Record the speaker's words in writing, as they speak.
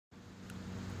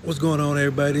What's going on,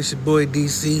 everybody? It's your boy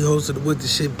DC, host of the What the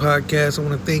Shit podcast. I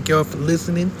want to thank y'all for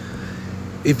listening.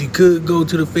 If you could go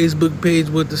to the Facebook page,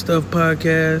 What the Stuff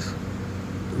Podcast,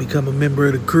 become a member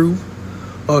of the crew.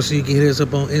 Also, you can hit us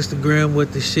up on Instagram,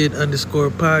 What the Shit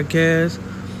 _podcast.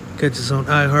 Catch us on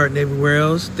iHeart and everywhere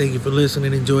else. Thank you for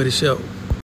listening. Enjoy the show.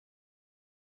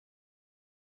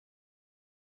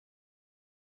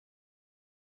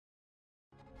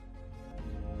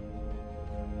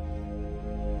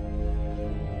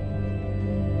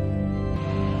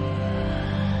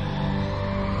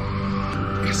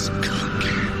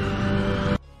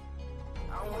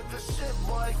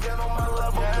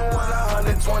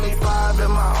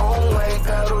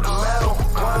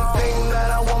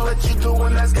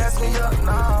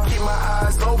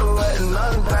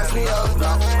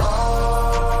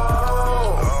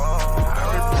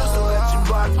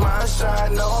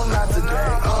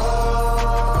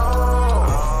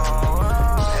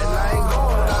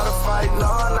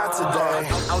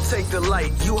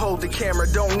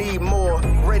 Don't need more.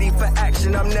 Ready for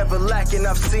action, I'm never lacking,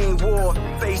 I've seen war.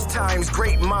 FaceTimes,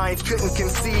 great minds couldn't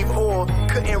conceive or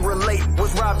couldn't relate,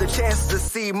 was robbed the chance to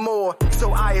see more.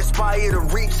 So I aspire to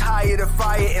reach higher, the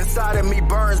fire inside of me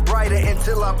burns brighter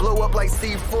until I blow up like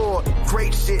C4.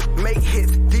 Great shit, make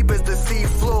hits deep as the sea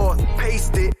floor.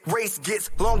 Paste it, race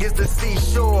gets long as the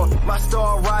seashore. My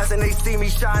star rising, they see me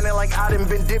shining like I done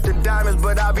been dipped in diamonds,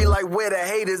 but I be like, where the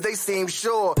haters, they seem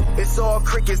sure. It's all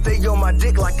crickets, they on my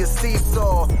dick like a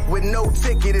seesaw. With no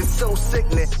ticket, it's so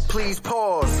sickening. Please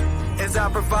pause as I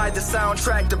provide the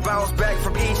soundtrack to bounce back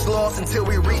from each loss until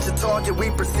we reach the target. We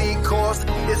proceed course.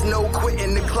 There's no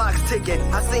quitting, the clock's ticking.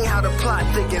 I seen how the plot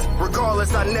thickens.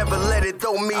 Regardless, I never let it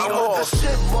throw me off. The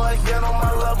shit, boy, get on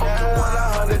my level. Doing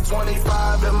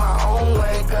 125 in my own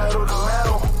way, pedal to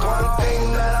metal. One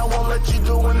thing that I won't let you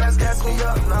do, and that's gas me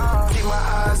up. Keep my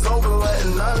eyes open,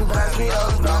 letting nothing pass me up.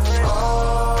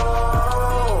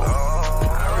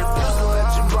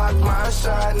 My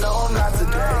shine, no, not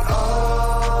today. And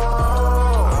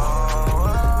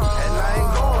I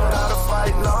ain't going out to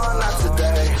fight, no, not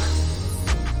today.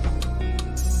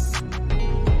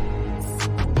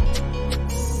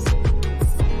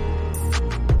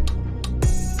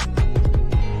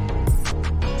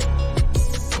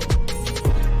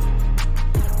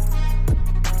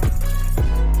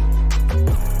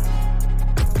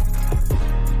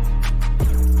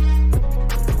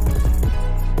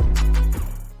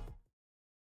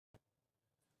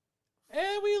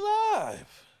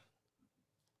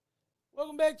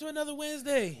 Welcome back to another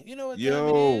Wednesday. You know what time Yo,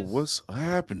 it is? what's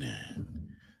happening?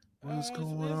 What's It's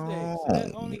going Wednesday, on? so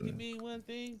that only can be one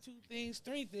thing, two things,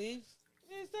 three things.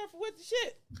 It's time for What the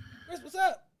Shit. Chris, what's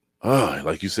up? Oh,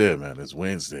 like you said, man, it's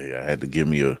Wednesday. I had to give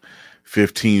me a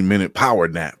 15-minute power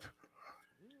nap.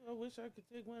 I wish I could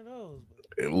take one of those.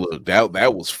 And look,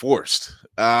 that was forced.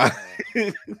 Must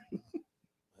be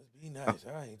nice.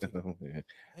 I ain't taking that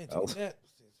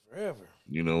since forever.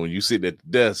 You know, when you sit at the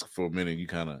desk for a minute, you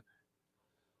kind of.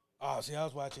 Oh, see, I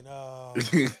was watching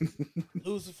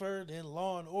Lucifer, then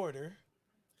Law and Order.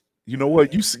 You know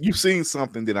what? You've seen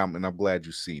something that I'm glad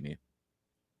you've seen it.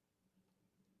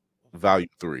 Volume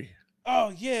 3.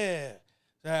 Oh yeah,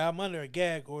 I'm under a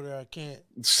gag order. I can't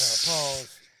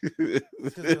pause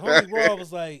because the homie Raw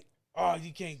was like, "Oh,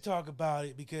 you can't talk about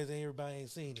it because everybody ain't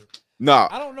seen it." Nah,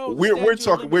 I don't know. We're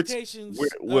talking. Limitations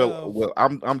Well,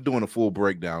 I'm doing a full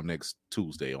breakdown next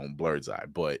Tuesday on Blurred's Eye,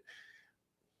 but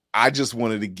I just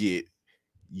wanted to get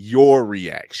your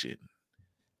reaction.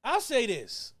 I'll say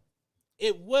this: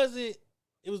 it was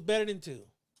better than 2.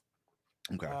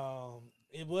 Okay.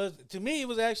 It was, to me, it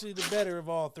was actually the better of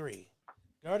all 3.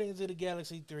 Guardians of the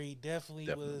Galaxy 3 definitely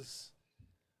was.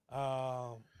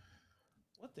 What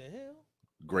the hell?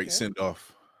 Great send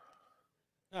off.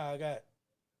 No, I got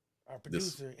our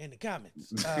producer in the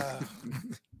comments.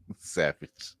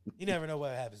 Savage. You never know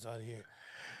what happens on here.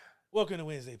 Welcome to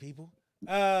Wednesday, people.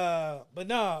 But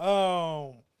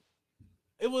no,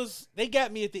 they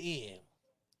got me at the end.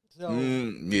 So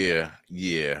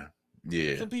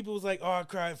Yeah. some people was like, "Oh, I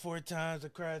cried 4 times. I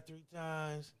cried 3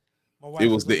 times." My wife It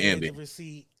was the looking at ending. The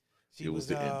receipt. She It was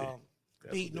the ending.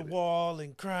 Beating the wall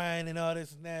and crying and all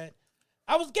this and that.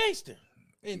 I was gangster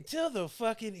until the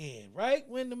fucking end. Right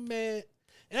when the man,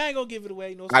 and I ain't gonna give it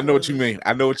away. No, I know what you mean.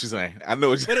 I know what you're saying. But it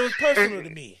was personal to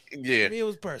me. Yeah, to me, it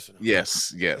was personal.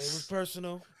 Yes. It was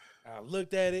personal. I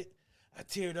looked at it. I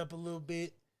teared up a little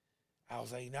bit. I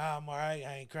was like, nah, I'm all right.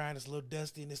 I ain't crying. It's a little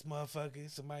dusty in this motherfucker.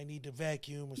 Somebody need to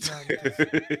vacuum or something.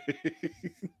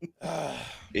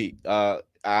 Hey,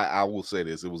 I will say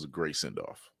this. It was a great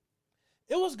send-off.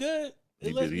 It was good.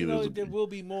 It lets me know there good. will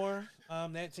be more.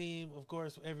 That team, of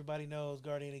course, everybody knows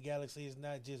Guardian of the Galaxy is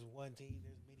not just one team.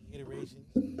 There's many iterations.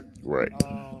 Right.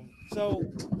 So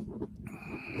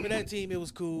for that team, it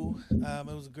was cool. It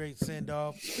was a great send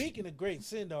off. Speaking of great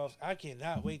send offs, I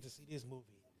cannot wait to see this movie.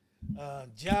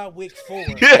 John Wick 4.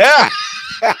 Yeah.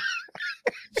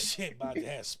 Shit about to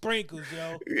have sprinkles,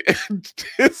 yo.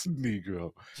 This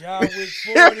Negro. John Wick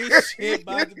 4, this shit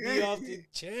about to be off the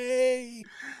chain.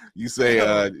 You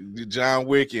say John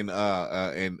Wick and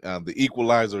the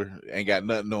Equalizer ain't got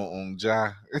nothing on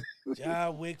John.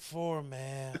 John Wick 4,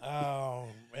 man. Oh,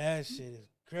 that shit is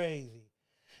crazy.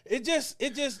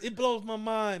 It blows my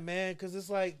mind, man, because it's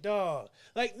like, dog.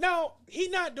 Like, no, he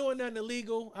not doing nothing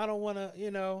illegal. I don't want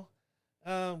to,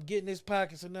 get in his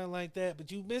pockets or nothing like that.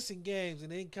 But you missing games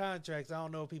and in contracts, I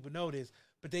don't know if people know this,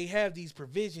 but they have these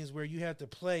provisions where you have to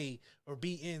play or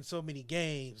be in so many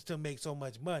games to make so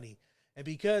much money. And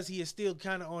because he is still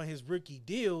kind of on his rookie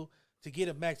deal, to get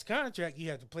a max contract,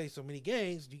 you have to play so many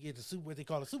games. You get the what they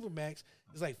call a super max.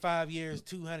 It's like 5 years,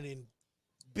 $200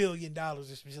 billion or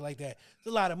something like that. It's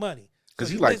a lot of money. Because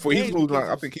So he's losing.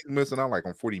 I think he's missing out like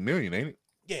on 40 million, ain't it?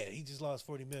 Yeah, he just lost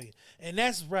 40 million, and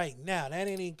that's right now. That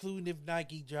ain't including if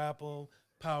Nike drop him,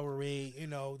 Powerade.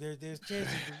 There's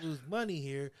chances to lose money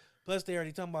here. Plus, they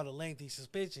already talking about a lengthy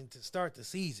suspension to start the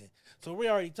season. So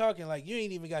we're already talking like you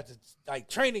ain't even got to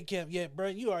training camp yet, bro.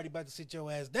 You already about to sit your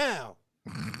ass down.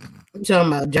 You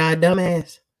talking about John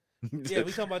Dumbass? Yeah,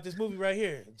 we talking about this movie right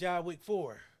here, John Wick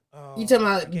 4. You talking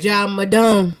about John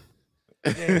Madone?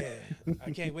 Yeah,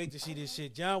 I can't wait to see this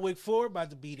shit. John Wick 4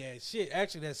 about to be that shit.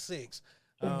 Actually, that's 6.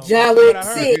 John Wick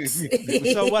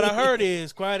 6. So what I heard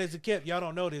is, quiet as it kept, y'all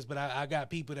don't know this, but I got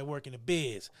people that work in the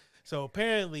biz. So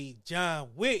apparently John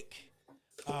Wick,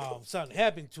 something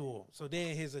happened to him. So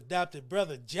then his adopted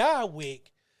brother, John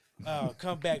Wick,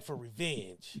 come back for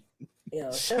revenge.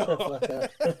 Yo, shut the fuck up.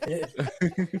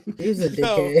 He's a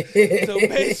dickhead. So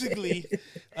basically,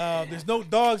 there's no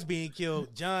dogs being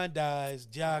killed. John dies.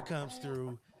 John comes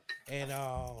through. And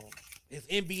his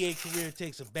NBA career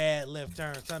takes a bad left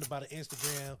turn. Something about an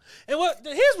Instagram. And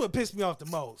here's what pissed me off the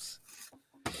most.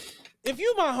 If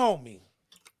you my homie,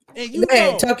 and you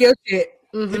know, talk your shit.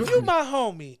 Mm-hmm. If you my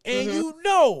homie, and you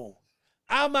know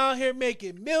I'm out here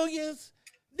making millions,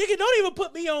 nigga, don't even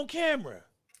put me on camera.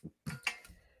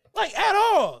 Like, at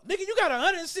all. Nigga, you got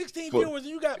 116 viewers and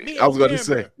you got me on camera. I was going to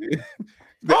say.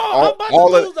 I'm about to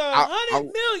lose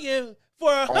 100 million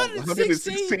for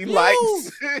 116 views.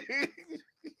 Likes.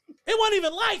 It wasn't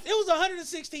even likes. It was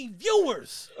 116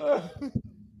 viewers.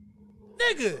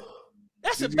 Nigga,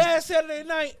 that's a bad Saturday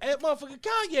night at motherfucking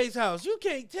Kanye's house. You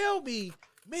can't tell me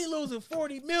losing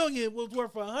 40 million was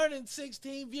worth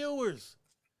 116 viewers.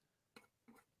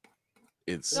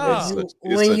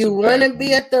 When you want to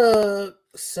be a thug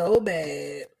so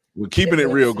bad. When keeping it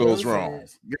real goes wrong.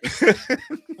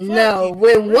 No,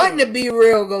 when wanting to be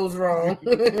real goes wrong.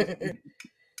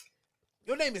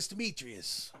 Your name is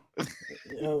Demetrius.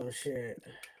 Oh, shit.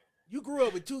 You grew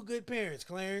up with two good parents,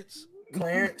 Clarence.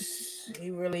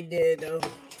 He really did, though.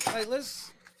 Like,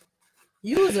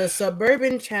 You was a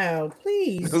suburban child.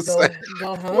 Please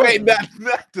go home. Wait,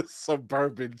 not the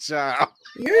suburban child.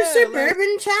 You're a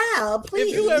suburban child.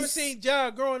 Please. If you ever seen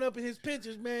John growing up in his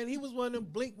pictures, man, he was one of them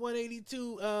Blink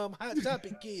 182 Hot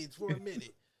Topic kids for a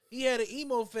minute. He had an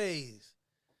emo phase.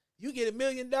 You get $1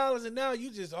 million and now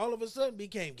you just all of a sudden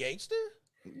became gangster?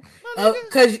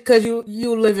 Cause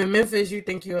you live in Memphis, you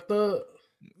think you're a thug.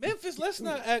 Memphis, let's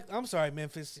not act. I'm sorry,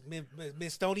 Memphis,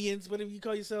 Mistonians, whatever you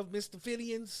call yourself,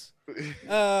 Mistophidians.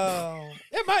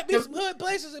 There might be some hood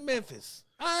places in Memphis.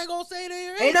 I ain't gonna say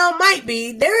there ain't. Might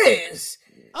be. There is.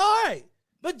 All right,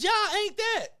 but y'all ain't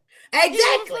that.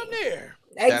 Exactly. From there.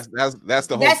 That's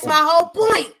the whole. That's my whole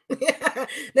point.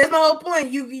 That's my whole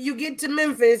point. You get to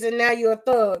Memphis and now you're a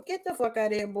thug. Get the fuck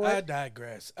out of here, boy. I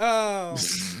digress.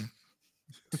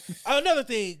 Another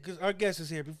thing, because our guest is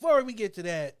here. Before we get to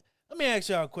that, let me ask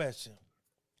y'all a question.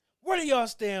 Where do y'all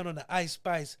stand on the Ice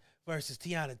Spice versus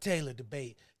Tiana Taylor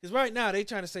debate? Because right now they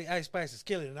trying to say Ice Spice is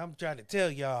killing it, and I'm trying to tell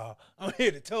y'all, I'm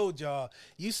here to told y'all,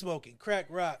 you smoking crack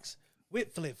rocks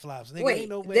with flip flops. Wait,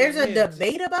 there's a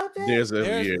debate about that? There's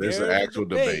an actual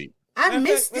debate. I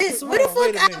missed this. Where the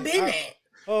fuck I been at?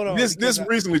 Hold on. This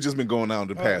recently just been going on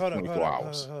the past 24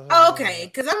 hours.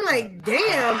 Okay, because I'm like,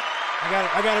 damn.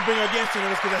 I gotta bring our guest in on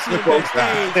this because I see him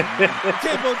backstage.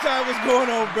 T3mpo Tai, what's going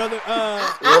on, brother?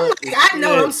 I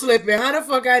know I'm slipping. How the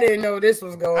fuck I didn't know this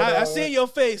was going on? I see your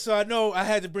face, so I know I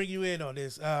had to bring you in on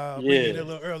this. Bring you in a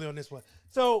little early on this one.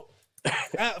 So,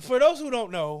 for those who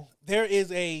don't know, there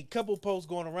is a couple posts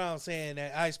going around saying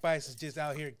that Ice Spice is just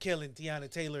out here killing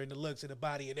Tiana Taylor in the looks and the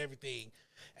body and everything.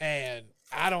 And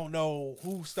I don't know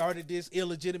who started this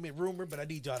illegitimate rumor, but I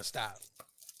need y'all to stop.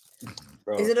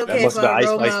 Bro, Is it that okay must if have I been Ice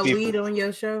roll Spice my people. weed on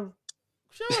your show?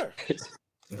 Sure. Okay.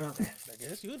 I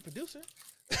guess you're the producer.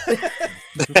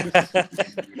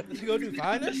 What you gonna do?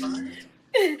 Find us?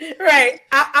 Right.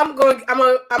 I'm a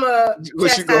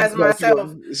What she gonna chastise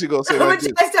myself. she gonna say I'm like gonna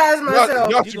this? chastise myself.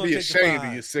 Y'all You should gonna be take the ashamed of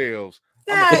fine. yourselves.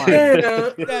 God damn.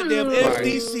 Goddamn Right.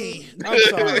 FDC. I'm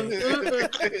sorry.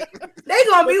 They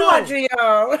gonna But be no. watching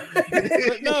y'all.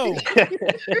 But no.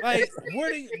 Like,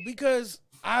 because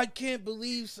I can't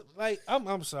believe, like,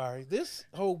 I'm sorry. This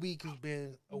whole week has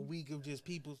been a week of just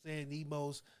people saying the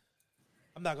most,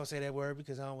 I'm not gonna say that word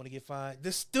because I don't want to get fined.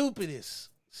 The stupidest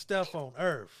stuff on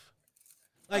earth.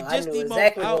 Like, I just knew the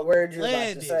exactly most what word you were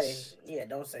about to say. outlandish. Yeah,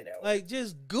 don't say that word. Like,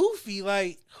 just goofy.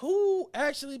 Like, who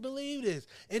actually believed this?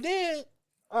 And then,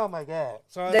 oh my God.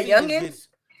 So I The think it's youngins?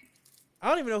 I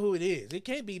don't even know who it is. It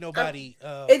can't be nobody.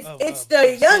 It's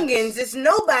the youngins. It's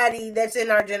nobody that's in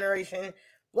our generation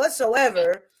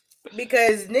whatsoever,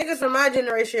 because niggas from my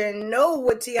generation know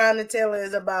what Tiana Taylor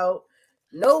is about,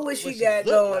 know what she got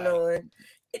going on,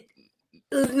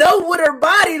 know what her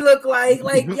body look like.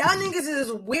 Like, y'all niggas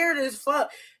is weird as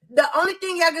fuck. The only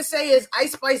thing y'all can say is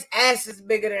Ice Spice ass is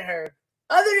bigger than her.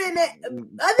 Other than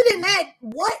that,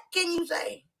 what can you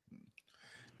say?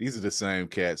 These are the same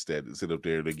cats that sit up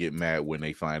there to get mad when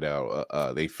they find out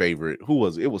they favorite. Who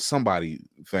was it? It was somebody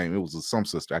famous. It was some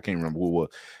sister. I can't remember who it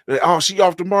was. Oh, she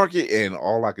off the market, and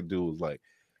all I could do was like,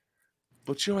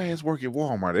 but your ass work at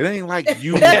Walmart. It ain't like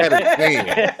you had a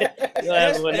fan. Your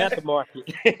ass went at the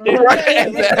market.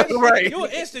 Right. You're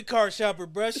an instant car shopper,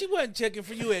 bro. She wasn't checking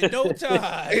for you at no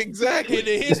time. Exactly. In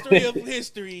the history of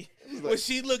history, was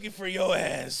she looking for your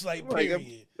ass? Like,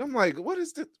 period. I'm like, what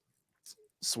is this?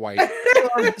 Swipe.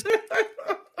 Well,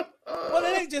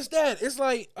 it ain't just that. It's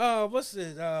like, what's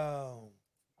it?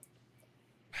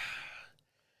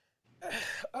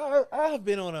 I've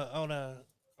been on a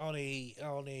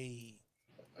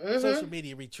social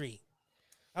media retreat.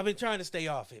 I've been trying to stay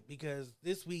off it because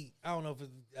this week I don't know if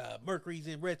it's Mercury's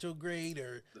in retrograde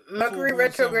or Mercury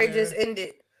retrograde just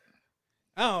ended.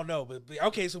 I don't know, but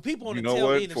okay. So people want You to know tell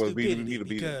what? me the For stupidity me to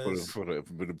be because for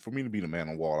me to be the man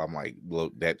on the wall, I'm like,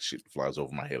 look, that shit flies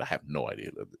over my head. I have no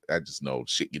idea. I just know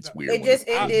shit gets weird. It just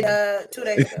ended 2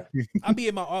 days ago. I'll be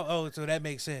in my so that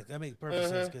makes sense. That makes perfect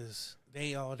sense because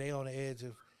they on the edge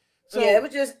of. So yeah,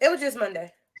 it was just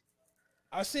Monday.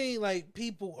 I seen like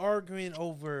people arguing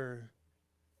over.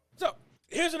 So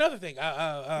here's another thing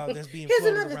that's being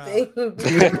floated around.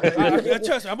 I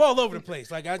trust me, I'm all over the place.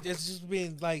 Like I just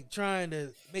been like trying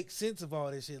to make sense of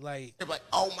all this shit. Like,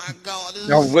 oh my God,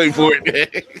 I was waiting for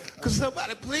it. Could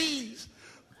somebody please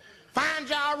find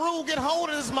y'all rule, get hold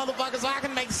of this motherfucker so I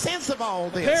can make sense of all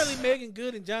this. Apparently, Megan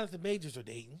Good and Jonathan Majors are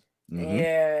dating. Mm-hmm.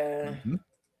 Yeah. Mm-hmm.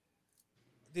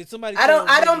 Did somebody? I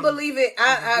don't believe it.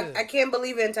 I can't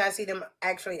believe it until I see them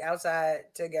actually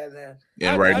outside together.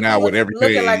 And right now with everything,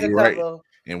 looking like a couple.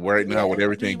 And right now with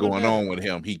everything going on with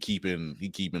him, he keeping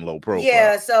low profile.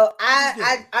 Yeah, so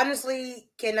I honestly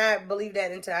cannot believe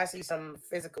that until I see some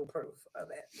physical proof of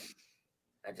it.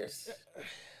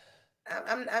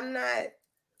 I'm not.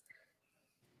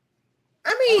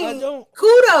 I mean,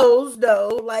 kudos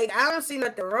though. Like, I don't see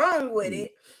nothing wrong with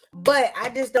it, but I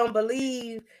just don't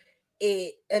believe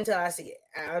it until I see it.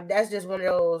 That's just one of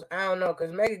those. I don't know,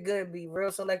 because Megan Good be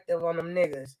real selective on them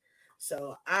niggas.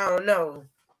 So I don't know.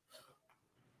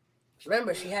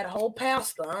 Remember, she had a whole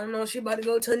pastor. I don't know if she about to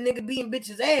go to a nigga beating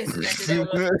bitches' ass.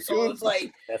 So it's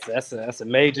like that's a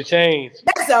major change.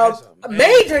 That's a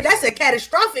major. That's a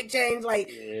catastrophic change.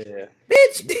 Like, yeah,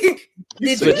 bitch, did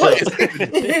you?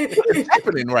 What's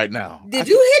happening right now? Did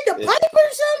you hit the pipe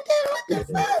or something? What the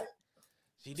fuck?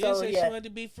 She did say she wanted to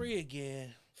be free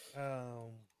again.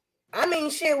 I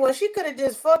mean, shit. Well, she could have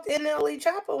just fucked NLE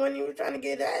Chopper when you were trying to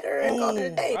get at her and called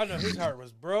it a day. I know his heart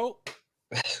was broke.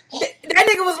 That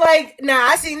nigga was like, nah,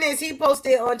 I seen this. He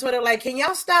posted on Twitter, like, can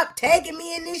y'all stop tagging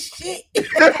me in this shit?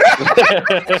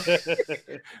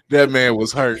 That man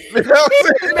was hurt. Mad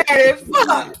as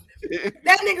fuck.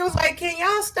 That nigga was like, can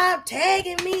y'all stop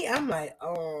tagging me? I'm like,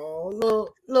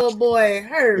 oh, little boy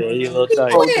hurt. Yeah, you little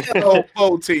tight.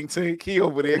 Oh, Tink Tink. He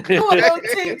over there.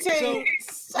 So,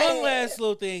 one last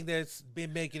little thing that's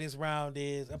been making its round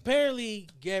is apparently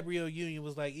Gabrielle Union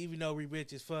was like, even though we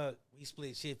rich as fuck, we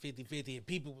split shit 50-50, and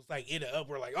people was like in the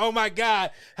uproar, like, oh my God,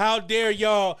 how dare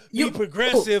y'all be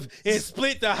progressive and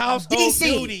split the household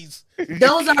duties.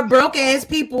 Those are broke ass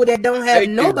people that don't have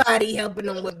nobody helping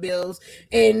them with bills,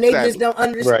 and they just don't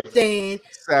understand.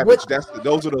 Savage.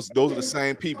 Those are the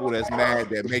same people that's mad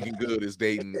that Megan Good is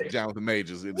dating Jonathan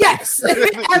Majors. Yes,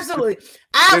 absolutely.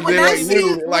 When I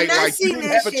seen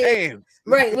that shit,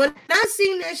 right? When I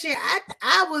seen that shit,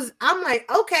 I'm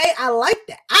like, okay, I like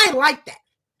that. I like that.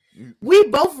 We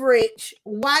both rich.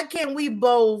 Why can't we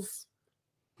both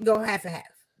go half and half?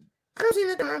 I don't see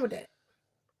nothing wrong with that.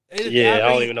 I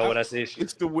don't even know what that's the issue.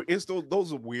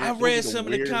 Those are weird. I read some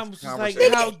of the comments like,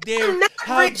 I'm not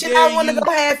rich and I want to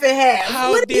go half and half.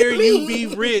 How dare you be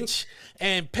rich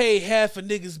and pay half a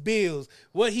nigga's bills?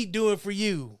 What he doing for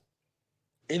you?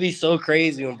 It'd be so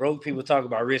crazy when broke people talk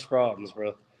about rich problems,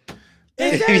 bro.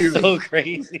 It'd be so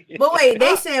crazy. But wait,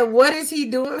 they said, what is he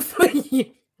doing for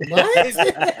you? What?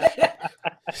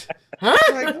 Huh?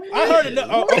 I heard it.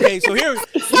 Okay, so here was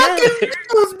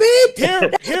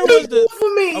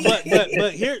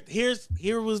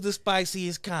here was the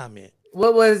spiciest comment.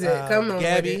 What was it? Come on,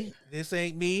 Gabby. This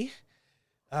ain't me.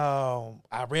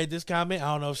 I read this comment.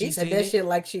 I don't know if she said that shit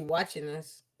like she watching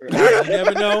us. You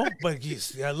never know, but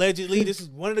yes, allegedly, this is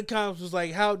one of the comments was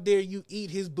like, "How dare you eat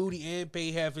his booty and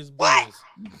pay half his bills?"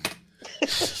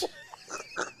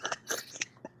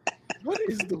 What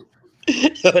is the?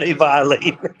 They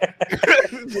violated.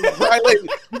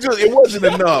 It wasn't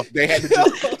enough. They had to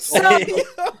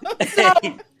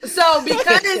so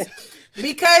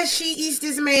because she eats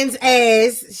this man's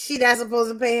ass, she not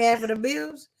supposed to pay half of the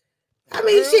bills. I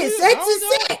mean, shit, sex is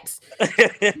sex.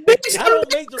 Bitch, I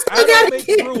don't make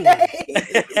the rules.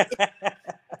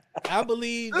 I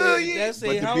believe that's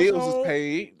a household. The bills is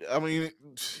paid. I mean,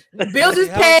 bills is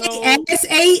paid. Ass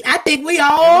ate. I think we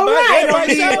all right.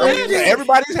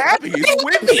 Everybody's happy. It's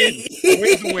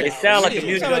win-win. It sounds like a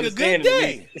mutual understanding to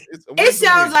me. It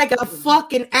sounds like a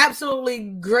fucking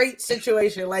absolutely great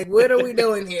situation. Like, what are we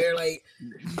doing here? Like,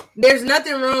 there's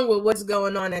nothing wrong with what's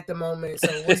going on at the moment.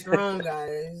 So what's wrong,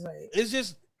 guys? Like, it's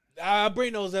just. I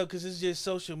bring those up because it's just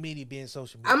social media being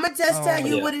social media. I'm gonna just tell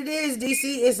you what it is,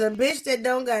 DC. It's a bitch that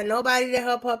don't got nobody to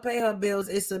help her pay her bills.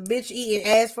 It's a bitch eating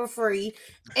ass for free,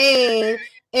 and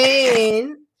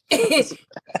nuggets,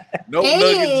 no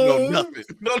nothing.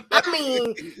 I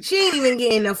mean, she ain't even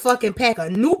getting a fucking pack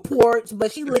of Newports,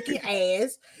 but she licking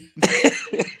ass,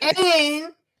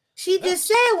 and she just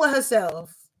said with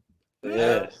herself.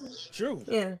 Yeah, true.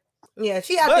 Yeah,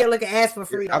 she out there looking ass for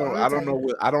free. I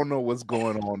don't know what's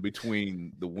going on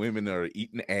between the women that are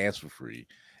eating ass for free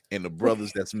and the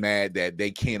brothers that's mad that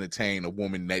they can't attain a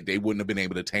woman that they wouldn't have been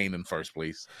able to attain in the first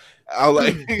place. I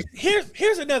like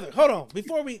here's another. Hold on,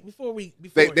 before they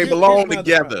belong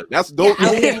together. That's those.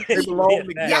 They belong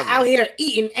together. Y'all out here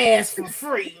eating ass for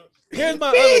free. Here's my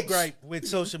other gripe with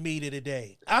social media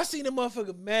today. I seen a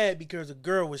motherfucker mad because a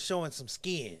girl was showing some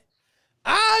skin.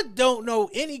 I don't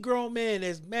know any grown man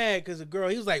that's mad because a girl,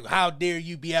 he was like, how dare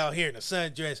you be out here in a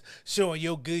sundress showing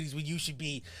your goodies when you should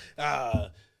be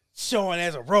showing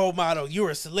as a role model. You're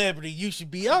a celebrity. You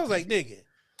should be. I was like, nigga,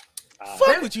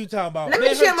 fuck what you talking about. Let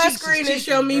me share my screen and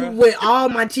show me with all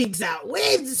my cheeks out.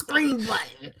 Where's the screen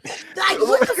button? Like,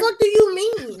 what the fuck do you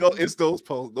mean? It's those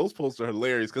posts. Those posts are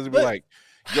hilarious because it'd be like,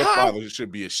 your father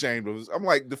should be ashamed of us. I'm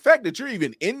like, the fact that you're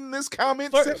even in this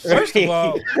comment. First of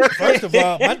all,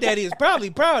 my daddy is probably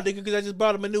proud, nigga, because I just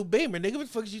bought him a new Beamer, nigga. What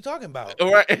the fuck is you talking about?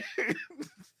 All right.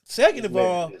 Second of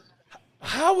all,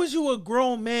 how was you a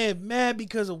grown man mad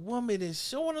because a woman is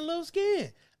showing a little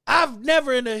skin? I've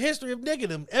never in the history of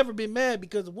niggerdom ever been mad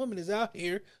because a woman is out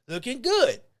here looking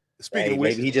good. Speaking of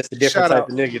which, maybe he just a different type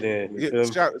of nigga then.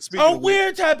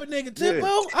 Weird type of nigga,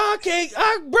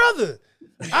 T3mpo. Brother.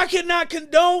 I cannot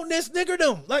condone this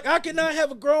niggerdom. Like, I cannot have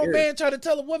a grown man try to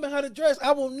tell a woman how to dress.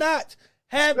 I will not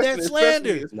have that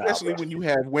slander. Especially when you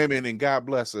have women, and God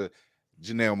bless her,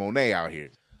 Janelle Monáe out here.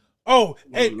 Oh,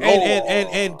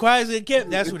 and Quiet and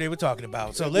Kemp, that's what they were talking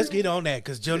about. So let's get on that,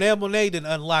 because Janelle Monáe done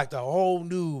unlocked a whole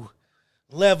new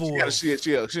level.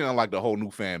 She unlocked a whole new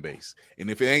fan base.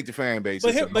 And if it ain't the fan base,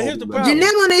 but here's the problem.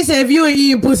 Janelle Monáe said, if you ain't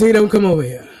eating pussy, don't come over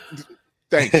here.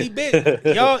 Thank you.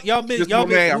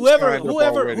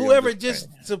 Whoever just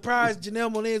surprised Janelle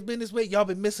Monáe has been this way. Y'all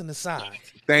been missing the signs.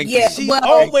 Thank you. She's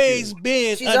always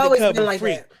been undercover like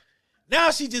freak. That.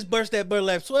 Now she just burst that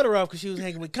burlap sweater off because she was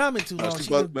hanging with Common too long. She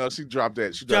dropped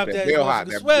that. She dropped that bellhop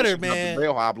sweater, man.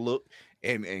 Bellhop look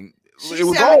and She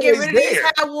said, "Get rid of these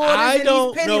high waters I and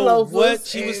don't these penny know loafers." what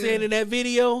she was saying in that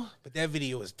video, but that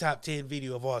video was top 10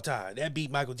 video of all time. That beat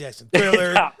Michael Jackson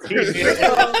Thriller. That's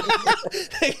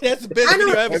the best video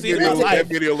I've ever seen in my life. That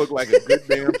video looked like a good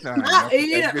damn time.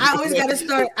 I always got to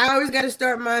start. I always got to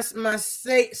start my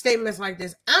statements like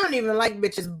this. I don't even like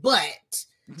bitches, but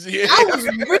I was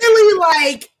really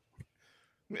like,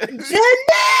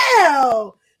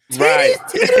 Janelle,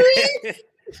 titties.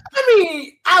 I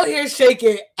mean, out here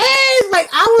shaking ass. Like,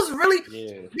 I was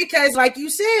really, because like you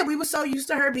said, we were so used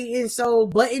to her being so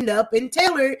buttoned up and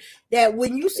tailored that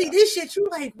when you see this shit, you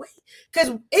like, wait,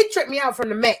 because it tripped me out from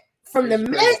the Met. From the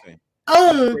Met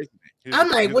on, I'm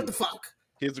like, what the fuck?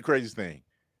 Here's the craziest thing.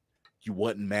 You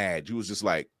wasn't mad. You was just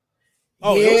like,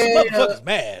 oh, yeah. Motherfuckers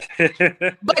mad.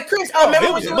 But Chris,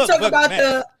 remember when you were talking about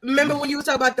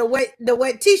the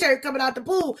wet t-shirt coming out the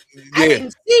pool? Yeah. I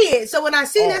didn't see it. So when I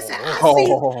seen that, I said,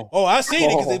 I seen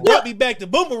it because it brought me back to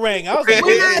Boomerang. I was like,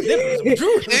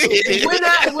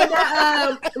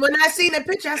 when I seen the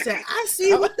picture, I said, I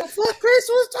see what the fuck Chris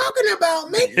was talking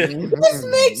about. This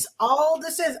makes all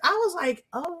the sense. I was like,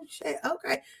 oh shit,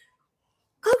 okay.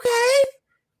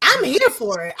 I'm here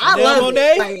for it. I love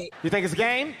it. Like, you think it's a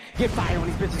game? Get fired on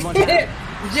these bitches one time.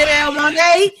 Janelle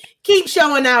Monáe, keep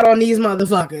showing out on these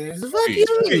motherfuckers. Fuck you.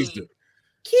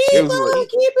 Keep on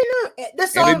keeping up. The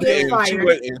song is fire.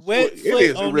 Wet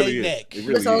foot on their neck.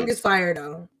 The song is fire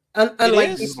though.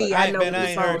 Unlike DC, I know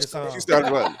the song. She started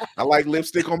like, I like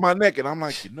lipstick on my neck, and I'm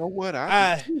like, you know what?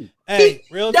 Hey,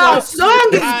 real talk. The song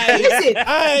is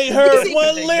I ain't heard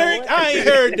one lyric. I ain't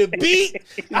heard the beat.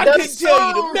 I couldn't tell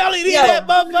you the melody of that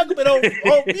motherfucker, but on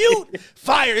mute,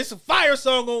 fire. It's a fire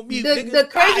song on mute. The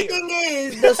crazy thing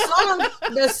is, the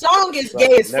song is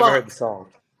gay as fuck. Never heard the song.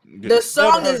 The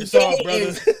song is gay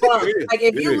as fuck. Like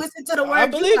if you listen to the words, I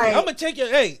believe you. I'm gonna take your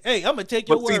I'm gonna take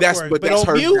your word for it. But that's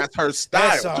her. Mute, that's her style.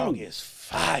 That song too. is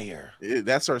fire.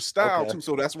 That's her style too.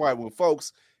 So that's why when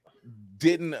folks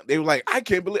didn't, they were like, I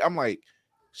can't believe. I'm like,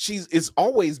 it's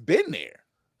always been there.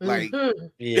 Like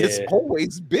it's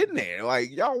always been there.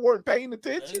 Like y'all weren't paying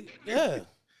attention.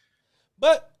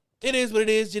 But it is what it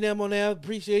is. Janelle Monáe,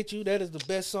 appreciate you. That is the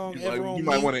best song ever on. You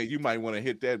might want to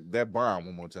hit that bomb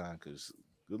one more time because.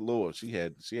 Good Lord, she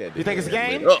had. You think it's a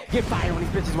game? Get fired on these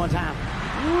bitches one time.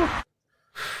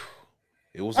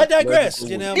 It was. I digress.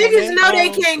 Niggas know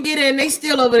they can't get in. They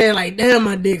still over there like, damn,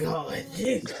 my dick hard.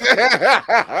 You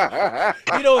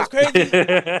know what's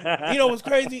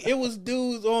crazy? It was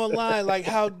dudes online like,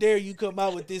 how dare you come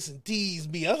out with this and tease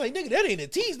me? I was like, nigga, that ain't a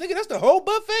tease, nigga. That's the whole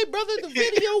buffet, brother. The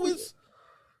video was.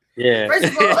 Yeah. First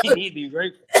of all,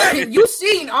 you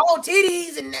seen all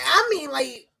titties, and I mean,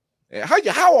 like.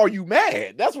 How are you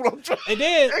mad? That's what I'm trying. And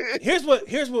then here's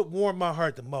what warmed my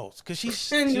heart the most because she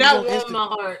that warmed my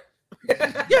heart.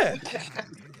 Yeah.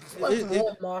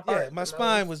 My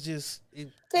spine was just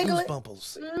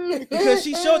goosebumps because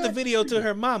she showed the video to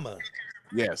her mama.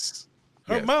 Yes.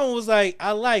 Her mama was like,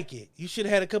 "I like it. You should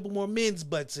have had a couple more men's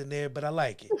butts in there, but I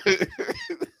like it."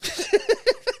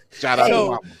 Shout out to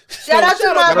mama. Shout out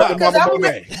to mama because I'm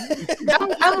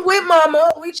with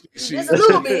mama. Just a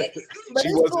little bit. But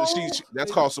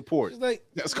that's called support.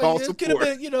 That's called support. Could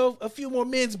have been, a few more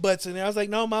men's butts in there. I was like,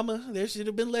 no, mama, there should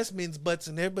have been less men's butts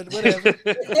in there, but whatever.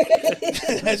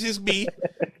 That's just me.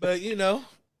 But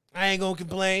I ain't gonna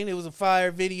complain. It was a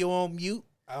fire video on mute.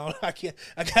 I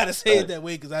gotta say it that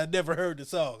way because I never heard the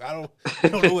song. I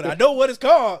don't know what I know what it's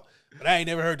called, but I ain't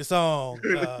never heard the song.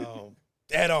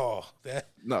 At all. For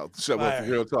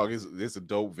real talk, it's a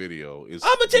dope video. I'm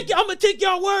gonna take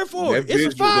y'all word for it.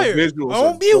 It's a fire.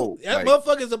 On mute. Dope. That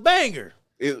motherfucker's a banger.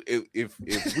 If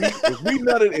we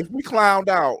nutted, if we clowned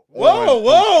out. Whoa.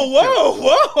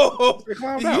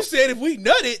 You said if we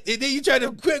nutted, and then you tried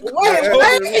to quit. Wait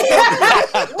a minute.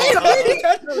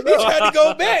 You tried to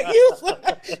go back. If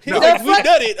we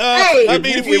nutted,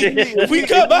 if we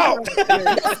come out. The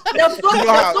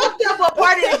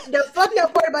fucked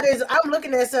up part about it is I'm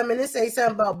looking at something and it say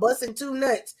something about busting two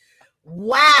nuts.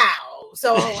 Wow.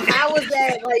 So how was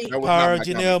that like? Power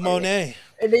Janelle Monáe.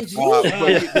 And then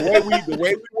the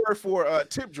way we were for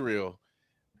Tip Drill.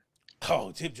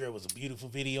 Oh, Tip Drill was a beautiful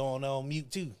video on mute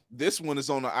too. This one is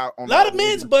on a lot of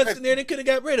men's butts in there they could have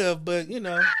got rid of, but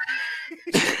Well,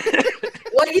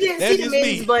 you didn't see the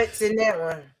men's butts in that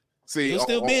one. See, there's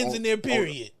still men's in there.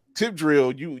 Period. Tip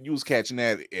Drill, you was catching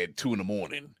that at 2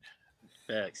 a.m.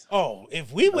 Facts. Oh,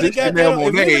 if we would have got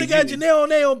Janelle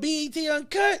Monáe on BET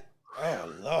Uncut,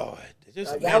 oh Lord.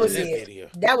 That was it. Video.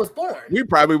 That was porn. We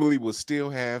probably would still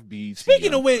have BET.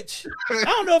 Speaking of which, I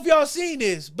don't know if y'all seen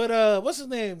this, but what's his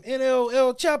name?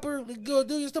 NLL Chopper, go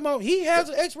do this tomorrow. He has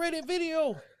an X-rated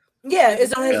video. Yeah,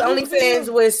 it's on his Yeah.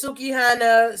 OnlyFans with Suki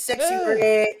Hana, Sexy Yeah.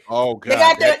 Red. Oh They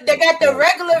God, got the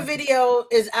regular video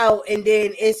is out, and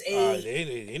then it's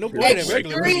Ain't no point in that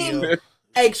regular video.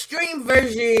 extreme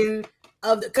version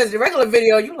of because the regular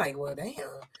video you like, well, damn.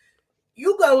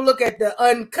 You go look at the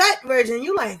uncut version,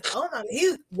 you like, oh my,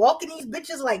 he's walking these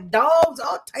bitches like dogs,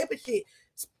 all type of shit,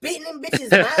 spitting in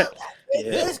bitches' mouth.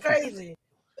 It's crazy.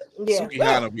 Yeah. Suki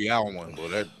Hana be out one,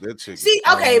 but that chick. See,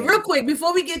 okay, real quick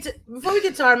before we get to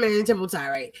our man T3mpo Tai,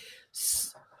 right?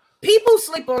 People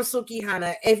sleep on Suki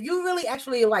Hana. If you really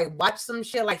actually like watch some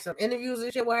shit, like some interviews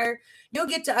and shit with her, you'll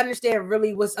get to understand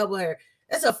really what's up with her.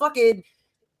 It's a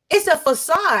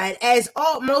facade, as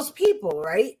most people,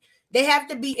 right? They have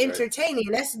to be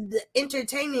entertaining. That's the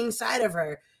entertaining side of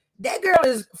her. That girl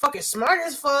is fucking smart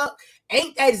as fuck.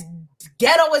 Ain't as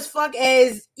ghetto as fuck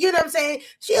as, you know what I'm saying?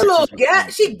 She a little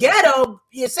she ghetto.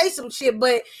 You say some shit,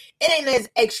 but it ain't as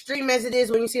extreme as it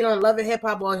is when you see it on Love and Hip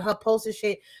Hop or her posts and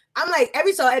shit. I'm like,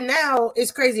 and now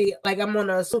it's crazy. Like, I'm on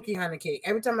a Suki Hana kick.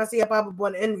 Every time I see her pop up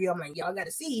on an interview, I'm like, y'all got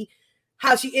to see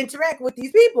how she interact with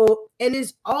these people, and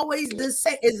it's always the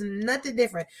same. It's nothing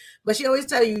different. But she always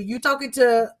tell you talking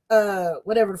to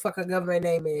whatever the fuck her government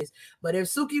name is. But if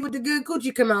Suki with the good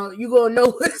coochie come out, you gonna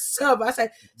know what's up. I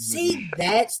said, see,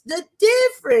 that's the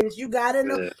difference. You gotta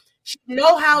know. She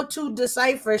know how to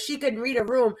decipher. She could read a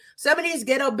room. Some of these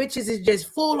ghetto bitches is just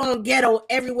full on ghetto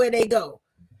everywhere they go.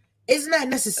 It's not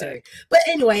necessary. But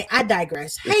anyway, I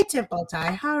digress. Hey, T3mpo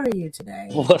Tai, how are you today?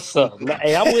 What's up?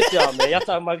 Hey, I'm with y'all, man. Y'all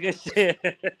talking about good shit.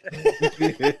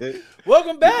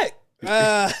 Welcome back.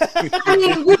 I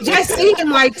mean, we just seen him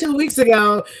like 2 weeks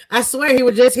ago. I swear he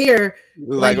was just here.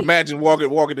 Like imagine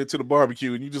walking into the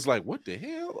barbecue and you just like, what the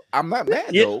hell? I'm not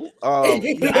mad though.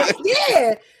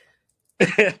 Yeah.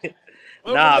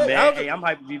 Nah, man. Hey, I'm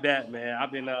hyped to be back, man.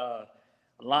 I've been a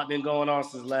lot been going on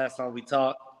since last time we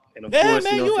talked. And of course,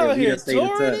 man, you out here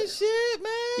touring and shit,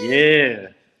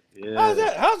 man.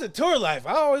 Yeah. How's the tour life?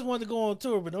 I always wanted to go on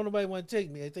tour, but don't nobody want to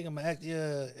take me. I think I'm actually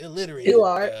illiterate. You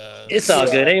are. It's all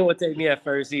good. They ain't want to take me at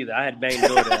first either. I had to bang the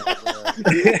door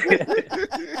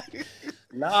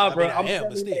down. Nah, bro.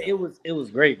 It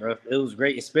was great, bro. It was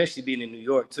great, especially being in New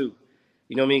York too.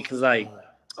 You know what I mean? Because like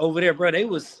over there, bro, they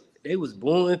was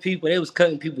booing people. They was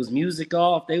cutting people's music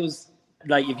off. They was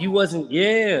like, if you wasn't,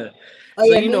 Oh,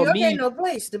 so, yeah, you New know, York me, ain't no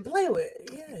place to play with.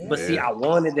 Yeah. But see, I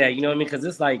wanted that, you know what I mean? Because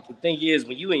it's like, the thing is,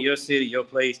 when you in your city, your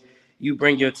place, you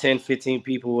bring your 10, 15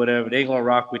 people, whatever, they going to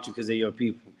rock with you because they're your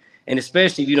people. And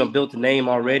especially if you done built a name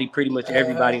already, pretty much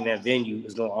everybody in that venue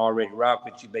is going to already rock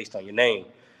with you based on your name.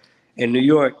 In New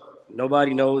York,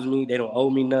 nobody knows me. They don't owe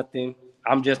me nothing.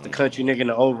 I'm just a country nigga in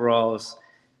the overalls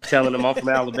telling them I'm from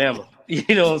Alabama. You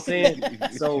know what I'm saying?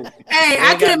 So, hey,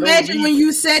 I can imagine when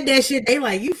you said that shit, they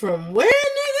like, you from where,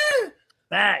 nigga?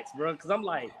 Facts, bro. Because I'm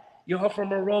like, yo, I'm from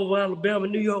Monroe, Alabama,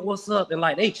 New York, what's up? And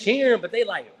like, they cheering, but they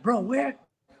like, bro, where?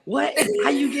 What? How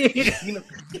you get here? You know?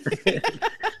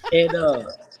 And,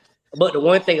 but the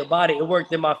one thing about it, it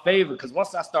worked in my favor because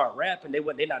once I start rapping,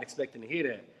 they're not expecting to hear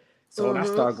that. So when I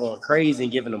start going crazy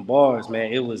and giving them bars,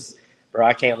 man, it was, bro,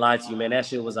 I can't lie to you, man. That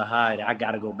shit was a high. I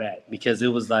got to go back because it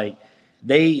was like,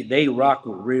 they rock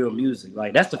with real music.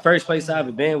 Like, that's the first place I've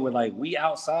ever been where, like, we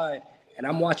outside and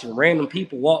I'm watching random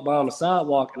people walk by on the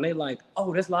sidewalk and they like,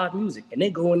 oh, that's live music. And they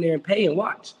go in there and pay and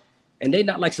watch. And they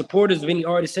not like supporters of any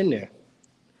artists in there.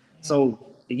 So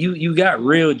you got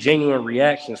real genuine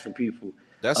reactions from people.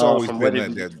 That's always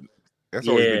been that's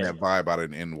always been that vibe out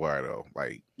of NY though.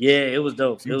 Like, yeah, it was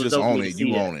dope. You it was just dope own it.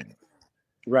 You own it.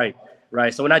 Right.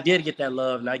 So when I did get that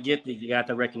love and I got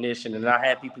the recognition and I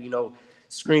had people, you know,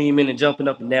 screaming and jumping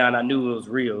up and down, I knew it was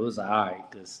real. It was like, all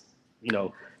right, because, you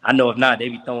know, I know if not, they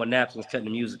be throwing napkins, cutting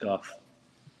the music off.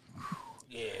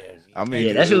 Yeah. I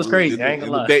mean, that shit was crazy. I ain't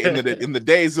gonna lie. In the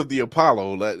days of the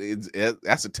Apollo,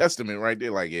 that's a testament right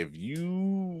there. Like, if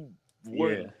you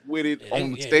work with it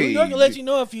on the stage, New York will let you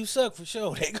know if you suck for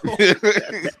sure. They go.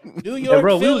 New York, yeah,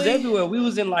 bro, Philly. we was everywhere. We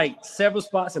was in like several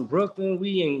spots in Brooklyn.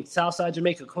 We in Southside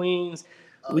Jamaica, Queens.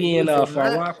 We in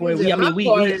Far Rockaway. There was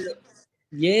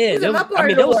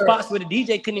spots where the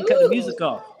DJ couldn't even cut the music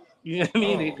off. You know what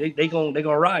I mean? They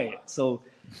gonna riot. So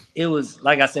it was,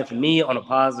 like I said, for me, on a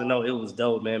positive note, it was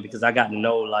dope, man, because I got to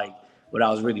know like what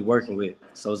I was really working with.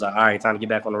 So it's like, all right, time to get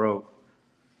back on the road.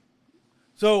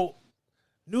 So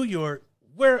New York,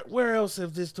 where else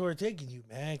have this tour taken you,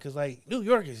 man? Because like New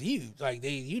York is huge. Like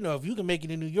if you can make it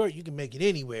in New York, you can make it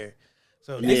anywhere.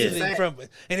 So this is from,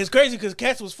 and it's crazy because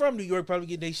cats was from New York, probably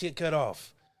getting their shit cut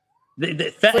off.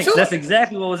 Facts. Sure. That's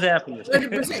exactly what was happening.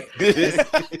 100%.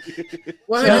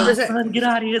 100%. Son, get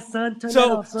out of here, son. Turn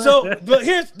that off, son. But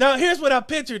here's what I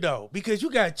picture though, because you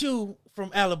got you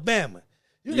from Alabama.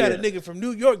 You got a nigga from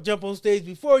New York jump on stage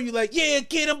before you, like, yeah,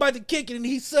 kid, I'm about to kick it, and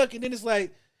he suck, and then it's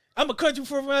like, I'm a country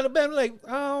from Alabama, like,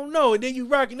 I don't know, and then you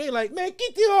rock, and they like, man,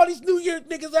 get all these New York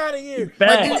niggas out of here.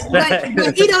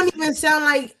 But he don't even sound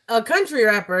like a country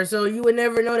rapper, so you would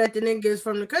never know that the nigga is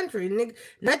from the country. Nigga,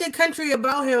 nothing country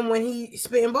about him when he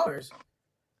spitting bars.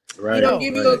 Right. He don't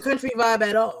give you a country vibe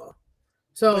at all.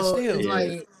 So but still, it's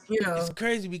like, you know, it's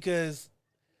crazy because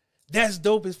that's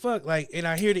dope as fuck. Like, and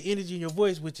I hear the energy in your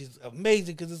voice, which is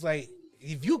amazing because it's like,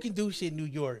 if you can do shit in New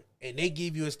York and they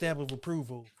give you a stamp of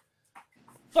approval,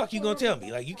 fuck you gonna tell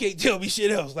me? Like, you can't tell me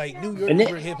shit else. Like, New York is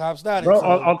where hip hop started. Bro,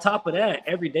 on top of that,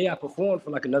 every day I performed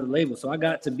for like another label. So I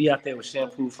got to be out there with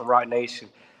Shampoo from Rock Nation.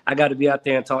 I got to be out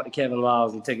there and talk to Kevin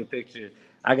Lyles and take a picture.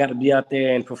 I got to be out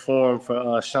there and perform for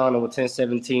Shauna with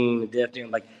 1017 and Def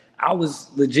Jam. Like, I was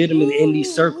legitimately in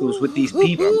these circles with these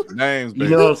people. Names, you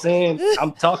know what I'm saying?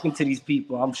 I'm talking to these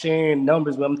people. I'm sharing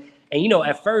numbers with them. And, you know,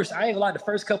 at first, I ain't gonna lie, the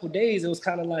first couple of days, it was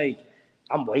kind of like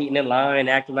I'm waiting in line,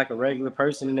 acting like a regular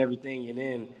person and everything. And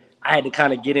then I had to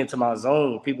kind of get into my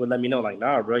zone. People let me know, like,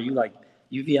 nah, bro, you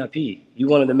VIP. You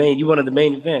one of the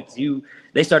main events.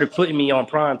 They started putting me on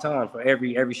prime time for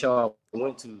every show I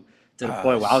went to the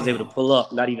point where I was able to pull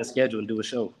up, not even schedule, and do a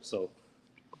show. So,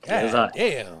 it was hot.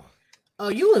 Damn. Oh,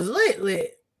 you was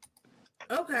lit.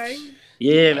 Okay.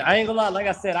 Yeah, man, I ain't gonna lie. Like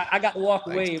I said, I got to walk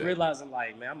away realizing,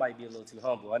 like, man, I might be a little too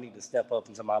humble. I need to step up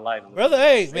into my life, brother.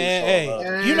 Hey, man,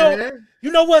 hey,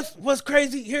 you know what's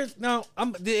crazy?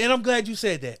 I'm glad you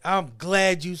said that. I'm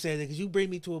glad you said that because you bring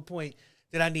me to a point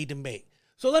that I need to make.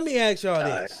 So let me ask y'all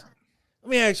this. Let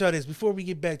me ask y'all this before we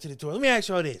get back to the tour. Let me ask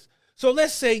y'all this. So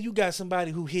let's say you got somebody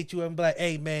who hit you and be like,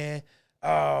 hey, man,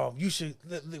 you should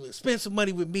spend some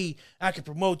money with me. I can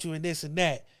promote you and this and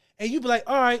that. And you be like,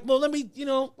 all right, well, let me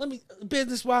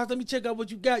business-wise, let me check out what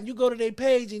you got. And you go to their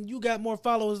page and you got more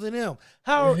followers than them.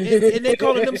 And they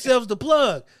calling themselves the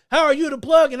plug. How are you the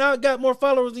plug and I got more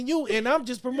followers than you and I'm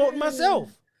just promoting myself?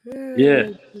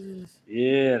 Yeah,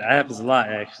 that happens a lot,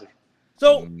 actually.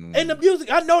 So, in the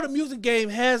music, I know the music game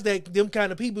has them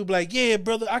kind of people be like, yeah,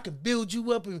 brother, I can build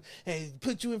you up and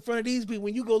put you in front of these people.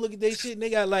 When you go look at their shit and they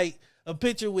got like a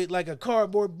picture with like a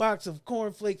cardboard box of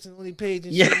cornflakes on their page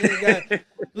and shit. And they got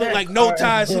look like no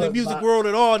ties to the music world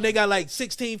at all. And they got like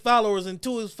 16 followers and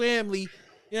 2 of his family.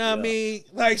 You know what I mean?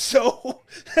 Like, so.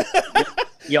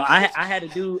 Yo, I had to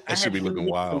do. That should be looking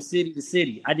wild. From city to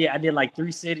city. I did like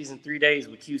 3 cities in 3 days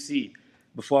with QC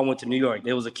before I went to New York.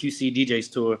 There was a QC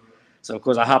DJs tour. So, of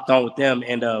course, I hopped on with them,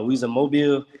 and we was in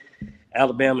Mobile,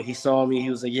 Alabama. He saw me.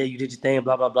 He was like, yeah, you did your thing,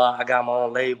 blah, blah, blah. I got my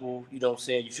own label. You know what I'm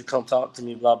saying? You should come talk to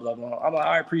me, blah, blah, blah. I'm like,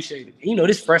 I appreciate it. You know,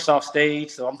 this fresh off stage,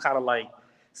 so I'm kind of like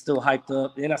still hyped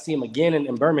up. Then I see him again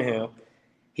in Birmingham.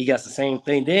 He got the same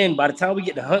thing. Then by the time we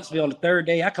get to Huntsville on the 3rd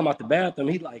day, I come out the bathroom.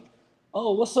 He like,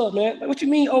 oh, what's up, man? Like, what you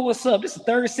mean, oh, what's up? This is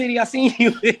the 3rd city I seen you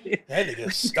in. That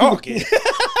nigga stalking.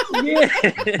 Yeah.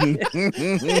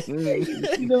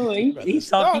 You know, he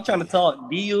trying to talk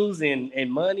deals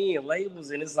and money and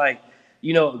labels. And it's like,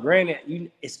 you know,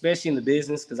 granted, especially in the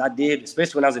business, because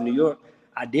especially when I was in New York,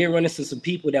 I did run into some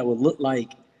people that would look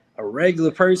like a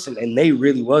regular person, and they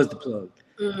really was the plug.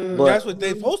 Mm-hmm. But that's what they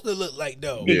supposed to look like,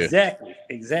 though. Exactly.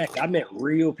 I met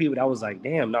real people that was like,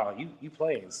 damn, no, you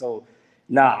playing. So,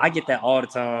 nah, I get that all the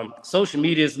time. Social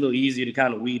media is a little easier to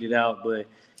kind of weed it out, but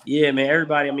yeah, man,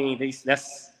 everybody, I mean,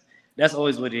 that's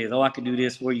always what it is. Oh, I can do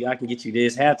this for you. I can get you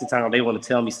this. Half the time, they want to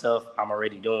tell me stuff I'm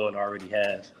already doing, already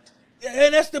have.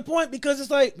 And that's the point, because it's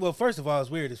like, well, first of all,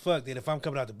 it's weird as fuck that if I'm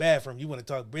coming out the bathroom, you want to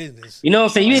talk business. You know what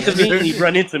I'm saying? You inconveniently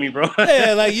run into me, bro.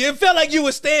 Yeah, like it felt like you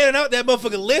were standing out that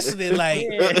motherfucker listening. Like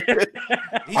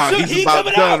he's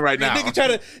about done right now. Nigga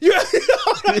trying to,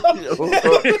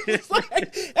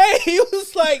 he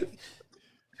was like,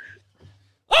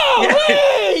 oh,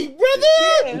 hey,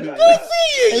 brother, good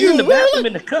seeing you. In the bathroom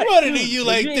in the cut. Running to you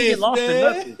like this,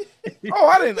 man. Oh,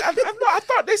 I didn't. I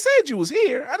thought they said you was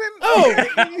here. I didn't.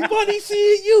 Oh, funny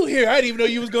seeing you here. I didn't even know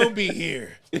you was gonna be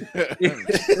here. What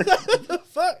the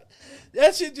fuck?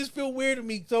 That shit just feel weird to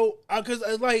me. So, because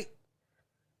like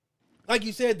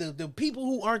you said, the people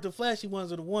who aren't the flashy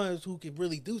ones are the ones who can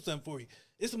really do something for you.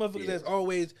 It's the motherfuckers that's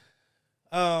always.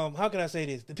 How can I say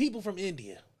this? The people from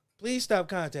India. Please stop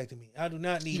contacting me. I do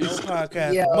not need no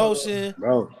podcast promotion.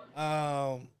 Bro.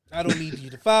 I don't need you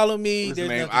to follow me.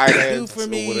 There's nothing to do for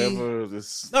me. Whatever.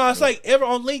 No, it's like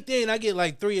on LinkedIn, I get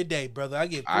like 3 a day, brother. I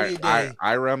get 3 a day.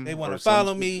 They want to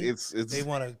follow me. They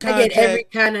want to contact. I get every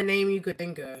kind of name you could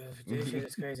think of. This shit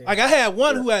is crazy. Like I had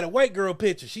one who had a white girl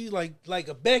picture. She's like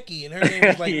a Becky, and her name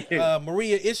was like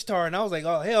Maria Ishtar, and I was like,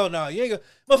 oh hell no, you ain't gonna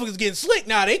motherfuckers getting slick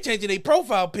now. They changing their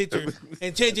profile picture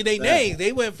and changing their names.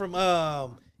 They went from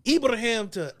Ibrahim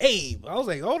to Abe. I was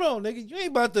like, hold on, nigga, you ain't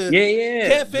about to Yeah.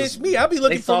 catfish me. I'll be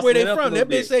looking from where they from. That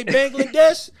bitch say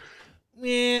Bangladesh.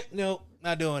 Man, no,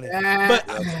 not doing it.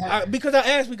 But because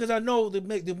I know the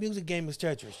music game is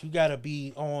treacherous. You gotta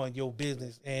be on your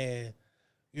business, and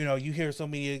you know you hear so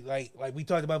many like we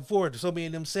talked about before. There's so many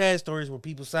of them sad stories where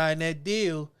people sign that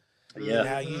deal. Yeah.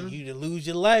 Now you to lose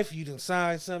your life. You done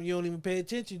sign something you don't even pay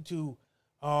attention to.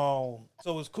 So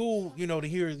it's cool, you know, to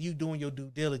hear you doing your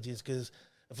due diligence. Because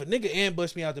if a nigga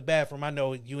ambush me out the bathroom, I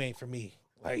know you ain't for me.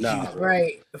 Like,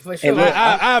 right, for sure.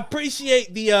 I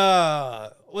appreciate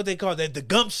the what they call that, the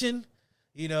gumption,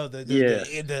 you know, the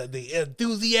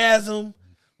enthusiasm.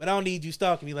 But I don't need you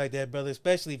stalking me like that, brother.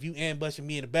 Especially if you ambushing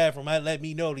me in the bathroom. Let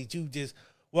me know that you just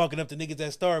walking up to niggas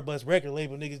at Starbucks record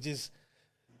label, niggas just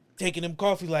taking them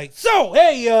coffee like, so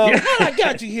hey, I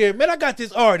got you here, man. I got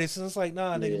this artist, and it's like,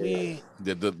 nah, nigga, we ain't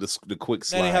the quick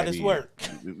slide. That ain't how this work.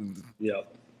 Yeah.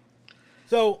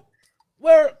 So.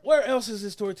 Where else is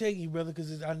this tour taking you, brother?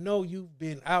 Because I know you've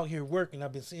been out here working.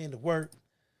 I've been seeing the work.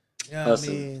 You know what I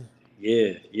mean?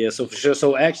 Yeah. So for sure.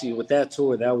 So actually, with that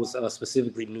tour, that was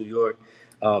specifically New York.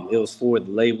 It was for the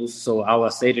labels. So I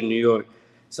stayed in New York.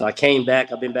 So I came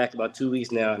back. I've been back about 2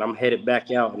 weeks now, and I'm headed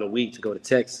back out in a week to go to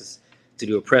Texas to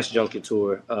do a press junket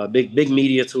tour, big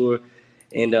media tour,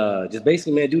 and just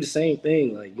basically, man, do the same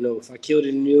thing. Like, you know, if I killed it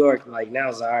in New York, like now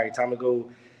it's all right. Time to go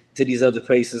to these other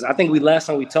places. I think last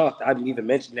time we talked, I didn't even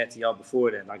mention that to y'all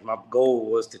before that. Like my goal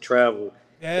was to travel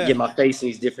and get my face in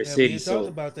these different cities. We talked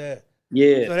about that.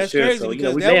 Yeah, so that's sure. crazy so, because you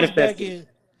know, we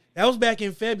that was back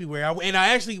in February. And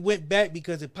I actually went back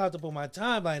because it popped up on my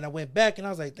timeline. I went back and I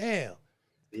was like, damn.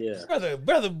 Yeah.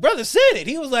 Brother said it.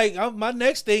 He was like, my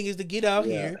next thing is to get out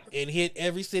here and hit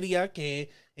every city I can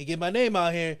and get my name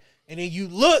out here. And then you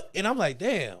look and I'm like,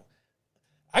 damn.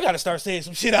 I gotta start saying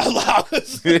some shit out loud.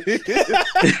 It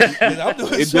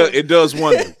does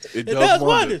wonders. It does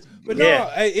wonders.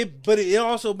 But it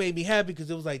also made me happy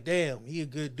because it was like, damn, he a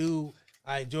good dude.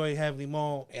 I enjoy having him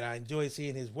on, and I enjoy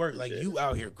seeing his work. Like you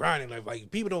out here grinding,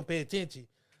 like people don't pay attention.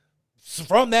 So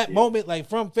from that moment, like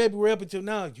from February up until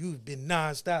now, you've been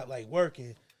nonstop, like working.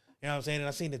 You know what I'm saying? And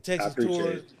I seen the Texas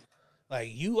tour. Like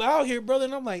you out here, brother,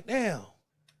 and I'm like, damn,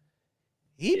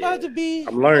 he about to be.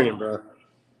 I'm learning, bro.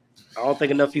 I don't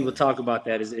think enough people talk about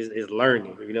that is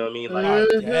learning. You know what I mean? Like,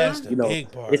 that's the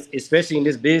big part. Especially in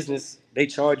this business, they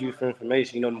charge you for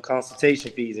information. You know, them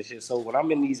consultation fees and shit. So when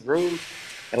I'm in these rooms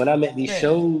and when I'm at these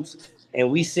shows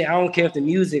and we sit, I don't care if the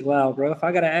music loud, bro. If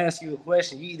I gotta ask you a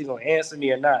question, you either gonna answer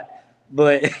me or not.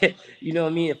 But you know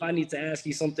what I mean? If I need to ask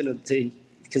you something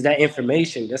because that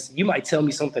information, you might tell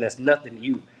me something that's nothing to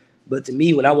you. But to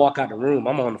me, when I walk out the room,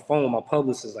 I'm on the phone with my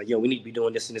publicist, like, yo, we need to be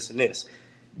doing this and this and this.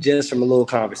 Just from a little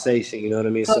conversation, you know what I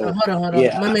mean? Hold on.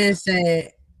 Yeah. My man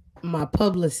said my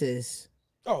publicist.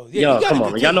 Oh yeah, yo, come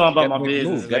on, y'all know I'm about my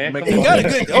business, man.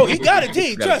 He got a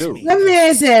team. Trust me. My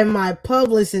man said my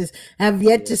publicist have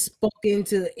yet to spoken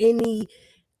to any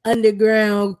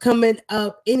underground coming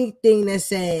up anything that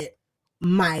said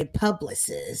my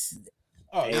publicist.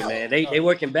 Oh, hey man, they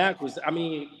working backwards. I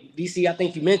mean, DC, I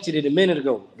think you mentioned it a minute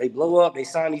ago. They blow up, they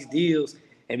sign these deals.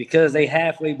 And because they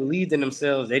halfway believed in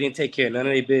themselves, they didn't take care of none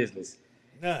of their business.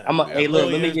 Hey,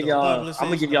 look, let me give y'all. I'm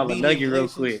gonna give y'all a nugget real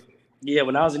quick. Yeah,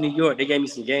 when I was in New York, they gave me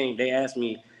some game. They asked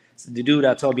me, the dude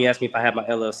that told me asked me if I had my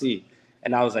LLC,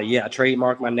 and I was like, yeah, I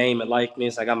trademarked my name and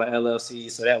likeness. I got my LLC,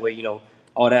 so that way, you know,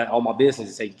 all my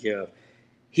business is taken care of.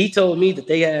 He told me that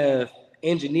they have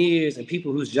engineers and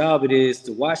people whose job it is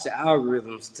to watch the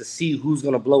algorithms to see who's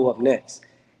gonna blow up next.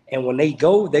 And when they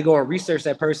go and research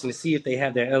that person to see if they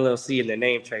have their LLC and their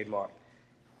name trademark.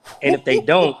 And if they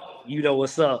don't, you know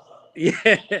what's up. Yeah.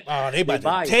 Oh, they about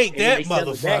to take that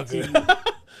motherfucker.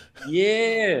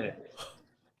 Yeah.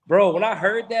 Bro, when I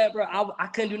heard that, bro, I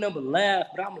couldn't do nothing but laugh.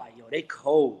 But I'm like, yo, they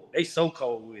cold. They so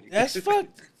cold with it. That's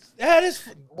fucked. That is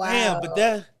wow. Damn, but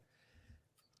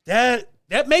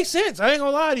that makes sense. I ain't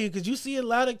gonna lie to you because you see a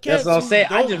lot of cats. That's what I'm saying.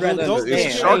 I just rather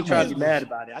understand. I ain't trying to be mad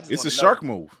about it. It's a shark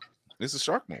move. It's a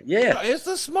shark move. Yeah. It's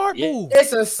a smart move.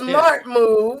 It's a smart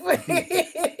move.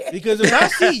 Because if I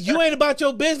see you ain't about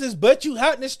your business, but you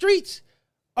out in the streets,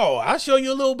 I'll show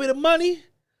you a little bit of money.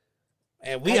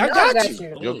 And I got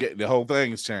you. You'll get the whole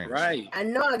thing is changed. Right. I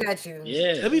know I got you.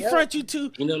 Yeah. Let me front you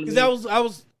too. You know what I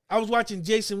mean? I was watching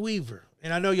Jason Weaver,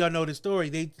 and I know y'all know the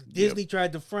story. Disney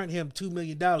tried to front him $2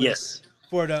 million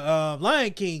for the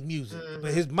Lion King music. Mm-hmm.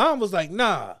 But his mom was like,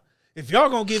 nah, if y'all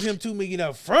gonna give him $2 million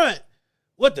up front,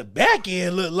 what the back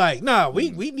end look like? Nah, we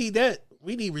need that.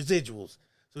 We need residuals.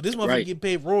 So this motherfucker get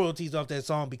paid royalties off that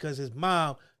song because his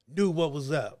mom knew what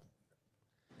was up.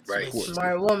 Right.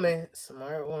 Smart woman.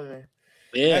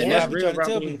 Yeah, and that's real,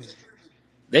 bro.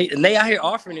 They out here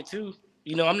offering it too.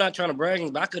 You know, I'm not trying to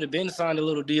brag, but I could have been signed a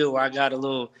little deal where I got a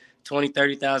little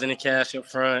 20,000-30,000 in cash up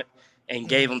front and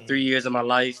gave them 3 years of my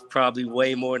life, probably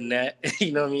way more than that.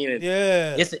 You know what I mean? And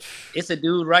it's a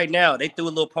dude right now. They threw a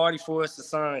little party for us to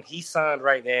sign. He signed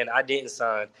right then. I didn't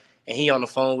sign, and he on the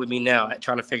phone with me now,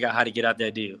 trying to figure out how to get out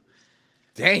that deal.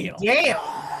 Damn.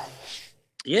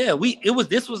 Yeah,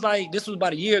 this was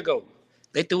about a year ago.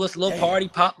 They threw us a little party,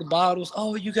 popped the bottles.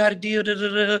 Oh, you got a deal. Da, da,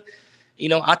 da. You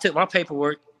know, I took my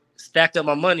paperwork, stacked up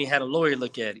my money, had a lawyer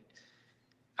look at it.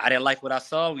 I didn't like what I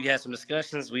saw. We had some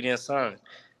discussions. We didn't sign.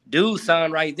 Dude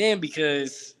signed right then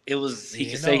because he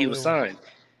could say he was signed.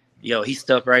 Yo, he's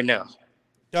stuck right now.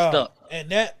 Stuck. And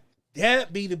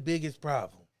that be the biggest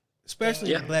problem,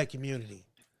 especially in the black community.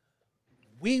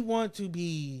 We want to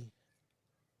be,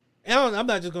 and I'm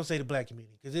not just gonna say the black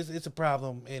community because it's a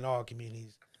problem in all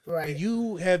communities. Right. And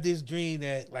you have this dream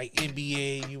that like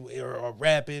NBA, or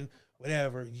rapping,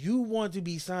 whatever. You want to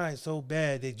be signed so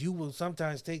bad that you will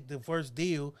sometimes take the first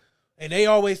deal, and they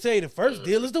always say the first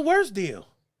deal is the worst deal.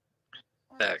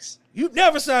 Facts. You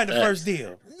never signed the first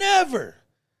deal. Never.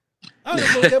 I'm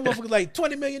gonna look at that motherfucker like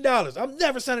 $20 million. I'm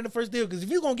never signing the first deal because if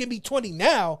you're gonna give me 20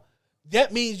 now,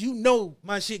 that means you know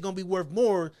my shit gonna be worth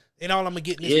more than all I'm gonna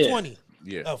get in this 20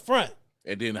 up front.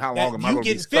 And then how long am I you gonna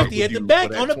getting be stuck 50 with at the you back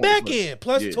for that on the 20 back months? end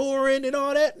plus touring and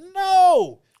all that?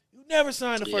 No, you never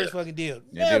signed the first fucking deal.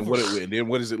 Never. And then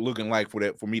what is it looking like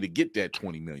for me to get that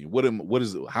 20 million? What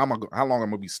is it? How long am I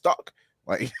gonna be stuck?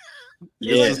 Like,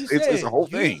 it's a whole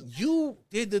thing. You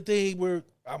did the thing where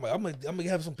I'm gonna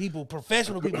have some people,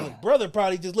 professional people. Like brother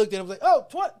probably just looked at him like, oh,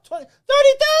 20,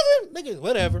 30,000, nigga,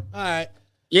 whatever. All right,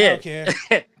 I don't care.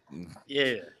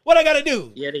 What I gotta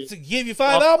do? To give you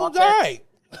 5 albums? All right.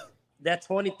 That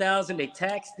 20,000, they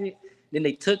taxed it. Then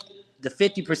they took the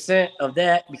 50% of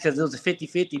that because it was a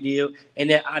 50-50 deal. And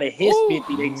then out of his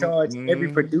 50, they charged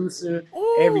every producer,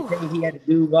 everything he had to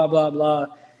do, blah, blah, blah.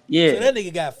 Yeah. So that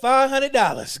nigga got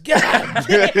 $500. God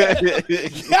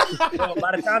damn. Well,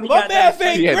 by the time he my got math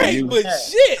ain't great, but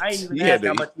shit. I ain't even asked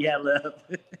how much he had left.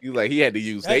 He had to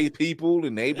use they people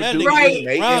and they producers Right. and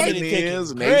they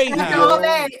engineers and Crazy. they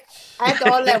After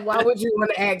all that, why would you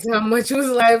want to ask how much was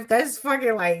left? That's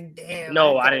fucking like, damn.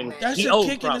 No, I didn't. That's He a owed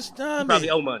kick in the stomach. He probably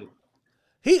owe money.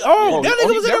 That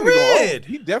nigga was in the red.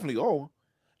 He definitely owe.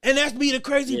 And that's be the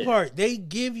crazy part. They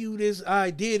give you this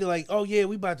idea to like, oh yeah,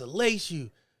 we about to lace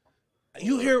you.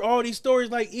 You hear all these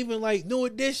stories, like even like New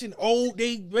Edition,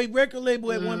 they record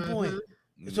label at one point.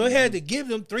 So they had to give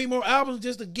them 3 more albums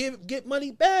just to get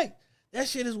money back. That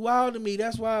shit is wild to me.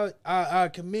 That's why I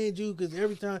commend you, because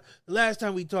the last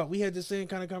time we talked, we had the same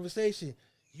kind of conversation.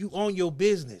 You own your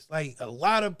business. Like a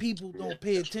lot of people don't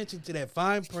pay attention to that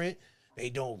fine print. They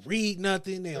don't read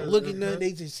nothing. They don't look at nothing.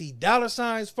 They just see dollar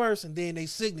signs first and then they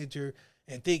signature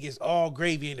and think it's all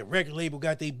gravy and the record label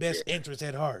got their best interest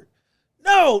at heart.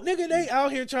 No, nigga, they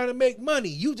out here trying to make money.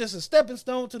 You just a stepping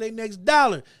stone to their next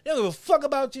dollar. They don't give a fuck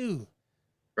about you.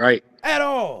 Right. At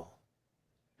all.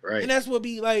 Right. And that's what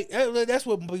be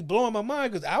blowing my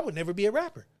mind, because I would never be a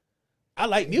rapper. I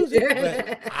like music,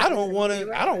 but I don't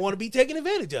want to be taken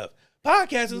advantage of.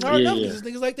 Podcasting is hard enough because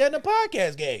there's niggas like that in the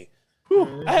podcast game.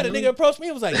 I had a nigga approach me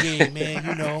and was like, yeah,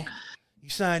 man, you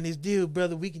signed this deal,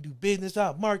 brother. We can do business.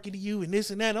 I'll market to you and this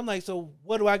and that. I'm like, so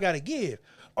what do I got to give?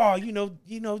 Oh,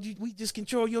 we just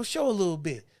control your show a little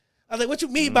bit. I was like, what you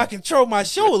mean by control my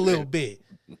show a little bit?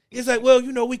 It's like, well,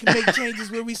 we can make changes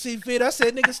where we see fit. I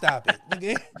said, nigga, stop it.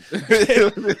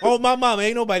 Nigga. Oh, my mama,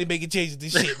 ain't nobody making changes to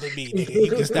shit but me, nigga.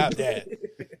 You can stop that.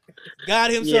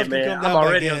 God himself can come down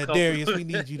like, Darius, we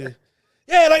need you to.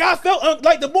 Yeah, like I felt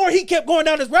like the more he kept going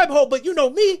down this rabbit hole, but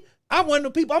me, I'm one of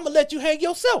the people, I'm going to let you hang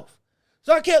yourself.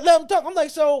 So I can't let him talk. I'm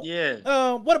like, so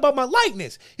what about my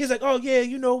likeness? He's like, oh, yeah,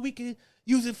 we can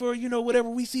use it for, whatever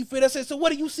we see fit. I said, so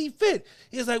what do you see fit?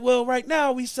 He's like, well, right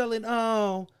now we selling,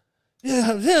 I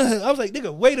was like,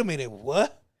 nigga, wait a minute,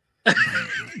 what?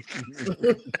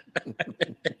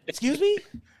 Excuse me?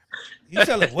 You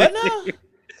selling what now?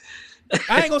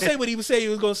 I ain't gonna say what he was saying he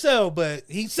was gonna sell, but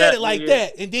he said it like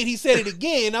that, and then he said it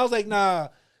again. I was like, nah,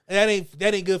 that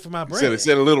ain't good for my brand.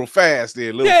 Said a little fast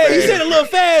there, he said a little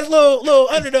fast, little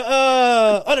under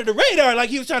the radar, like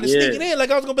he was trying to sneak it in,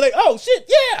 like I was gonna be like, oh shit,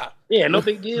 yeah, no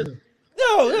big deal.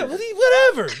 No,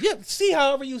 whatever. Yeah, see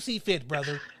however you see fit,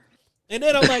 brother. And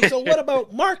then I'm like, so what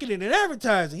about marketing and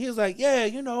advertising? He was like, yeah,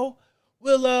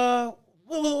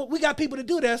 we got people to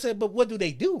do that. I said, but what do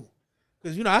they do?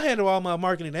 Because, I handle all my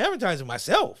marketing and advertising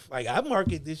myself. Like, I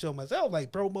market this show myself,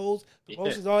 like promos,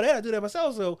 promotions, all that. I do that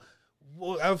myself. So,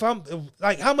 if I'm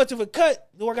like, how much of a cut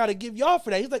do I got to give y'all for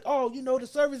that? He's like, oh, the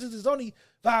services is only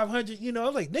 $500. I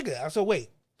was like, nigga, so wait,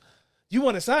 you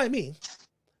want to sign me?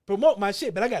 promote my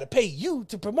shit, but I got to pay you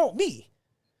to promote me.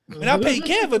 And I pay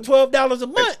Canva $12 a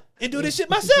month and do this shit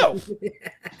myself.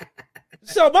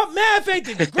 So my math ain't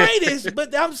the greatest,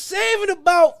 but I'm saving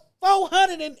about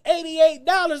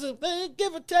 $488,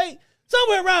 give or take,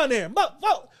 somewhere around there.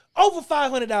 Over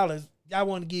 $500 I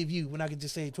want to give you when I can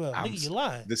just save 12. Nigga, you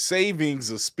lying. The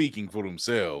savings are speaking for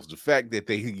themselves. The fact that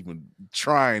they even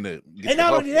trying to get and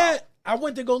not only that, I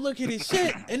went to go look at his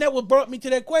shit, and that what brought me to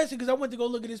that question, because I went to go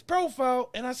look at his profile,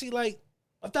 and I see like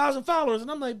 1,000 followers, and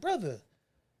I'm like, brother,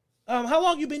 how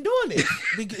long you been doing this?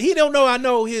 Because he don't know I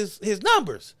know his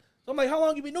numbers. So I'm like, how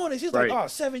long you been doing this? He's like,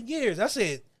 7 years. I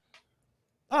said,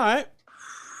 all right.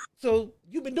 So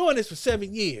you've been doing this for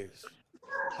 7 years.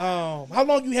 How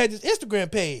long you had this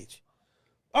Instagram page?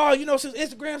 Oh, since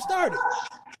Instagram started.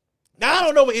 Now, I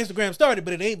don't know when Instagram started,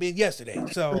 but it ain't been yesterday.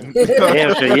 So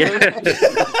Damn sure, yeah.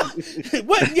 it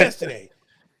wasn't yesterday.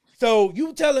 So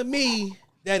you telling me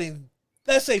that in,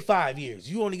 let's say 5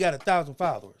 years, you only got 1,000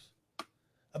 followers.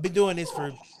 I've been doing this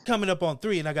for coming up on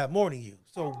 3 and I got more than you.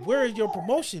 So where is your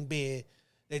promotion been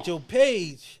that your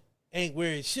page ain't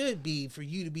where it should be for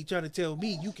you to be trying to tell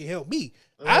me you can help me?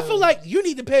 I feel like you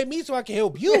need to pay me so I can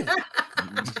help you.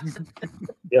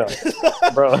 Yeah,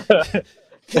 bro.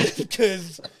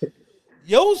 Because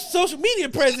your social media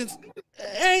presence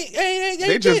ain't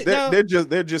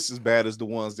they're just as bad as the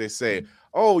ones that say,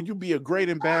 "Oh, you be a great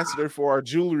ambassador for our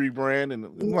jewelry brand," and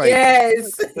I'm like,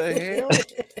 yes. what the hell?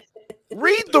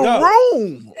 Read the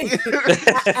room.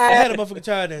 I had a motherfucker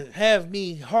trying to have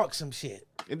me hawk some shit.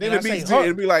 And then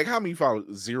it'd be like, how many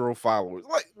followers? 0 followers.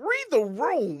 Like, read the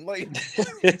room. Like,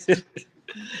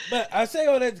 but I say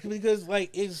all that because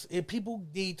people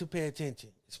need to pay attention,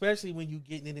 especially when you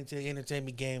getting into the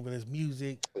entertainment game, whether it's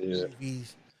music,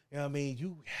 movies. You know what I mean?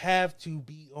 You have to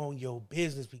be on your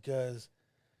business because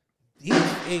these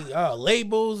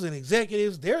labels and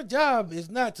executives, their job is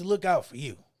not to look out for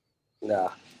you. Nah.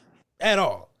 At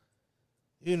all.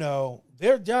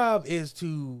 Their job is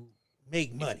to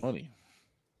make money.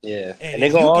 Yeah. And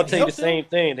they're going to all tell you the same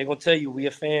thing. They're going to tell you we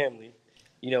a family.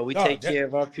 We take care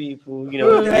of our people. That'd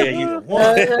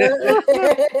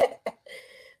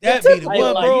be the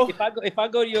one, bro. If I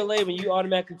go to your label and you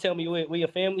automatically tell me we a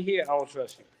family here, I don't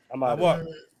trust you. I'm out of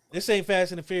here. This ain't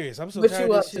Fast and the Furious. I'm so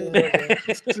tired of this shit.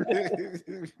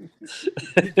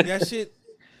 That shit.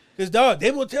 Because, dog,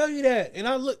 they will tell you that. And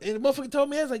and the motherfucker told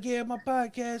me, I was like, yeah, my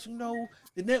podcast,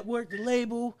 the network, the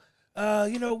label,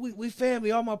 we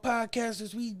family, all my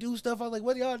podcasters, we do stuff. I was like,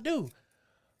 what do y'all do?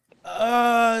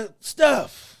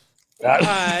 Stuff. All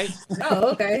right.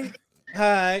 Oh, okay. All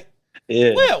right.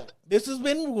 Yeah. Well, this has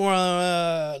been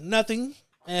nothing.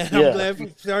 And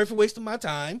I'm sorry for wasting my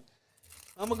time.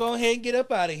 I'm going to go ahead and get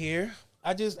up out of here.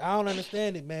 I don't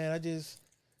understand it, man.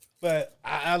 But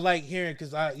I like hearing,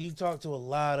 because you talk to a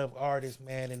lot of artists,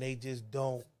 man, and they just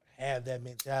don't have that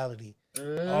mentality.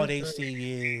 All they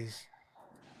see is,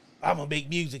 I'm going to make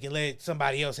music and let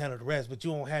somebody else handle the rest, but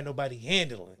you don't have nobody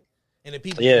handling it. And the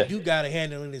people you got to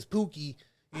handle is Pookie,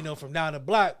 from down the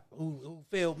block who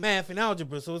failed math and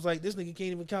algebra. So it's like, this nigga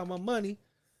can't even count my money.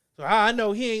 So I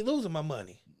know he ain't losing my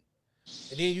money.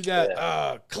 And then you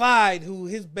got Clyde, who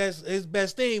his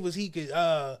best thing was he could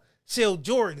sell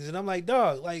Jordans, and I'm like,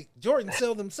 dog, Jordans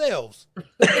sell themselves.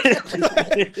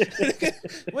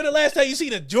 When the last time you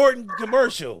seen a Jordan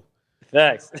commercial?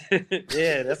 Facts.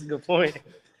 Yeah, that's a good point.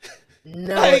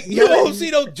 No, you don't see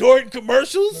those Jordan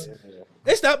commercials.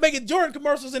 They stopped making Jordan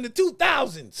commercials in the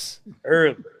 2000s.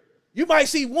 Early. You might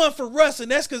see one for Russ, and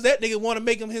that's because that nigga want to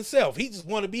make them himself. He just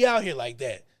want to be out here like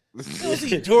that. You don't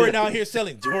see Jordan out here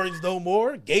selling Jordans no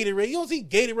more. Gatorade. You don't see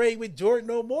Gatorade with Jordan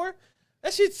no more.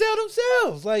 That shit sell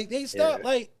themselves. They stop.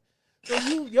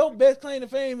 So your best claim to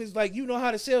fame is you know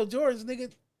how to sell Jordans,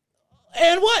 nigga.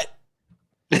 And what?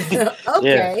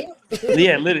 Okay.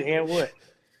 Yeah, literally. And what?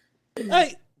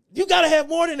 You gotta have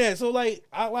more than that. So I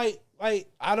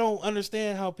don't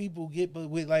understand how people get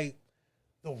with the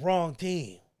wrong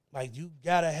team. You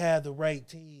gotta have the right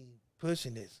team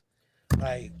pushing this.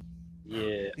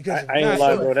 Yeah, because I ain't gonna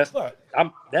lie, bro.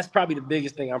 That's probably the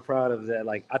biggest thing I'm proud of. Is that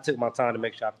I took my time to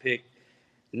make sure I picked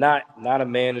not a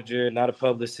manager, not a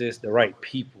publicist, the right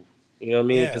people. You know what I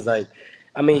mean? Because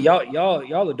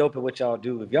y'all are dope at what y'all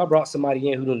do. If y'all brought somebody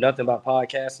in who knew nothing about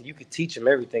podcasting, you could teach them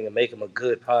everything and make them a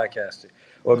good podcaster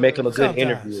or make them a good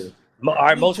interviewer. All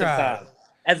right, most of the time.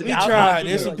 We tried.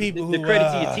 There's some people who the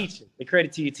credit to your teaching. The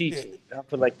credit to your teaching. I'll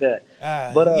put it like that.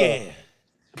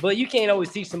 But you can't always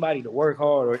teach somebody to work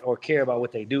hard or care about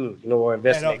what they do, or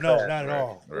invest in their craft. No, not at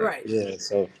all. Right. Yeah,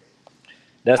 so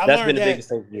that's been the biggest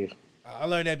thing for me. I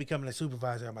learned that becoming a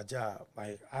supervisor at my job.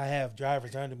 I have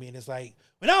drivers under me, and it's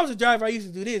when I was a driver, I used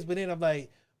to do this, but then I'm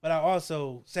but I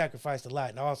also sacrificed a lot,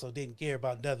 and I also didn't care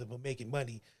about nothing but making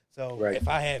money. So if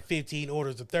I had 15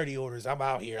 orders or 30 orders, I'm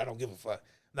out here. I don't give a fuck.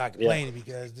 I'm not complaining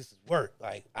because this is work.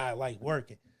 Like, I like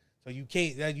working. So you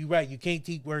can't. You're right. You can't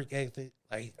teach work ethic.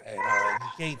 Like, you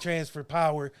can't transfer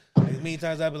power. Like, many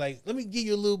times I'd be like, let me give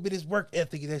you a little bit of this work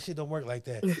ethic. That shit don't work like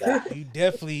that. You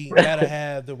definitely gotta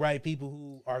have the right people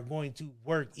who are going to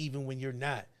work even when you're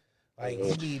not. Like,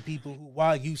 you need people who,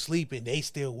 while you sleeping, they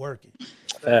still working.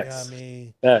 Facts. You know what I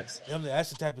mean? Facts. That's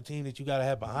the type of team that you gotta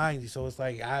have behind you. So it's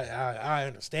like I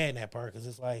understand that part because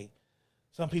it's like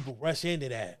some people rush into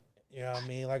that. You know what I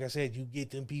mean? Like I said, you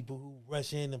get them people who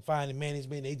rush in and find the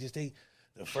management. They just take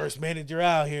the first manager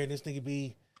out here, and this nigga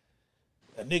be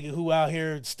a nigga who out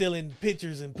here stealing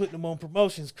pictures and putting them on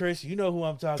promotions. Chris, you know who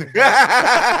I'm talking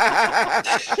about.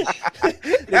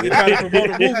 Nigga trying to promote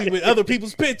a movie with other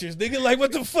people's pictures. Nigga, like,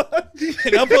 what the fuck?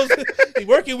 And I'm supposed to be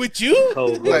working with you?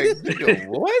 Like, nigga,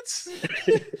 what?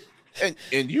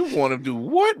 And you want to do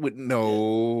what with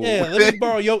no? Yeah, let me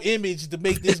borrow your image to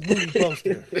make this movie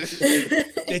poster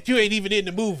that you ain't even in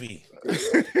the movie.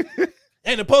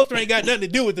 And the poster ain't got nothing to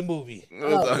do with the movie.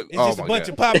 It's just a bunch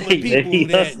of popular people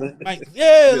that, like,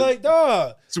 like,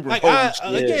 dog. Super like,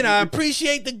 I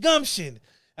appreciate the gumption.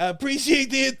 I appreciate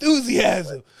the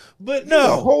enthusiasm. But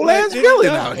no. A whole ass villain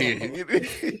out here.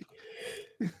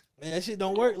 Man, that shit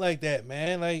don't work like that,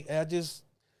 man. Like,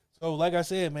 so like I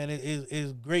said, man,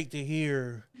 it's great to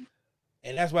hear.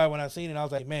 And that's why when I seen it, I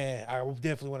was like, man, I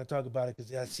definitely want to talk about it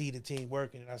because I see the team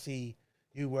working and I see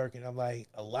you working. I'm like,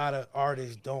 a lot of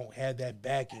artists don't have that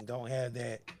backing, don't have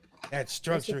that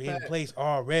structure in place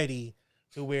already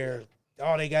to where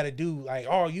all they got to do, like,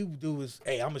 all you do is,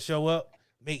 hey, I'm going to show up,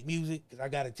 make music because I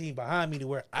got a team behind me to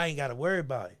where I ain't got to worry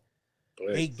about it.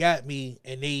 Right. They got me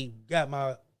and they got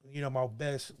my, my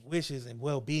best wishes and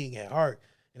well-being at heart.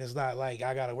 And it's not like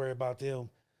I got to worry about them,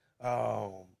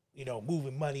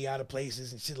 moving money out of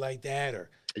places and shit like that, or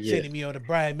sending me on the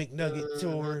Brian McNugget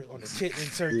tour on the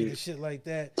Chitlin circuit and shit like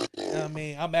that. You know what I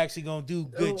mean? I'm actually going to do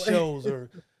good shows or,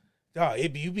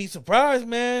 you'd be surprised,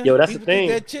 man. Yo, that's People the thing.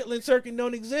 Think that Chitlin circuit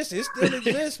don't exist. It still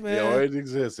exists, man. Yo, it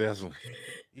exists, definitely.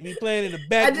 You be playing in the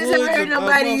backwoods. I just haven't heard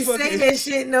nobody say that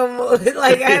shit no more.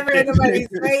 Like, I haven't heard nobody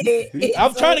say it.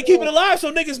 I'm trying to keep it alive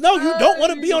so niggas know you don't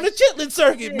want to be on the Chitlin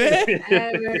circuit, man.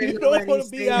 You don't want to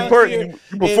be out here.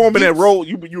 You performing at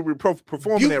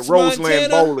performing at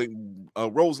Roseland Montana. Bowling,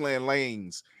 Roseland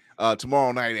Lanes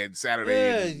tomorrow night at Saturday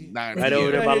at 9 Right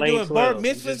over there by Lane doing 12. bar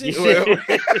mitzvahs and shit.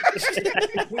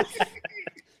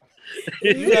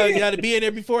 You got to be in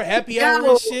there before happy hour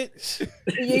and shit.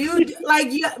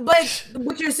 But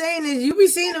what you're saying is you be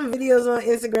seeing them videos on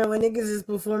Instagram when niggas is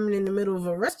performing in the middle of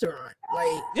a restaurant.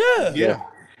 Like, yeah.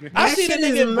 I see the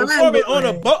nigga performing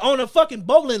on a fucking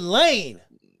bowling lane,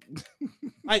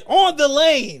 like on the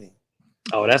lane.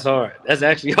 Oh, that's hard. That's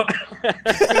actually hard.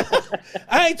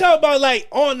 I ain't talking about like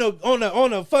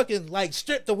on a fucking like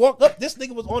strip to walk up. This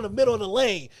nigga was on the middle of the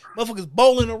lane. Motherfuckers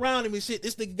bowling around him and shit.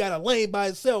 This nigga got a lane by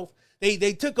himself.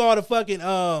 They took all the fucking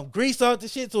grease off the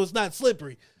shit so it's not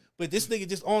slippery. But this nigga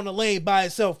just on the lane by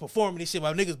himself performing this shit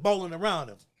while niggas bowling around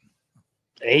him.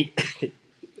 Hey.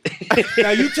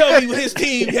 Now you tell me his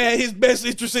team had his best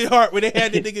interest in heart when they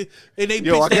had the nigga and they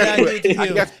pitched that idea to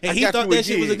him and he thought that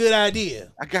shit was a good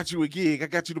idea. I got you a gig. I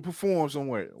got you to perform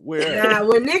somewhere. Where? Nah,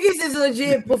 when niggas is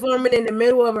legit performing in the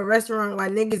middle of a restaurant while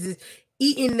niggas is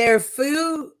eating their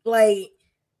food, like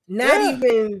not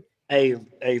even. Hey,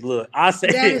 look, I say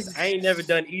this. I ain't never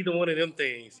done either one of them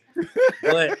things.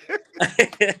 But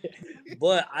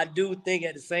but I do think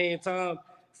at the same time,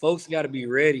 folks got to be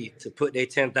ready to put their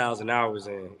 10,000 hours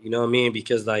in. You know what I mean?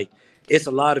 Because like it's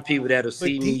a lot of people that'll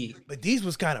see me. But these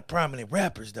was kind of prominent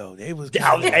rappers though. They was.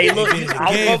 Hey, look,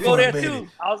 I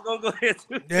was gonna go there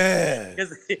too. Yeah.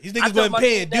 These niggas wasn't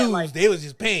paying dues. They was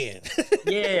just paying.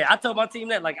 Yeah, I told my team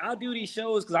that like I'll do these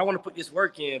shows because I want to put this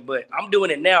work in, but I'm doing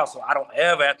it now, so I don't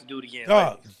ever have to do it again.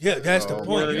 Oh, yeah, that's the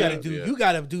point. You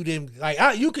gotta do them. Like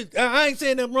I ain't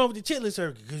saying nothing wrong with the Chitlin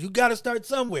circuit because you gotta start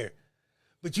somewhere.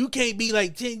 But you can't be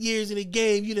like 10 years in the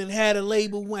game. You done had a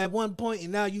label at one point,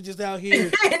 and now you just out here.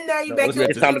 And now you back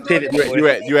it's time to pivot.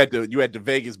 You at the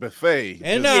Vegas buffet.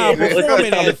 And now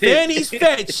performing at Fanny's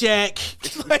Fat Shack.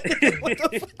 Like, what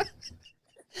the fuck?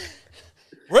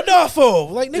 Rodolfo,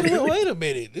 like nigga, wait a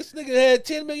minute. This nigga had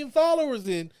 10 million followers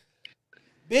and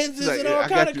Benzes and all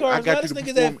kind of cars. Now this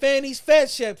nigga's at Fanny's Fat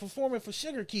Shack performing for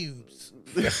Sugar Cubes.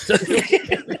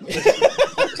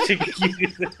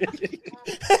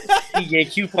 He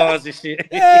get coupons and shit.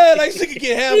 Yeah, like this nigga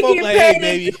get half off. Like, hey,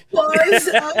 baby. This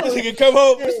nigga come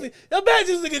home. Imagine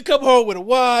this nigga come home with a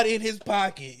wad in his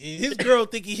pocket, and his girl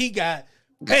thinking he got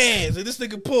bands, and this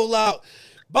nigga pull out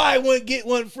buy one get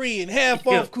one free and half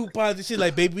off coupons and shit.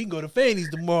 Like, baby, we can go to Fanny's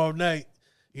tomorrow night.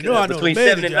 You know, I know between the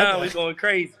 7 and manager. 9, we going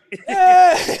crazy.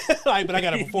 Yeah. Like, but I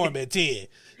gotta perform at 10.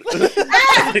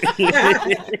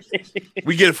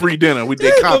 We get a free dinner. We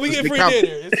get free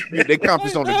dinner. They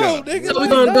compass on the dinner. So we're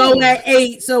gonna go at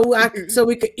 8 so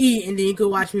we could eat and then you could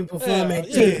watch me perform at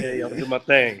 10. Yeah, I'm do my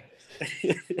thing.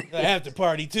 After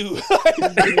party too.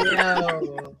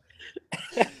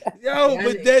 Yo,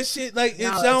 But that shit, like,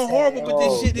 it sounds horrible, but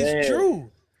this shit is man.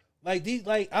 true. Like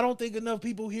I don't think enough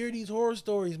people hear these horror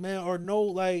stories, man, or know,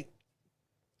 like,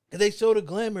 they show the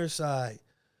glamour side,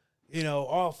 you know,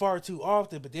 all far too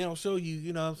often, but they don't show you,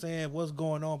 you know what I'm saying, what's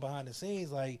going on behind the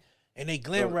scenes, like, and they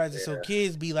glamorize it so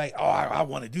kids be like, oh, I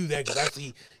want to do that because I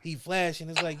see he flashing.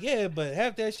 It's like, yeah, but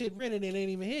half that shit rented and ain't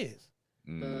even his.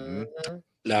 Mm-hmm.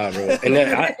 Nah, bro. And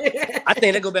then I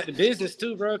think that go back to business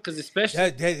too, bro, because especially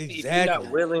if you're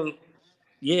not willing.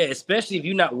 Yeah, especially if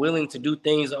you're not willing to do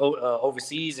things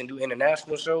overseas and do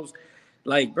international shows.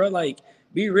 Like, bro, like,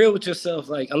 be real with yourself.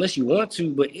 Like, unless you want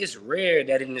to, but it's rare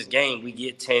that in this game we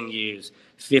get 10 years,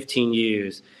 15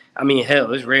 years. I mean,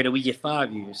 hell, it's rare that we get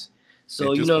 5 years.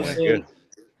 So, you know what I'm saying?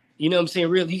 You know what I'm saying?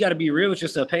 Real, you got to be real with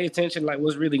yourself. Pay attention, like,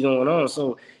 what's really going on.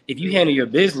 So, if you handle your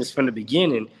business from the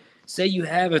beginning, say you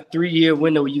have a 3-year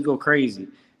window where you go crazy,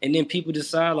 and then people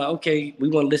decide, like, okay, we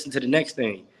want to listen to the next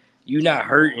thing. You're not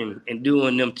hurting and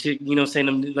doing them, you know what I'm saying,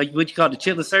 them, like what you call the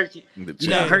chilling circuit. You're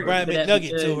not hurting Brian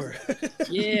McNugget to her.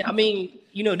 Yeah, I mean,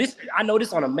 you know, this, I know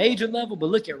this on a major level, but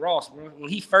look at Ross, bro. When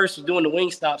he first was doing the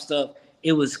Wingstop stuff,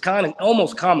 it was kind of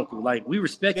almost comical. Like, we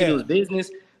respected it was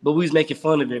business, but we was making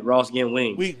fun of it, Ross getting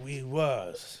wings. We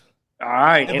was. All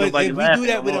right. But we do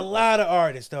that with a lot of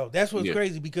artists, though. That's what's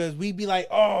crazy, because we be like,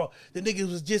 oh, the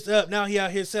niggas was just up. Now he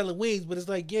out here selling wings. But it's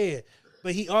like, yeah.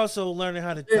 But he also learning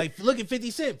how to, like, look at 50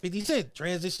 Cent. 50 Cent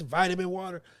transition vitamin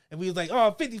water. And we was like,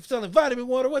 oh, 50 selling vitamin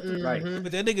water. What the? Right.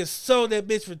 But that nigga sold that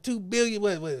bitch for $2 billion,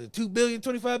 what 2 billion,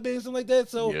 25 billion, something like that.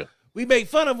 So we make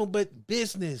fun of him, but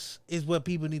business is what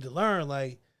people need to learn.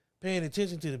 Like, paying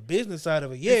attention to the business side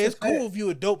of it. Yeah, it's cool if you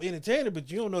a dope entertainer,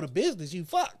 but you don't know the business, you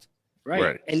fucked.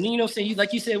 Right. And then, you know what I'm saying, you,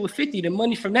 like you said with 50, the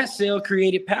money from that sale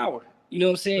created power. You know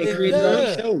what I'm saying? It created all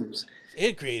these shows.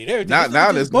 It created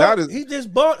everything. He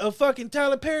just bought a fucking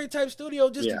Tyler Perry type studio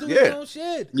just to do his own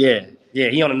shit. Yeah,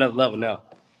 he on another level now.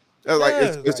 Like,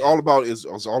 it's all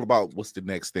about what's the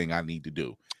next thing I need to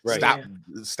do. Right.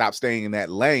 Stop staying in that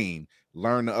lane.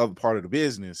 Learn the other part of the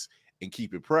business and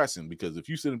keep it pressing. Because if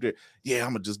you sit up there,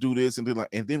 I'm gonna just do this and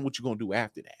then what you gonna do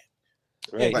after that?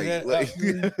 Right.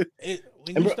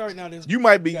 When you start now, you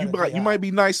might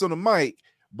be nice on the mic,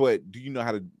 but do you know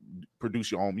how to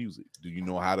produce your own music? Do you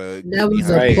know how to? That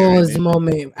was a pause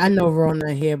moment. I know Ron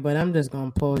not here, but I'm just gonna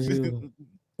pause you.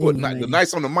 What, the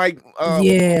nice on the mic?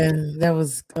 Yeah, that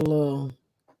was a little.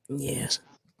 Yeah.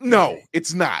 No,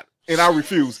 it's not. And I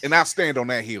refuse, and I'll stand on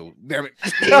that hill. Damn it!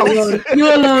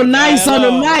 You're a little nice on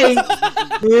the mic.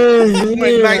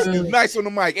 Nice on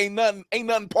the mic. Ain't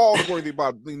nothing pause worthy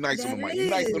about being nice on the mic.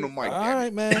 Nice on the mic. All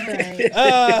right, man. And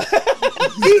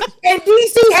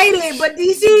DC hated it, but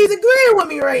DC is agreeing with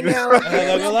me right now. I'm not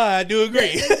gonna lie, I do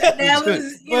agree. That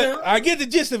was, I get the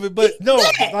gist of it, but no,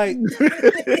 like.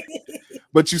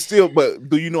 But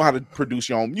do you know how to produce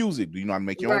your own music? Do you know how to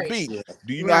make your own beat?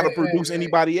 Do you know how to produce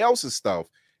anybody else's stuff?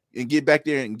 And get back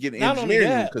there and get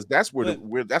engineering, because that's where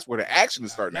the action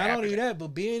is starting. Not only that, but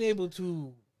being able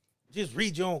to just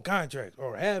read your own contract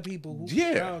or have people who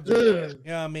you know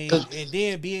what I mean, and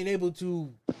then being able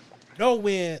to know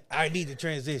when I need to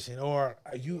transition, or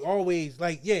you always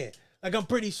like I'm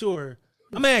pretty sure.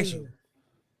 I'm gonna ask you,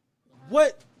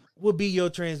 what would be your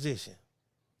transition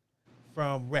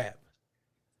from rap?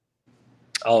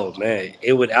 Oh man,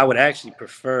 I would actually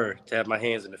prefer to have my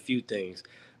hands in a few things.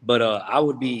 But I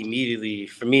would be immediately,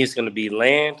 for me, it's going to be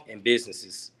land and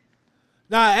businesses.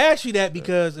 Now, I ask you that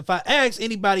because if I ask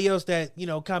anybody else that, you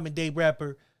know, common day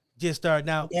rapper just starting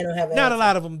out, not a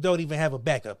lot of them don't even have a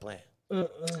backup plan.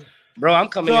 Bro, I'm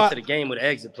coming into the game with an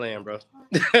exit plan, bro.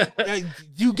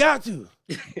 You got to.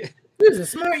 He's a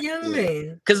smart young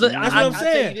man. Because I'm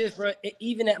saying, this, bro.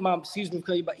 Even at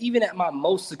my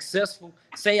most successful,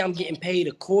 say I'm getting paid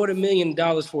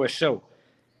 $250,000 for a show.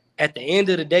 At the end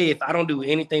of the day, if I don't do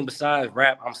anything besides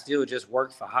rap, I'm still just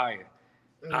work for hire.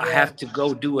 I have to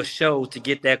go do a show to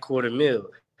get that $250,000.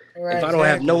 Right, if I don't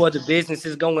have no other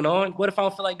businesses going on, what if I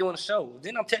don't feel like doing a show?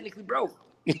 Then I'm technically broke.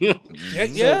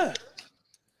 Yeah.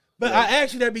 But I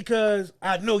asked you that because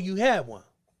I know you have one.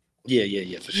 Yeah,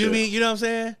 for sure. You know what I'm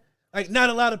saying? Like, not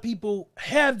a lot of people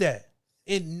have that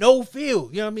in no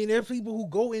field. You know what I mean? There's people who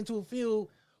go into a field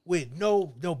with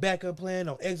no backup plan,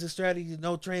 no exit strategy,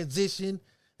 no transition.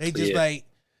 They just like,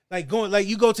 Like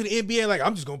you go to the NBA, like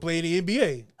I'm just gonna play in the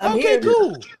NBA. I'm Okay, here.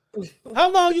 cool. How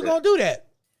long you gonna do that?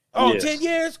 Oh, Yeah. 10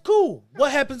 years? Cool.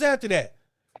 What happens after that?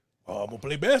 Oh, I'm gonna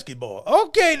play basketball.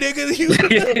 Okay, nigga. You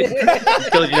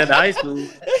Told you that in high school.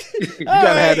 You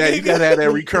gotta have that. You gotta have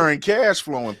that recurring cash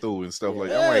flowing through and stuff like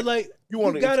that. Yeah, Like you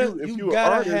want to, if you you're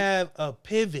gotta an artist, have a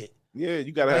pivot. yeah,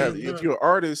 you gotta have. If you're an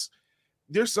artist,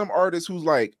 there's some artists who's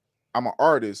like, I'm an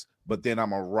artist, but then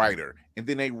I'm a writer, and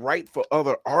then they write for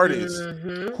other artists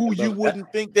who you wouldn't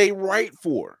think they write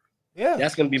for. Yeah,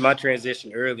 That's gonna be my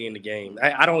transition early in the game.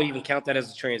 I don't even count that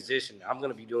as a transition. I'm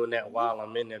gonna be doing that while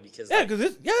I'm in there because because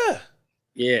it's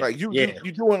Like you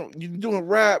doing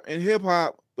rap and hip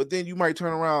hop, but then you might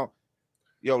turn around,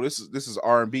 yo, this is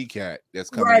R&B cat that's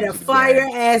coming. Write a into the fire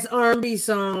game. ass R&B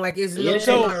song like it's no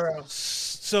tomorrow.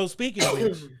 So speaking of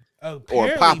which, Or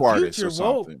a pop artist Future or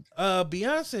something. wrote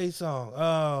Beyonce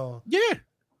song. Yeah,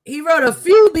 He wrote a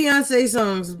few Beyonce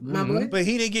songs, my boy. But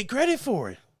he didn't get credit for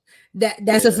it.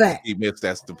 That's a fact. he missed.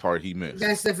 That's the part he missed.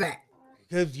 That's the fact.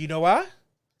 Because you know why?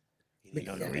 Read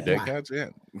that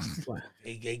content.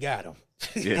 They got him.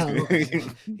 Yeah,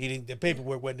 He didn't. The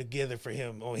paperwork wasn't together for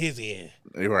him on his end.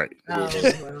 you're right. Well,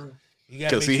 You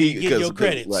gotta make Because sure you get your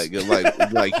credits.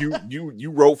 like you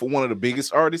wrote for one of the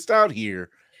biggest artists out here.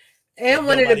 and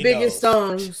one of the Nobody biggest knows.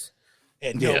 songs.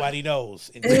 And Yeah. nobody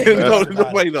knows. And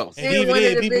Nobody knows. And And even one of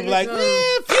then, the people be biggest like, songs.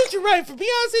 man, Future right for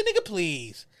Beyonce, nigga,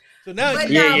 please. So now But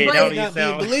you now- Yeah, but- don't not even being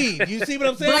sound. believed. You see what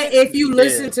I'm saying? But if you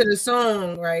listen Yeah. to the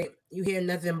song, right, you hear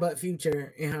nothing but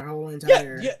Future in her whole Yeah,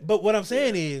 entire. yeah. But what I'm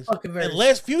saying is, Fucking verse.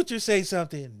 unless Future say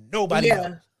something, nobody Yeah.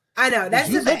 knows. I know. That's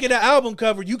If you the look fact. at the album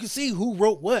cover, you can see who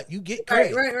wrote what. You get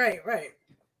Right, credit. right.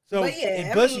 So But yeah, and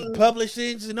I plus mean-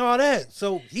 publishings and all that.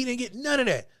 So he didn't get none of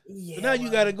that. Yeah, So now you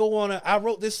well. got to go on I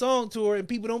wrote this song tour and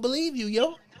people don't believe you,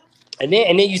 yo. And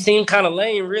then you seem kind of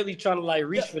lame, really trying to like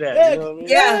reach for that. Yeah, You know what I mean?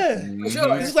 Yeah. For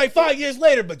sure. It's like 5 years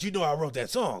later, but you know I wrote that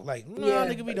song. Like, no, Yeah.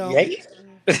 nigga, we don't. Yeah.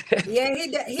 Yeah, he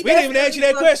We didn't even ask you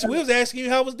that definitely question. fucked We up. was asking you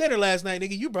how was dinner last night,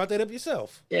 nigga. You brought that up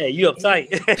yourself. Yeah, you uptight.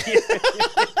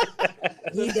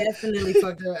 He definitely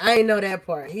fucked up. I didn't know that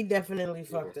part. He definitely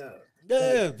fucked up.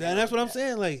 Yeah, and that's what I'm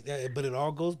saying. Like, but it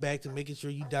all goes back to making sure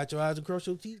you dot your I's and cross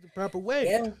your T's the proper way.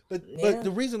 Yeah. But Yeah.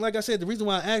 the reason, like I said, the reason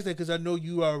why I asked that because I know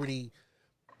you already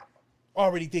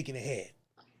thinking ahead.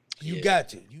 You Yeah. got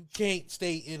to. You can't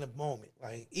stay in a moment.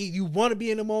 Like you want to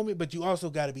be in the moment, but you also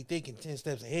got to be thinking 10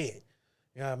 steps ahead.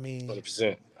 You know what I mean?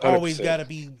 100%. Always got to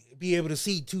be able to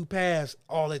see two paths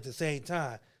all at the same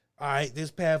time. All right, this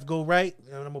path go right,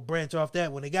 and I'm gonna branch off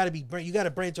that one. It got to be you got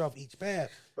to branch off each path.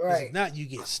 'Cause Right. If not, you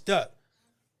get stuck.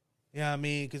 You know what I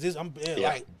mean? Because I'm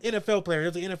like NFL player.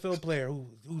 There's an NFL player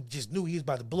who just knew he was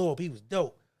about to blow up. He was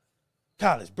dope.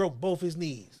 College broke both his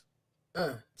knees.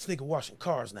 This nigga washing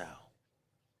cars now.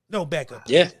 No backup.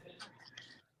 Yeah.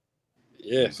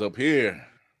 Yeah. It's up here.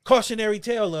 Cautionary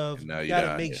tale of Now you you gotta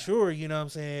down make here. sure, you know what I'm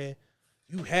saying,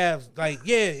 you have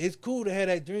it's cool to have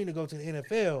that dream to go to the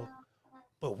NFL,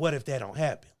 but what if that don't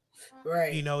happen?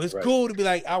 Right. You know, it's Right. cool to be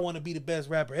like, I want to be the best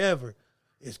rapper ever.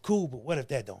 It's cool, but what if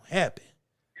that don't happen?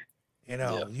 You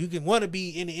know, you can want to be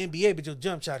in the NBA, but your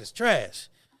jump shot is trash.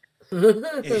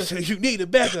 And so you need a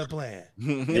backup plan.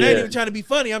 And I ain't even trying to be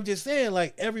funny. I'm just saying,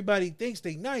 like, everybody thinks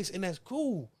they nice, and that's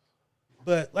cool.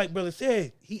 But like brother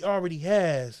said, he already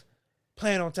has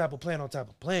plan on top of plan on top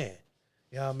of plan.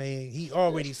 You know what I mean? He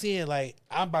already seeing, like,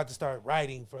 I'm about to start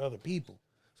writing for other people.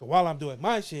 So while I'm doing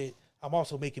my shit, I'm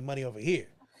also making money over here.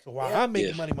 So while I'm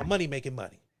making money, my money making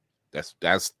money. That's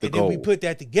the And goal. then we put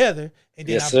that together, and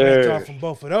then Yes, I branch sir. off from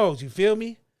both of those. You feel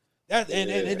me?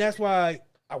 And that's why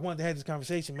I wanted to have this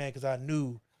conversation, man, because I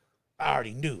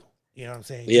already knew. You know what I'm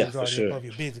saying? Yeah, You was for already sure. above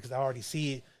your business because I already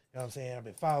see it. You know what I'm saying? I've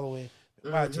been following,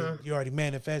 been watching. You already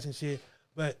manifesting shit.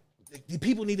 But the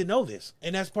people need to know this,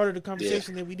 and that's part of the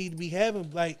conversation that we need to be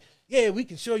having. Like, yeah, we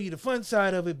can show you the fun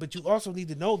side of it, but you also need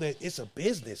to know that it's a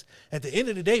business. At the end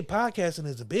of the day, podcasting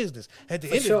is a business. At the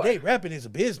end of the day, rapping is a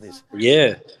business.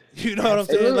 Yeah. You know what I'm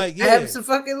saying? Like, yeah,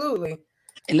 Absolutely.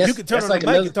 And that's, you can turn that's on like the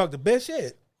mic another, and talk the best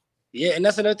shit. yeah, and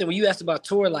that's another thing. When you asked about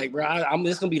tour, like, bro, I'm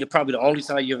this gonna be probably the only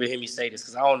time you ever hear me say this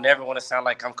because I don't never want to sound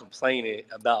like I'm complaining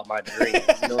about my dream.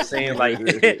 You know what I'm saying? Like,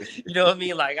 you know what I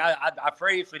mean? Like, I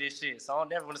prayed for this shit, so I don't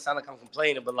never want to sound like I'm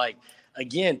complaining. But like,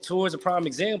 again, tour is a prime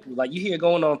example. Like, you hear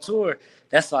going on tour,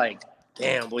 that's like,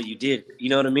 damn, boy, you did it. You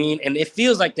know what I mean? And it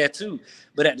feels like that too.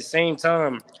 But at the same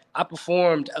time, I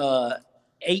performed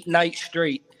 8 nights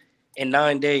straight in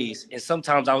 9 days, and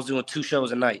sometimes I was doing 2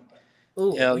 shows a night.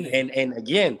 Ooh, And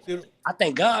again, I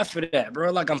thank God for that,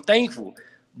 bro. Like, I'm thankful.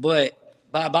 But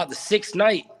by about the 6th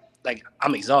night, like,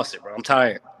 I'm exhausted, bro. I'm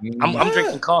tired. I'm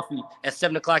drinking coffee at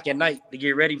 7 o'clock at night to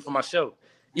get ready for my show.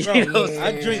 Bro, You know what I'm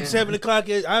I saying? drink 7 o'clock.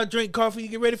 I drink coffee to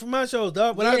get ready for my shows,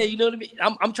 dog. But Yeah, you know what I mean?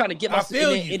 I'm trying to get I myself. feel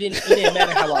It you. didn't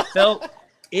matter how I felt.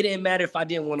 It didn't matter if I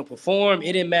didn't want to perform.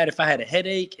 It didn't matter if I had a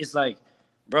headache. It's like,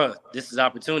 bro, this is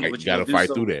opportunity. Like, What you you gotta gonna do? fight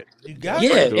So, through that. You got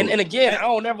yeah, to. and again, I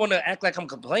don't ever want to act like I'm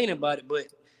complaining about it, but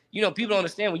you know, people don't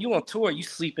understand when you on tour, you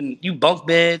sleeping, you bunk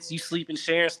beds, you sleeping,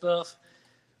 sharing stuff.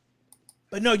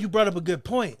 But no, you brought up a good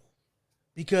point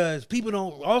because people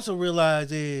don't also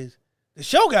realize is the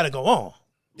show got to go on.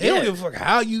 They don't Yeah. give a fuck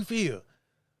how you feel.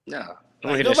 Nah, I don't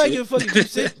Like, hear that nobody shit. give a fuck if you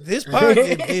sit this part.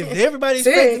 If everybody's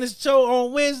Sick. expecting this show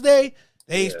on Wednesday,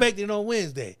 they Yeah. expect it on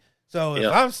Wednesday. So if Yeah.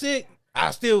 I'm sick,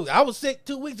 I was sick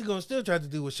 2 weeks ago and still tried to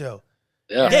do a show.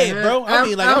 Yeah. Dead, bro. I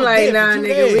mean, like, I'm I'm like, dead nah, for 2 nigga,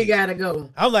 days. we gotta go.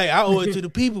 I'm like, I owe it to the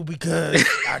people because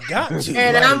I got to.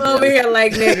 And like, I'm over here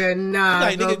like, nigga, I'm nah,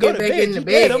 like, bro, nigga, go get to back bed. in the You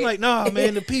bed. dead. I'm like, nah,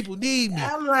 man, the people need me.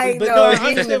 I'm like, but no, I get in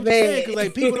understand the what you're saying bed. because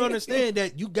like people don't understand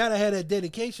that you gotta have that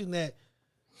dedication that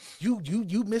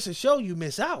you miss a show, you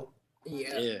miss out.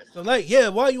 Yeah. So like, yeah,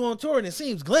 while you on tour and it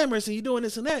seems glamorous and you doing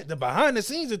this and that, the behind the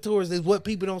scenes of tours is what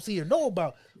people don't see or know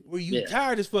about. Where you Yeah.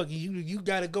 tired as fuck and you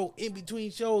gotta go in between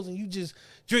shows and you just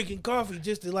drinking coffee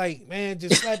just to like, man,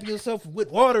 just slap yourself with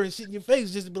water and shit in your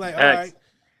face just to be like, all right,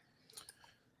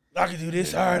 I can do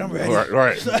this. All right, I'm ready.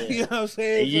 Right. So, you know what I'm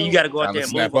saying? And you So- got to go out Time there to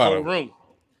and snap move a out whole of it. room.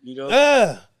 You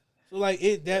know? So like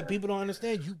it that people don't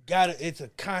understand. You gotta. It's a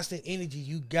constant energy.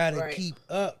 You gotta Right. keep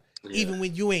up, Yeah. even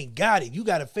when you ain't got it. You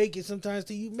gotta fake it sometimes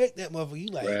till you make that motherfucker. You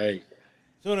like Right.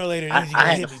 sooner or later. I energy gonna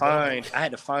had hit to me, bro. I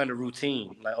had to find a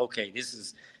routine. Like, okay, this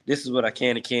is what I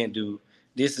can and can't do.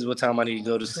 This is what time I need to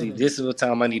go to sleep. This is what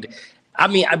time I need to. I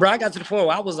mean, I got to the point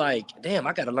where I was like, damn,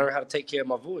 I got to learn how to take care of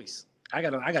my voice. I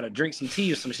gotta drink some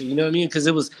tea or some shit. You know what I mean? Because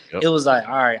it was like,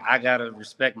 all right, I gotta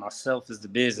respect myself as the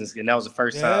business, and that was the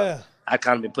first Yeah. time I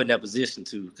kind of been put in that position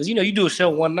too. Because you know, you do a show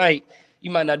one night, you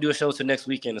might not do a show till next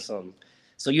weekend or something,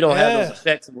 so you don't have Yeah. those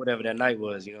effects of whatever that night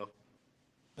was. You know?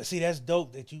 But see, that's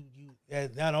dope that you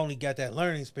not only got that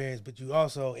learning experience, but you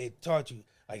also it taught you.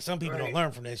 Like some people don't Right.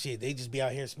 learn from that shit. They just be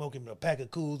out here smoking a pack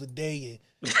of Cools a day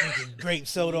and drinking grape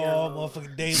soda all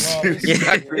motherfucking day long.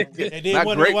 Yeah. And then Not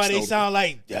wonder grape why they soda. sound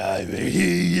like, yeah,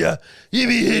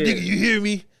 nigga, you hear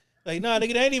me? Like, nah,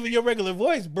 nigga, that ain't even your regular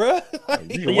voice, bruh. Like,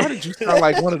 Nigga, why did you sound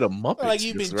like one of the Muppets? Like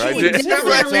you been just right chewing there?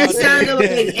 cigarettes He all sounded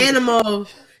day. like animal.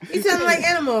 He sounded like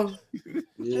animal.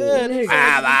 Yeah, nigga, you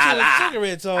chewing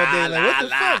cigarettes all day. Like, what the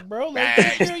fuck, bro? Like,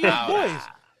 take care of your voice.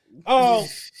 Oh,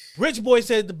 Rich Boy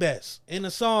said the best in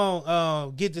the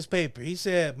song "Get This Paper." He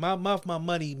said, "My mouth, my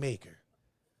money maker."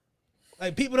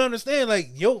 Like people don't understand. Like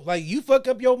you fuck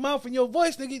up your mouth and your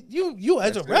voice, nigga. You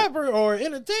as a rapper or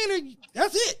entertainer,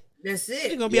 that's it. That's You're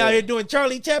it. gonna be out here doing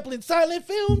Charlie Chaplin silent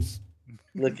films.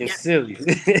 Looking silly.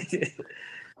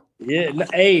 Yeah. No,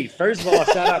 hey, first of all,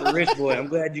 shout out to Rich Boy. I'm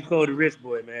glad you called the Rich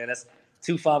Boy, man. That's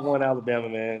 251 Alabama,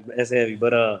 man. That's heavy.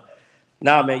 But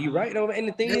nah, man, you right though. And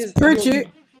the thing That's is,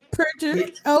 Pritchard.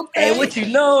 Pritchard. Okay. hey, what you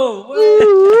know?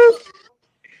 What?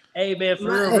 Hey, man, for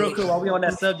real quick, while we on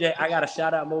that subject, I got to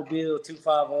shout out Mobile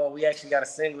 251. We actually got a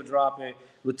single dropping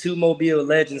with 2 Mobile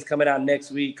legends coming out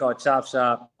next week called Chop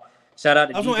Shop. Shout out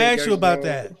to I was DJ gonna ask you Dirty about Man.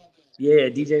 that. Yeah,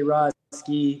 DJ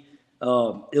Roski.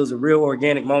 It was a real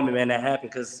organic moment, man, that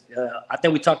happened because I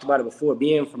think we talked about it before.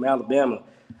 Being from Alabama,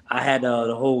 I had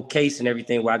the whole case and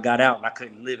everything where I got out and I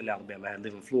couldn't live in Alabama. I had to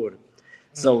live in Florida.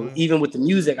 So even with the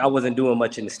music, I wasn't doing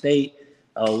much in the state.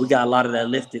 We got a lot of that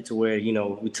lifted to where, you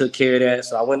know, we took care of that.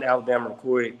 So I went to Alabama,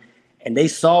 recorded, and they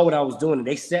saw what I was doing. And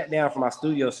they sat down for my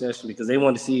studio session because they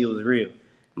wanted to see it was real.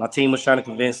 My team was trying to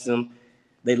convince them.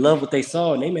 They loved what they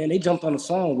saw, and they jumped on the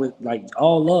song with like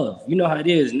all love. You know how it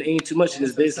is, and ain't too much in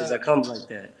this business that comes like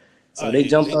that. So they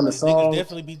jumped on the Niggas song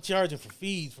definitely be charging for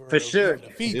fees for sure.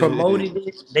 the fees. Promoted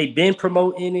it. They've been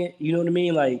promoting it. You know what I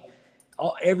mean? Like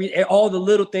all the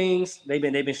little things they've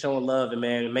been showing love and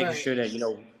man, and making sure that, you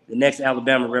know, the next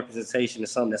Alabama representation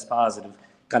is something that's positive,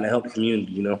 kind of help the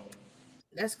community. You know.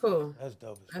 That's cool. That's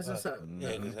dope. That's what's up.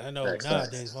 Yeah, because I know Facts,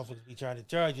 nowadays motherfuckers be trying to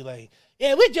charge you like,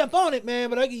 yeah, we jump on it, man,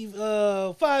 but I give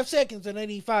you 5 seconds and I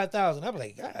need 5,000. I'm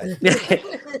like, God,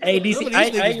 Hey, DC, I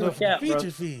ain't gonna cap, bro.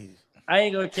 feature fees. I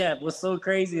ain't gonna cap. What's so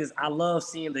crazy is I love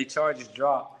seeing the charges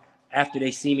drop after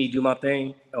they see me do my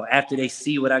thing or after they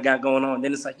see what I got going on.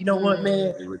 Then it's like, you know what,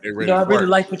 man? You know, I really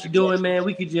like what you're doing, man.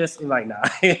 We could just be like, nah,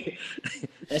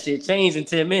 that shit changed in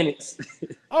 10 minutes.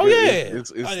 Oh yeah,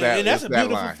 It's and that, that's it's a that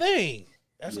beautiful line. thing.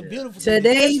 That's a beautiful thing.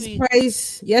 Today's Especially-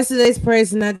 price, yesterday's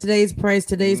price, not today's price.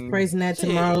 Today's price, not shit,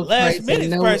 tomorrow's last price.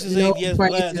 minute's and prices ain't yes,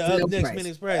 price the is no next price.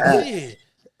 minute's price. Shit.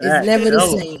 It's never the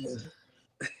Hello. same.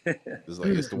 It's like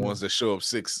it's the ones that show up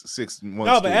six months No,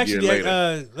 but to a actually, year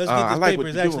later. let's get I this like paper what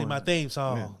is you're actually doing. my theme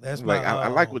song. Yeah. That's like my I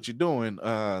like what you're doing.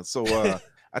 So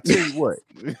I tell you what.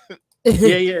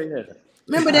 Yeah.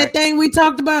 Remember that thing we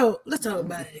talked about? Let's talk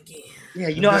about it again. Yeah,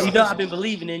 you know I've been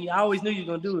believing in you. I always knew you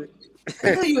were gonna do it.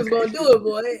 I knew you was gonna do it,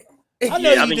 boy. I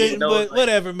know Yeah, you didn't, but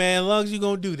whatever, man. As long as you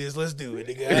gonna do this, let's do it,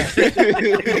 nigga.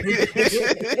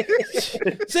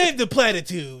 Save the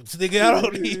platitudes,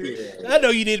 nigga. I know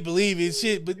you didn't believe in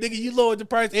shit, but nigga, you lowered the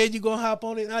price and you gonna hop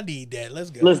on it. I need that. Let's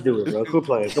go. Let's do it, bro. Quit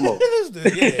playing. Come on. Let's do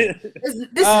it. Yeah.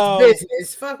 This is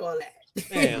business. Fuck all that.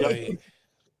 Man, like,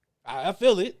 I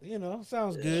feel it. You know,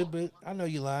 sounds good, but I know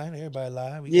you lying. Everybody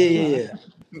lying. Yeah.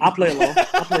 I'll play along.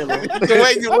 I'm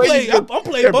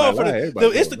playing ball for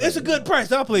it's a good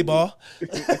price. I'll play ball.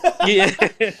 Yeah.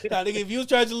 Now, nigga, if you was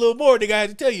charging a little more, nigga, I had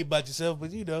to tell you about yourself.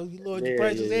 But you know, you lowered your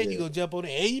prices and you gonna jump on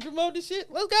it and you promote this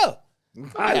shit. Let's go.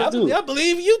 I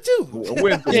believe in you too.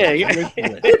 Believe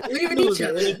in each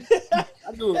other.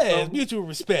 It's mutual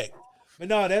respect. But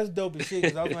no, that's dope as shit.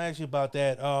 Because I was gonna ask you about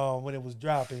that when it was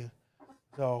dropping.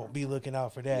 So be looking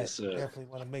out for that. Yes, sir. Definitely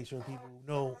want to make sure people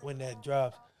know when that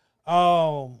drops.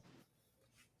 Damn,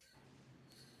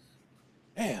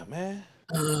 man.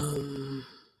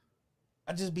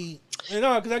 I just be,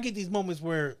 because I get these moments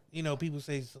where, people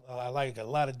say I like a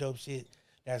lot of dope shit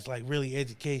that's like really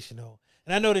educational.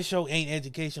 And I know this show ain't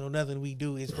educational. Nothing we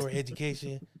do is for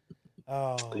education.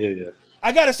 Yeah.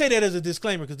 I got to say that as a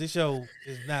disclaimer because this show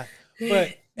is not.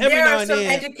 But every there now are and some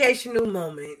then, educational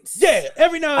moments. Yeah,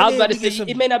 every now and then. I was about to say,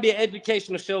 it may not be an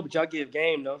educational show, but y'all give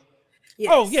game, though. Yes.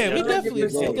 Oh yeah, we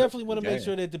 100%. definitely want to make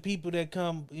sure that the people that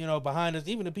come, behind us,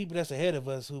 even the people that's ahead of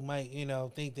us, who might,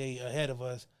 think they ahead of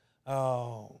us,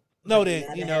 know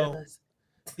that,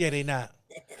 yeah, they not.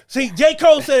 See, J.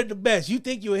 Cole said it the best. You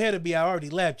think you ahead of me? I already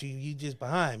lapped you. You just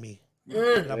behind me.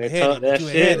 I'm ahead of you, but you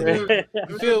ahead of me.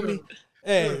 You feel me?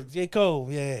 Hey, J. Cole,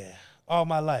 yeah. All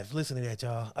my life, listen to that,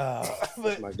 y'all.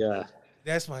 But my God,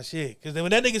 that's my shit. Because then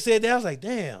when that nigga said that, I was like,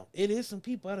 damn, it is some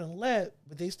people I done left,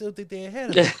 but they still think they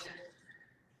ahead of me.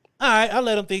 All right, I'll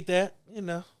let them think that,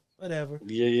 whatever.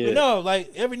 Yeah. But no,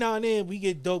 like every now and then we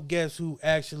get dope guests who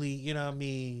actually,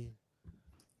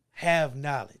 have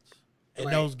knowledge.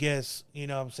 And those guests,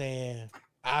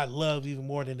 I love even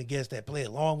more than the guests that play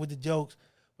along with the jokes,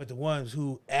 but the ones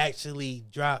who actually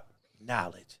drop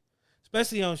knowledge.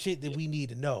 Especially on shit that we need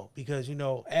to know because,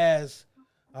 as,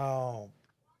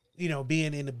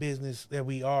 being in the business that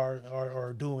we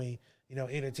are doing,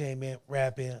 entertainment,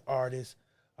 rapping, artists,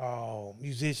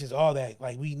 musicians, all that,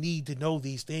 like we need to know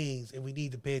these things and we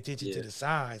need to pay attention to the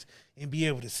signs and be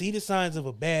able to see the signs of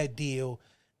a bad deal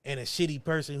and a shitty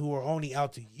person who are only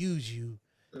out to use you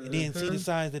and then see the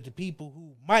signs that the people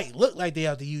who might look like they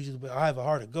out to use you but have a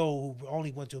heart of gold who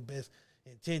only want your best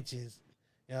intentions.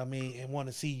 And want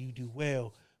to see you do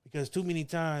well because too many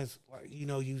times,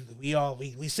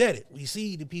 we said it. We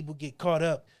see the people get caught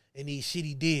up in these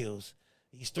shitty deals,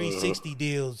 these 360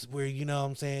 deals where, they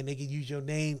can use your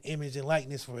name, image, and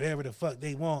likeness for whatever the fuck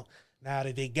they want. Now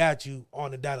that they got you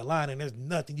on the dotted line and there's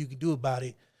nothing you can do about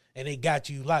it, and they got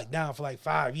you locked down for like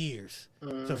 5 years.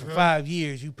 So for 5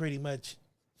 years, you pretty much,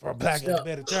 for lack of a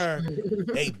better term,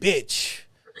 a bitch.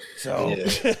 So.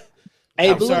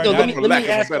 Hey, but look, let me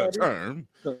ask a better term.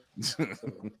 Let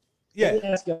me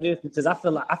ask you this because I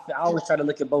feel like I always try to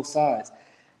look at both sides.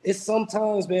 It's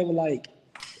sometimes, man, when like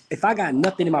if I got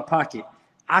nothing in my pocket,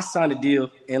 I sign a deal,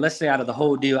 and let's say out of the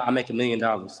whole deal, I make $1 million.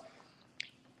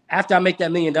 After I make that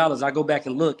 $1 million, I go back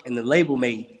and look, and the label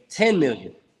made $10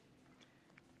 million.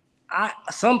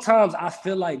 Sometimes I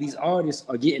feel like these artists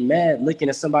are getting mad looking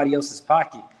at somebody else's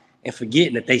pocket and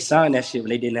forgetting that they signed that shit when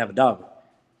they didn't have a dollar.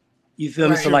 You feel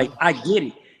me? So like, I get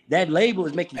it. That label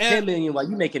is making 10 million while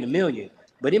you making $1 million,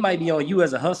 but it might be on you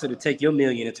as a hustler to take your $1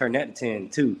 million and turn that to 10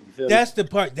 too. You feel That's me? the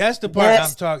part. That's the part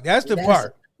I'm talking. That's the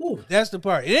part. That's the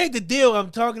part. It ain't the deal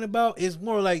I'm talking about. It's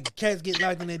more like cats get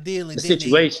locked in a deal and the then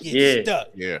situation. they get stuck.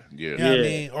 Yeah. You know what I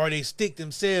mean? Or they stick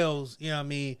themselves. You know what I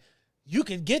mean? You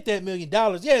can get that $1 million.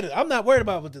 Yeah, I'm not worried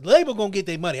about what the label gonna get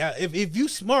their money. If you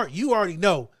smart, you already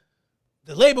know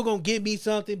the label gonna give me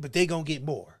something, but they gonna get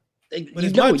more. But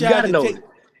You gotta know it.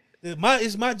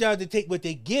 It's my job to take what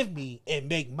they give me and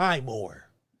make mine more.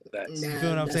 You feel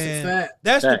what I'm saying?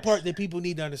 That's the part that people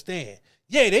need to understand.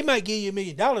 Yeah, they might give you $1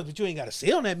 million, but you ain't got to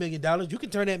sell that $1 million. You can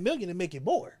turn that $1 million and make it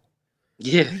more.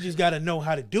 Yeah. You just got to know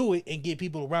how to do it and get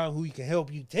people around who can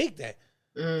help you take that.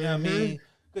 You know what I mean?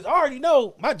 Because I already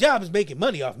know my job is making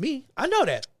money off me. I know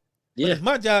that. Yeah. But it's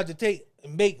my job to take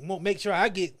and make sure I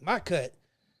get my cut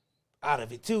out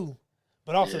of it too,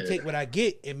 but also take what I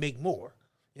get and make more.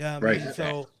 You know what I mean?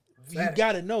 So you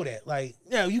got to know that. Like,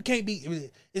 you can't be.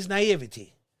 It's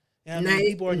naivety. You know what I mean?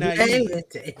 People are naive.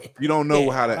 You don't know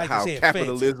how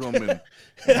capitalism and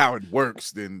how it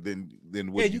works, then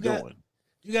what you doing.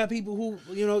 You got people who,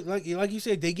 like you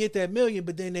said, they get that million,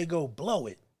 but then they go blow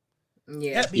it.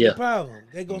 Yeah. That be the problem.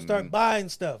 They go start buying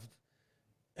stuff.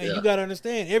 And you got to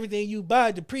understand, everything you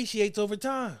buy depreciates over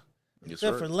time.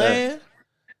 Except for land,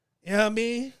 you know what I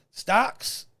mean?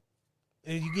 Stocks,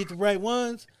 and you get the right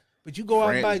ones. But you go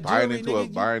out and buy jewelry,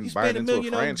 you spend $1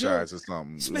 million on jewelry. Or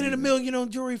something. Spending $1 million on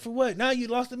jewelry for what? Now you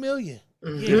lost $1 million.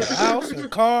 You got a house, a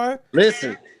car.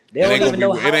 Listen, it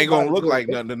ain't gonna look like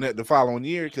nothing the following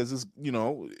year because it's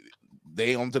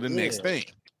they on to the next thing.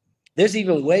 There's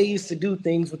even ways to do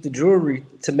things with the jewelry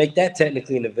to make that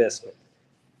technically an investment.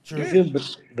 True.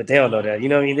 But they don't know that. You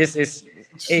know what I mean? This is.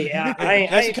 Hey,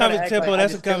 that's a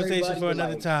conversation for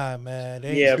another time, man.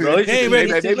 Bro. They ain't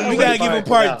ready. We gotta give them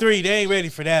part 3. They ain't ready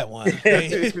for that one.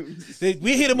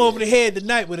 We hit them over the head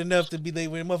tonight with enough to be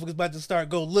when motherfuckers about to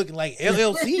start looking like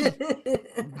LLC.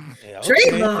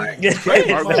 Trademark. What's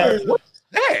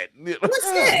that? What's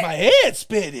that? My head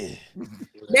spinning.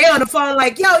 They on the phone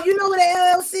like, yo, you know what the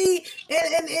LLC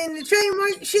and the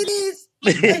trademark shit is?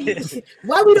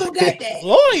 Why we don't got that?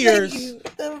 Lawyers.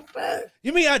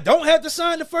 You mean I don't have to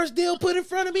sign the first deal put in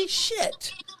front of me?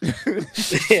 Shit.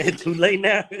 Too late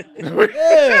now.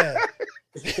 Yeah.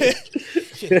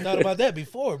 Shit, thought about that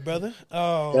before, brother.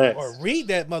 Or read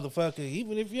that motherfucker.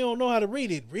 Even if you don't know how to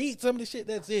read it, read some of the shit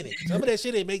that's in it. Some of that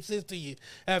shit ain't make sense to you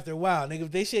after a while. Nigga,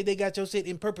 if they say they got your shit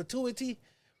in perpetuity,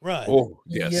 run. Oh,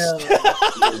 yes.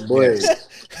 Boy.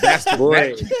 That's the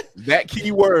boy. That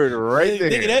key word right there.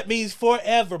 Nigga, that means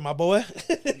forever, my boy.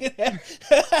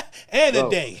 And a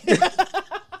day.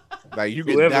 Like you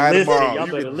can die tomorrow.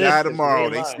 You can die tomorrow.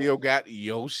 They still got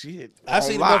your shit. I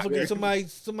seen the motherfucker.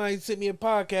 Somebody sent me a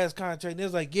podcast contract. And it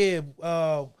was like,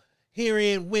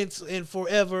 herein, whence, and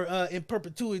forever, in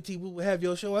perpetuity, we will have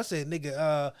your show. I said,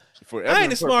 nigga, forever I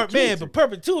ain't a smart man, but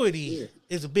perpetuity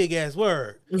is a big ass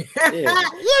word. Let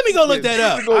me go look that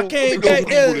up. I came back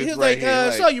there. He was like,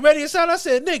 so you ready to sign? I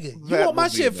said, nigga, you want my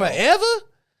shit forever?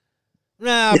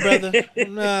 Nah, brother.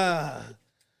 Nah.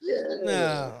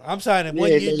 Nah. I'm signing 1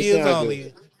 year deals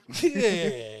only.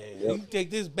 You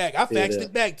take this back. I faxed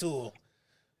it back to him.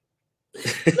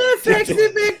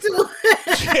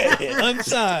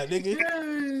 Unsigned,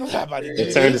 nigga. How about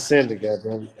it? Turn to sender,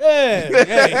 goddamn.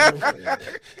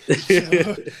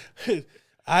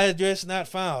 I address not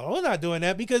found. I'm not doing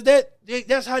that because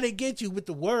that's how they get you with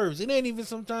the words. It ain't even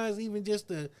sometimes even just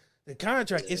the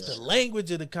contract. It's the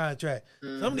language of the contract.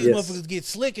 Some of these motherfuckers get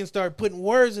slick and start putting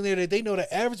words in there that they know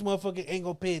the average motherfucker ain't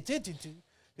gonna pay attention to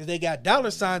because they got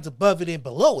dollar signs above it and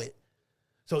below it.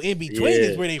 So in between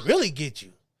is where they really get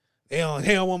you. They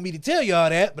don't want me to tell y'all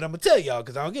that, but I'm gonna tell y'all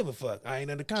because I don't give a fuck. I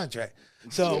ain't under contract.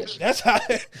 So that's how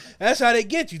they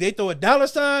get you. They throw a dollar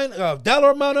sign, a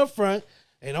dollar amount up front,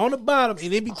 and on the bottom,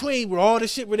 and in between, where all the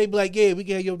shit where they be like, yeah, we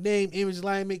got your name, image,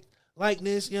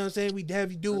 likeness. You know what I'm saying? We have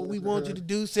you do what we want you to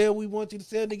do, sell what we want you to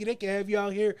sell, nigga. They can have you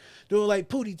out here doing like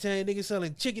Pootie Tang, nigga,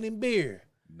 selling chicken and beer.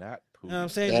 Not Pootie. You know what I'm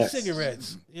saying? And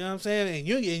cigarettes. You know what I'm saying?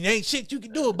 And ain't shit you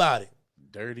can do about it.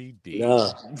 Dirty D.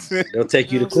 Nah, they'll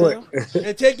take you to court.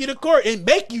 They take you to court and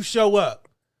make you show up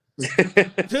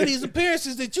to these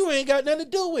appearances that you ain't got nothing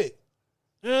to do with.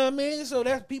 You know what I mean? So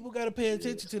that people got to pay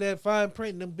attention to that fine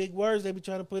print and them big words they be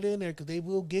trying to put in there because they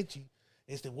will get you.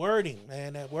 It's the wording,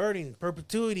 man. That wording,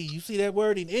 perpetuity. You see that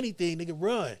word in anything, nigga,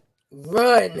 run.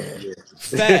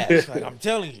 Fast. Like I'm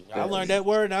telling you, I learned that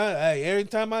word. And every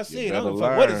time I see it, I don't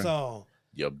know what it's on.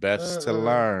 Your best to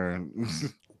learn.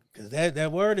 Cause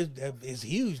that word is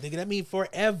huge, nigga. That mean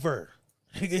forever.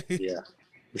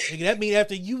 Nigga, that mean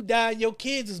after you die and your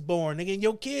kids is born, nigga, and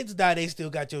your kids die, they still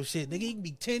got your shit. Nigga, you can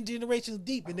be 10 generations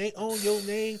deep and they own your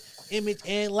name, image,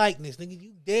 and likeness. Nigga,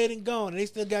 you dead and gone, and they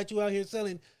still got you out here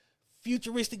selling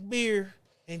futuristic beer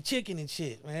and chicken and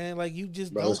shit, man. Like you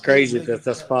just Bro, it's crazy that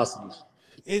that's possible.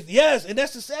 Yes, and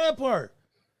that's the sad part.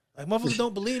 Like motherfuckers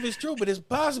don't believe it's true, but it's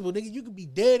possible, nigga. You could be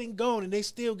dead and gone and they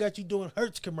still got you doing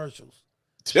Hertz commercials.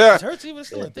 Yeah. Is Hertz even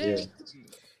still a thing?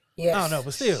 Yes. I don't know,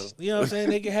 but still, you know what I'm saying?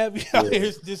 They can have you out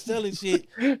here just selling shit.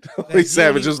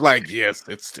 Savage is like, yes,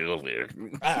 it's still there.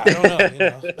 I don't know, you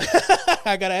know.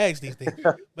 I gotta ask these things.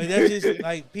 But that's just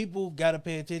like people gotta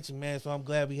pay attention, man. So I'm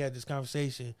glad we had this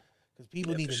conversation. Because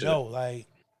people need to know, it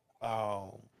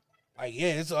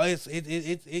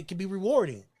can be be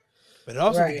but it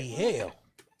also can be hell.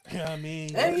 You know what I mean?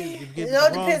 It all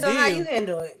depends on how you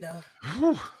handle it, though.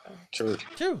 True.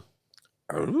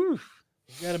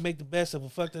 You gotta make the best of a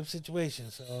fucked up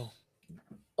situation. So,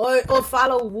 or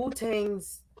follow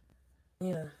Wu-Tang's.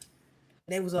 Yeah,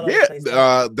 they was all over the place.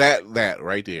 That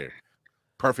right there,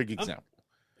 perfect example.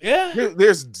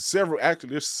 There's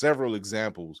several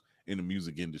examples in the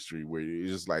music industry where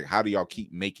it's just like, how do y'all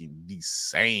keep making the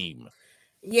same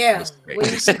Yeah, The when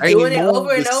you same keep doing it move,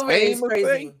 over and the over, it's same crazy.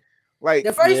 thing. Like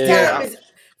The first Yeah.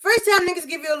 time niggas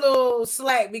give you a little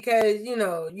slack because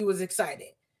you was excited.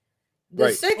 The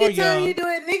Right. second Or time young. you do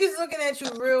it, niggas looking at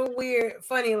you real weird,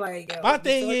 funny like. Yo, My you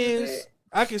thing sure you is, good?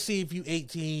 I can see if you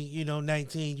 18,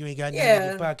 19, you ain't got nothing in Yeah.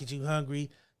 your pocket, you hungry.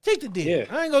 Take the deal. Yeah.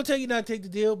 I ain't gonna tell you not to take the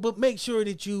deal, but make sure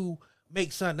that you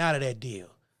make something out of that deal.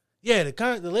 Yeah,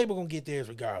 the label gonna get theirs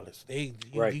regardless.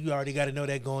 Right. You already got to know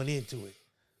that going into it.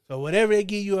 So whatever they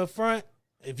give you up front,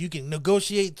 if you can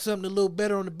negotiate something a little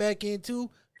better on the back end too,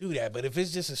 do that. But if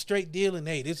it's just a straight deal and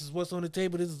hey, this is what's on the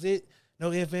table, this is it,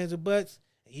 no ifs, ands, or buts,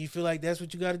 and you feel like that's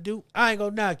what you got to do, I ain't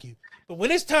gonna knock you. But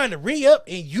when it's time to re-up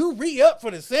and you re-up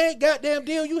for the same goddamn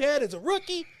deal you had as a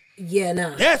rookie, Yeah,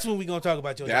 nah. that's when we gonna talk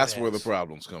about your. that's dumb where the ass.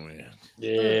 problems come in.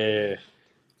 Yeah.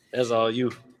 That's all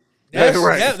you. That's Yeah,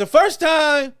 right. the first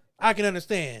time I can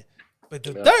understand, but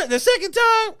the second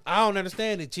time I don't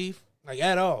understand it, Chief, like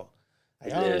at all.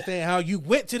 Like, I don't understand how you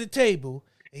went to the table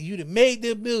and you done made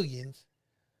them millions,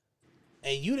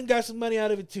 and you done got some money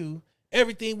out of it too.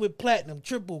 Everything with platinum,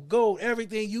 triple, gold,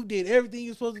 everything you did, everything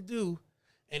you're supposed to do,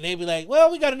 and they be like,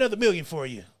 "Well, we got another million for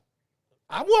you."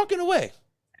 I'm walking away.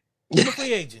 I'm a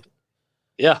free agent.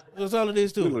 Yeah. That's all it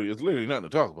is too. It's literally nothing to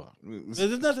talk about.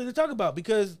 There's nothing to talk about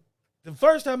because the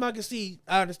first time I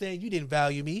I understand you didn't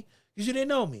value me because you didn't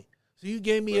know me. So you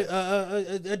gave me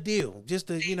a deal, just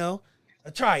a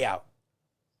tryout.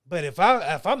 But if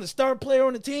I'm the star player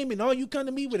on the team and all you come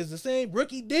to me with is the same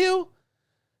rookie deal,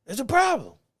 there's a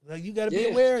problem. Like you got to be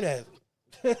aware of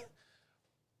that.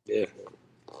 Yeah.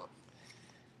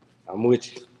 I'm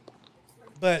with you.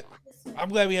 But I'm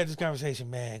glad we had this conversation,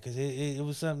 man, because it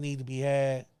was something need to be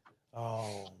had.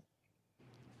 Because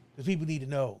people need to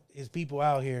know is people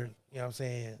out here, you know what I'm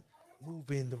saying,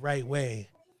 moving the right way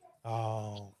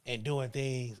and doing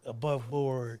things above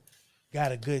board.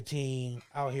 Got a good team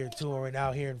out here touring,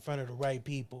 out here in front of the right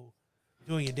people,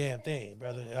 doing your damn thing,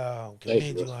 brother.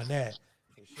 Commend you on that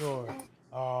for sure.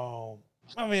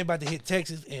 My man about to hit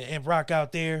Texas and rock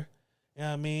out there. You know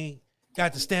what I mean?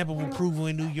 Got the stamp of approval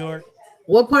in New York.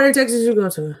 What part of Texas you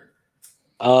going to?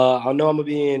 I know I'm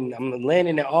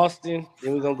landing in Austin.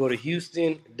 Then we're gonna go to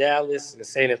Houston, Dallas, and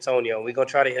San Antonio. We're gonna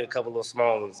try to hit a couple of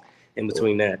small ones in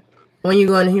between that. When you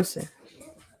going to Houston?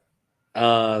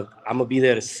 I'm gonna be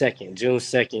there June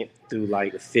 2nd through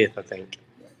like the 5th, I think.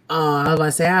 Oh, I was about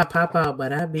to say I'll pop out,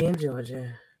 but I'll be in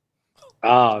Georgia.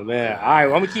 Oh man. All right,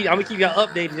 well, I'm gonna keep y'all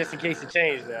updated just in case it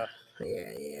changed now.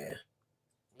 Yeah.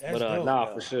 That's But dope, nah,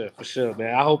 bro. for sure,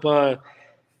 man. I hope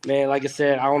man, like I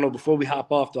said, I don't know, before we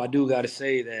hop off though, I do gotta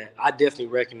say that I definitely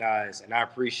recognize and I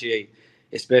appreciate,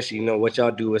 especially, what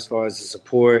y'all do as far as the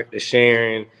support, the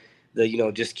sharing,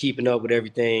 the just keeping up with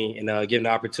everything and giving the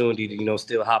opportunity to,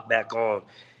 still hop back on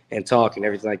and talk and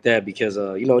everything like that, because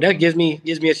that gives me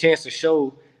a chance to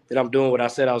show that I'm doing what I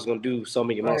said I was gonna do so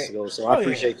many months ago. So I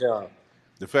appreciate y'all.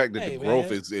 The fact that Hey, the growth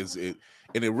man. is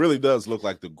and it really does look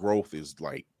like the growth is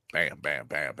like bam, bam,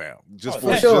 bam, bam. Just for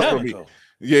that's me. dynamical.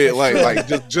 Yeah, For like sure. like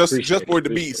just Appreciate for it it, to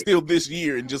be appreciate still this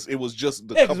year and it was just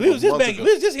the Yeah, because couple we of was just months back, ago.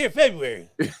 we was just here in February.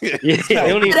 Yeah, it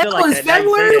don't even That feel like was that. now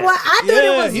you say February? that. What? I thought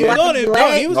Yeah, it was he was on it.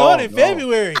 No, he was on it in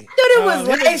February. I thought it was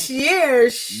him and- last year.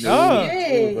 No.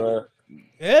 Shit. Bro.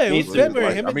 Yeah, it Me was too. February.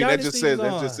 Like, Him I and mean, that Dynasty just says was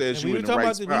that on. just says And you we in were the talking right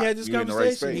about spot. we had this You in the right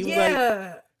conversation. space. He was like,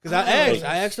 Yeah. because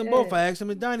I asked them both. I asked him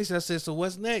and Dynasty. I said, so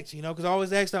what's next? Because I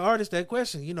always ask the artist that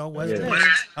question. What's Yeah.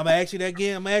 next? I'm gonna ask you that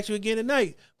again. I'm gonna ask you again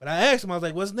tonight. But I asked him. I was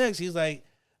like, what's next? He's like,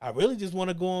 I really just want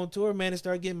to go on tour, man, and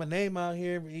start getting my name out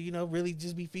here. Really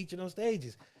just be featured on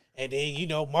stages. And then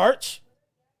March,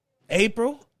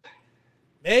 April,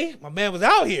 May, my man was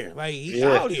out here. Like he's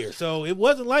out here. So it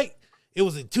wasn't like it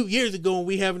was 2 years ago when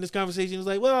we having this conversation. It was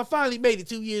like, well, I finally made it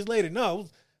 2 years later. No, it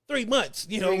was 3 months.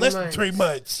 3 less months. than 3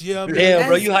 months. You know what I mean? Damn, bro,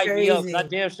 That's you hyped me up. 'Cause I crazy.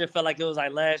 damn shit felt like it was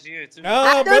like last year too. No,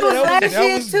 I thought brother, it was last that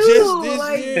year was too. just this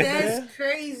Like year, that's man.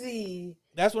 crazy.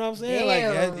 That's what I'm saying.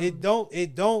 Damn. Like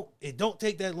it don't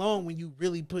take that long when you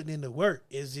really putting in the work.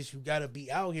 It's just you gotta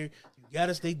be out here. You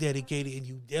gotta stay dedicated, and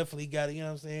you definitely gotta, you know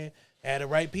what I'm saying, have the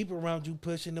right people around you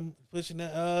pushing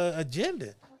the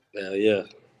agenda. Hell yeah.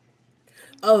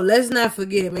 Oh, let's not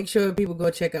forget. Make sure people go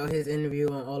check out his interview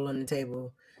on All on the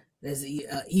Table. That's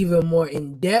even more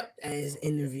in depth as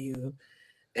interview.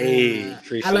 Hey,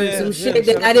 appreciate I learned that. some Yeah, shit shout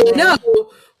that out I to didn't Ron.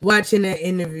 know watching that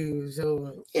interview.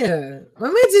 So yeah, my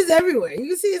man's just everywhere. You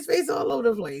can see his face all over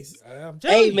the place. I'm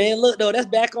telling Hey you. man, look though, that's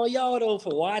back on y'all though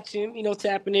for watching,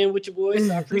 tapping in with your boys.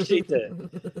 So I appreciate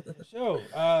that. For sure.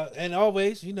 And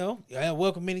always,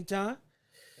 welcome anytime.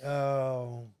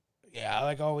 Yeah,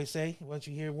 like I always say, once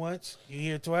you hear once, you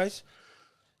hear twice.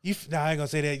 I ain't gonna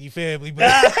say that. You family, but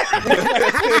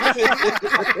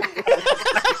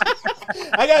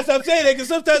I gotta stop saying that because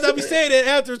sometimes I be saying that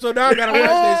after, so now I gotta watch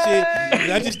that shit.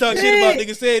 And I just talk shit about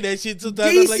niggas saying that shit. Sometimes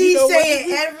I'm like, you know what? say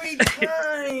it every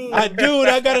time. I do,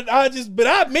 and but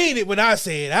I mean it when I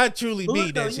say it. I truly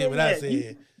mean that shit when I say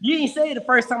it. You didn't say it the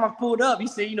first time I pulled up. You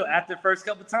said, after the first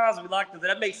couple times we locked it.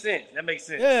 That makes sense.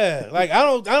 Yeah, like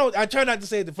I try not to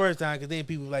say it the first time because then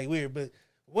people like weird. But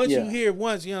once you hear it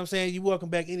once, you know what I'm saying, you welcome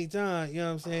back anytime. You know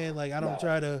what I'm saying? Like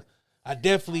I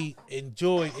definitely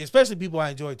enjoy, especially people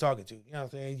I enjoy talking to. You know what I'm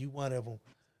saying? You one of them.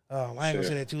 I ain't gonna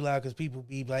say that too loud because people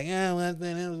be like, well,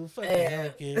 that was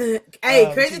fucking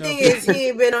Hey, crazy thing is he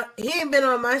ain't been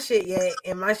on my shit yet,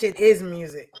 and my shit is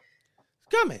music. It's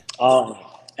coming.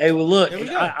 Hey, well, look,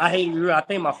 I hate you. I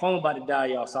think my phone about to die,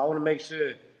 y'all. So I want to make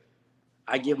sure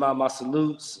I give my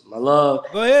salutes, my love.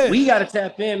 Go ahead. We got to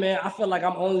tap in, man. I feel like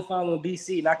I'm only following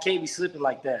BC, and I can't be slipping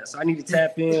like that. So I need to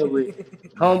tap in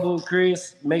with Humble,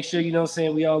 Chris. Make sure, you know what I'm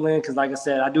saying, we all in. Because like I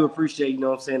said, I do appreciate, you know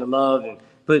what I'm saying, the love and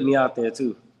putting me out there,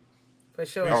 too. For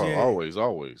sure. Always. Like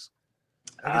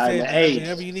I said, hey,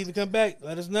 whenever you need to come back,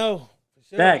 let us know.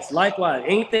 Sure. Thanks. Likewise.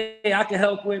 Anything I can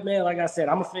help with, man, like I said,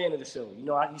 I'm a fan of the show.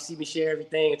 You see me share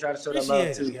everything and try to show that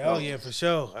love, too. Oh, yeah, for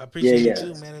sure. I appreciate you,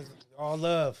 too, man. It's all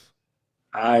love.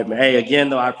 All right, man. Hey, again,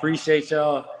 though, I appreciate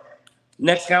y'all.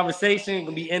 Next conversation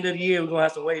gonna be end of the year. We're gonna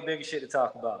have some way bigger shit to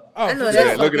talk about. Oh, I know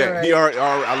that. Look at that. Right. He already.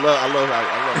 I love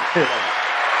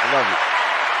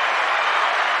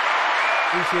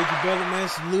it. Appreciate you, brother, man.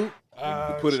 Salute.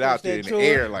 You put it out there in the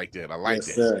air like that. I like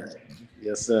that. Sir.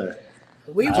 Yes, sir.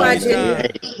 We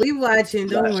watching.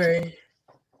 Don't worry.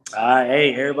 All right,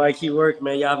 hey, everybody, keep working,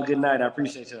 man. Y'all have a good night. I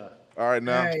appreciate y'all. All right,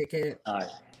 now. All right, kid. All right.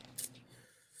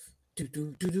 And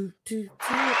then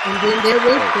there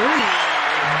were three.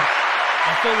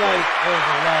 I feel like there's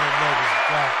a lot of nuggets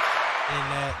dropped in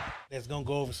that's gonna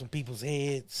go over some people's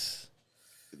heads.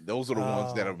 Those are the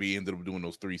ones that'll be ended up doing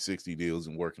those 360 deals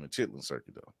and working the chitlin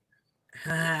circuit though.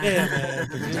 Yeah, man.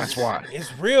 That's why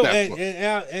it's real.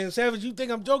 And Savage, you think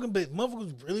I'm joking, but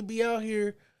motherfuckers really be out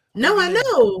here. No, I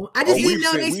know. I just didn't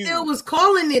know they still was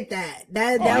calling it that.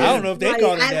 I don't know if they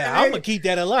call it that. I'm gonna keep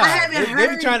that alive. I haven't heard.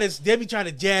 They be trying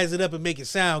to jazz it up and make it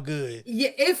sound good. Yeah,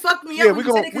 it fucked me up. We're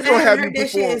gonna have you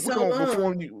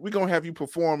perform. We're gonna have you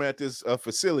perform at this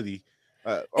facility.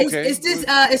 Okay, it's this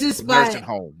spot. Nursing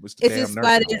home. It's this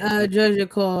spot in Georgia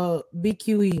called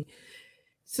BQE.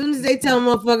 As soon as they tell a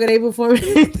motherfucker they perform at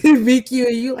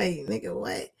BQE, you like, nigga,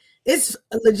 what? It's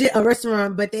legit a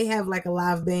restaurant, but they have like a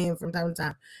live band from time to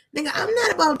time. Nigga, I'm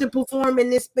not about to perform in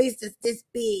this space that's this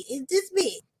big. It's this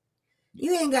big.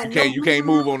 You ain't got you can't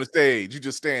move on the stage. You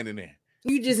just standing there.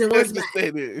 You just in one spot.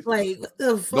 Like, what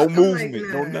the fuck? No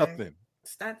movement, no nothing.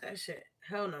 Stop that shit.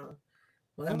 Hell no.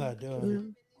 Well, I'm not doing it.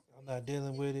 I'm not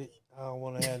dealing with it. I don't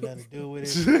want to have nothing to do with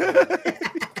it.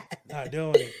 Not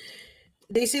doing it.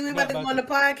 They see we about to go on the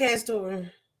podcast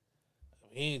tour.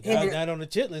 Not on the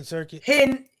chitlin circuit.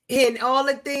 Hitting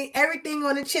everything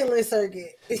on the chitlin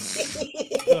circuit.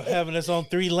 Having us on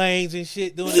 3 lanes and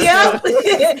shit doing y'all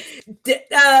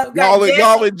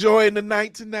enjoying the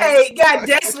night tonight. Hey, got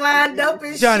decks lined up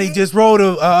and Johnny shit. just rolled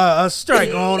a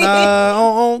strike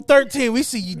on 13. We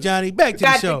see you, Johnny. Back to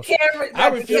the show. The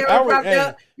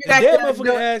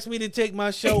motherfucker asked me to take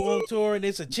my show on tour and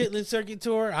it's a chitlin circuit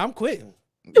tour. I'm quitting.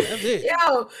 That's it.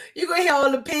 Yo, you gonna hear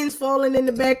all the pins falling in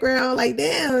the background like,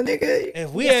 damn, nigga. If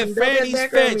we had Fanny's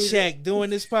Fat Shack doing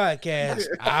this podcast,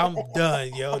 I'm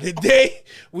done, yo. The day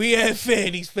we had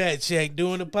Fanny's Fat Shack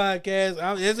doing the podcast,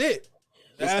 that's it.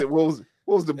 What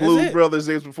was the Blues Brothers?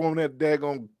 They was performing that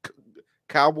daggone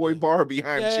cowboy bar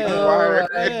behind chicken wire.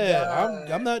 Yeah,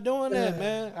 I'm not doing that,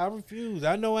 man. I refuse.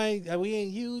 I know we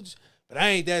ain't huge. But I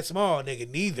ain't that small, nigga,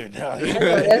 neither. No.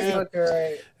 That's fucking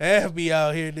right. Have me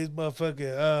out here, this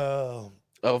motherfucker.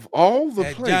 Of all the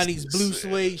at places. Johnny's Blue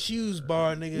Suede Shoes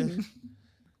Bar, nigga.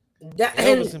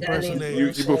 Elvis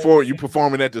impersonator. You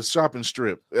performing at the shopping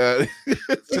strip.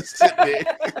 Just sitting there.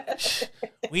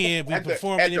 We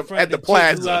performing in front at of the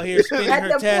plaza. Who out here spinning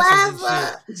her tassels and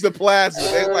shit. It's the plaza.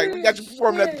 They're like, we got you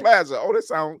performing at the plaza. Oh, that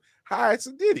sounds high as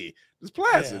a ditty. It's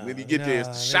plaza. Then you get there,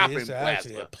 it's shopping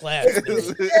plaza.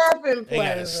 They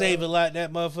gotta save a lot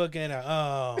that motherfucker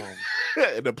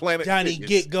in the Planet Johnny Fitness.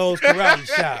 Get Goes karate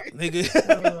shop, nigga.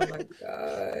 Oh my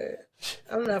god.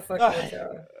 I'm not fucking with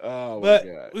y'all. Oh but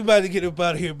my god. We about to get up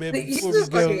out of here, baby. Before we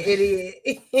go. Fucking idiot.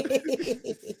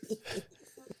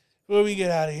 Before we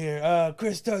get out of here,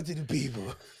 Chris, talk to the people.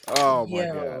 Oh my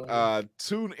god.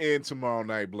 Tune in tomorrow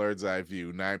night, Blurred's Eye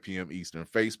View, 9 p.m. Eastern,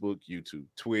 Facebook, YouTube,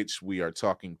 Twitch. We are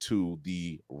talking to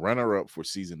the runner-up for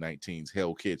season 19's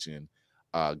Hell Kitchen,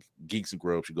 Geeks and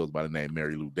Grub. She goes by the name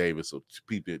Mary Lou Davis. So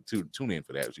people tune in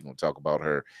for that. She's gonna talk about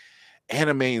her.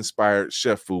 anime-inspired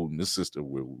chef food, and this sister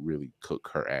will really cook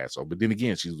her ass off. But then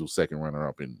again, she's the second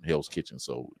runner-up in Hell's Kitchen,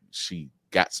 so she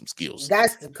got some skills.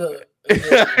 That's the cook.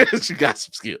 She got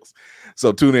some skills.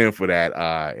 So tune in for that.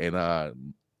 And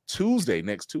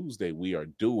next Tuesday, we are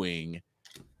doing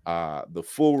the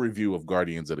full review of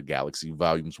Guardians of the Galaxy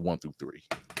volumes 1 through 3.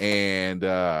 And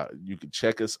you can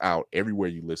check us out everywhere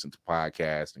you listen to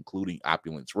podcasts, including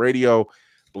Opulence Radio.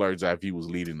 Blurred's Eye View was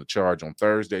leading the charge on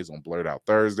Thursdays on Blurred Out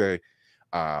Thursday.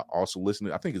 Also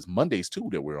listening, I think it's Mondays too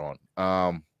that we're on.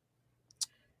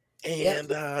 And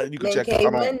you can check us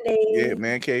out on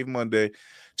Man Cave Monday.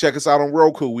 Check us out on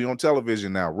Roku. We on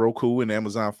television now. Roku and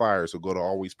Amazon Fire. So go to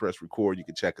Always Press Record. You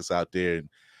can check us out there. And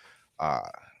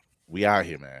we out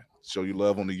here, man. Show you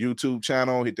love on the YouTube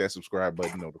channel. Hit that subscribe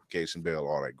button, notification bell,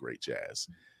 all that great jazz.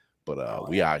 But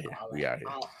we out here. We out here.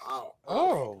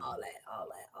 All that.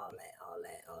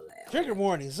 Trigger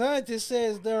warning. Scientist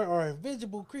says there are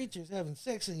invisible creatures having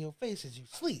sex in your face as you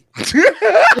sleep.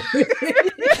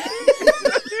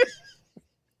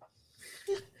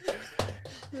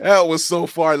 That was so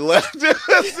far left.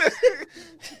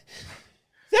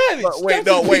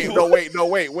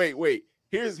 Wait.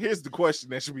 Here's the question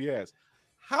that should be asked.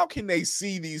 How can they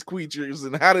see these creatures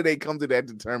and how do they come to that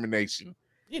determination?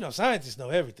 You know, scientists know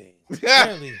everything.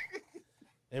 Apparently,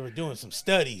 they were doing some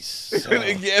studies.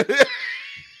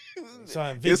 So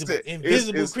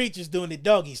invisible creatures doing the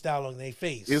doggy style on their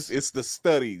face. It's the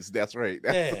studies. That's right.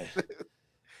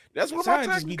 That's what my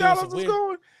tax dollars is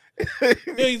going.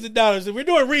 Millions of dollars. We're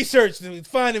doing research to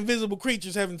find invisible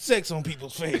creatures having sex on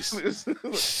people's face.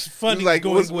 Funding like,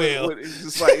 going well. It's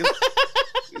just like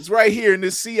it's right here in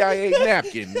this CIA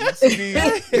napkin. Who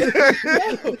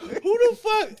the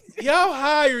fuck y'all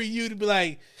hire you to be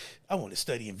like, I want to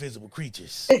study invisible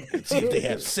creatures and see if they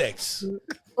have sex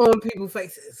on people's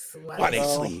faces while they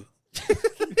sleep.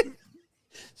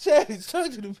 Savage,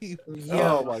 talk to the people.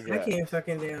 Oh my God, I can't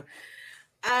fucking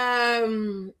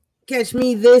down. Catch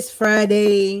me this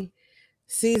Friday,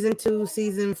 season 2,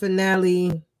 season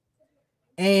finale,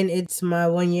 and it's my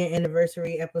 1-year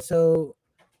anniversary episode.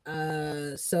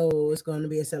 So it's going to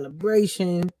be a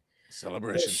celebration.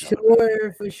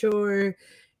 For sure.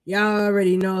 Y'all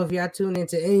already know if y'all tune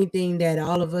into anything that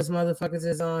all of us motherfuckers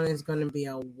is on, it's going to be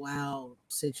a wild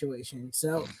situation.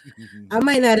 So I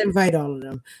might not invite all of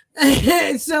them.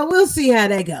 So we'll see how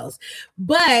that goes.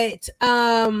 But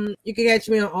you can catch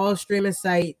me on all streaming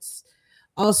sites,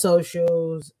 all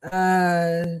socials.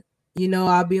 I'll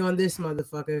be on this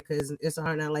motherfucker because It's a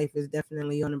Hard Knock Life is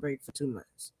definitely on a break for 2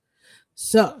 months.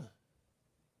 So,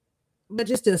 but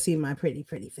you still see my pretty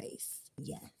face.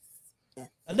 Yes.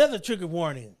 Another trigger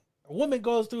warning. A woman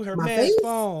goes through her man's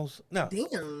phones. No.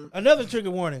 Damn. Another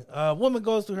trigger warning. A woman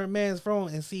goes through her man's phone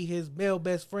and see his male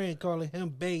best friend calling him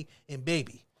bae and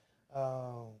baby.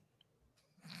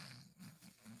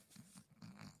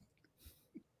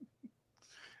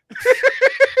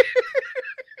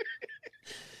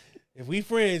 If we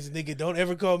friends, nigga, don't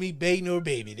ever call me bae nor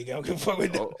baby. Nigga, I don't give a fuck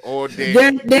with that. Or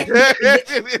damn.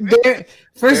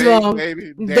 First of all,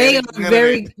 they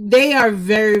are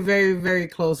very, very, very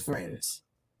close friends.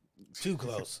 Too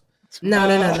close.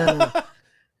 No.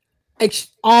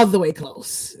 All the way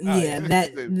close.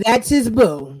 That's his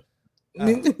boo. Not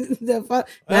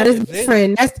his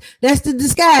friend. That's the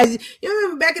disguise. You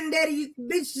remember back in the day, you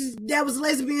bitches that was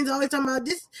lesbians always talking about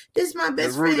this my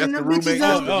best friend. And the bitches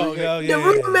the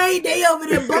roommate, they over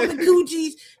there bumping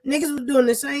coochies. Niggas was doing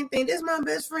the same thing. That's my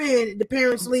best friend. The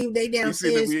parents leave, they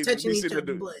downstairs touching each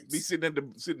other's butts. Be sitting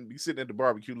at the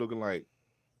barbecue looking like,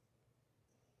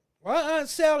 why Aunt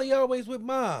Sally always with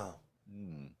mom?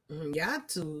 Y'all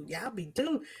be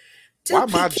too. Why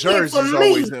my jersey's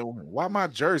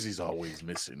always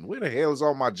missing? Where the hell is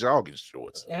all my jogging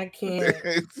shorts? I can't.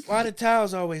 Why the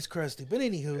towel's always crusty? But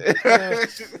anywho,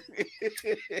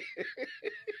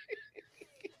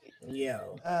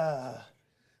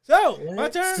 so my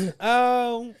turn.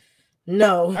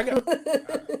 No, I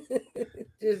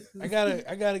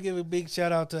gotta give a big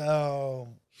shout out to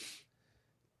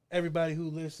everybody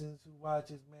who listens, who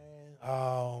watches, man.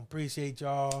 Appreciate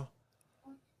y'all.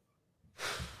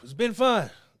 It's been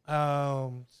fun.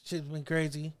 Shit's been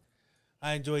crazy.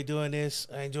 I enjoy doing this.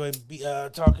 I enjoy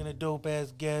talking to dope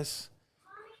ass guests.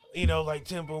 Like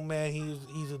Tempo, man.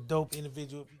 He's a dope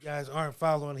individual. If you guys aren't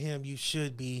following him, you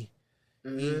should be.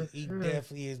 He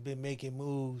definitely has been making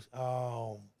moves.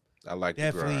 I like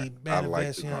definitely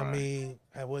manifesting.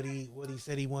 What he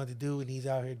said he wanted to do, and he's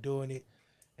out here doing it.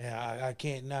 And I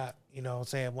can't not,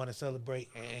 want to celebrate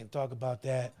and talk about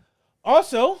that.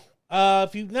 Also,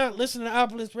 if you're not listening to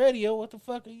Opulence Radio, what the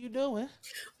fuck are you doing?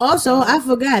 Also, I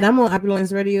forgot I'm on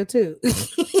Opulence Radio too.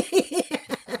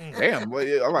 Damn,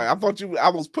 boy, I'm like, I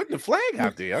was putting the flag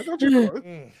out there. I thought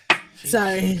you.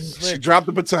 Sorry. She dropped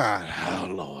the baton. Oh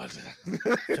Lord.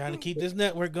 Trying to keep this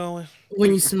network going.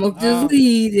 When you smoke this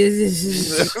weed,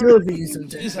 it's good for you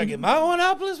sometimes. It's like, am I on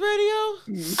Opolis Radio?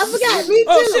 I forgot. Me too.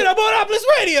 Oh shit, I'm on Opolis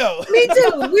Radio. Me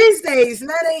too. Wednesdays,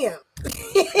 9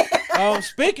 a.m.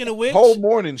 Speaking of which, Whole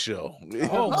morning show.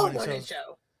 whole morning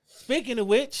show. Speaking of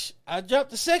which, I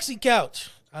dropped the sexy couch.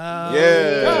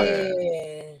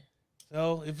 Yeah.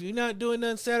 So if you're not doing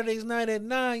nothing Saturdays night at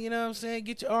 9, you know what I'm saying,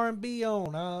 get your R&B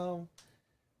on.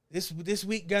 This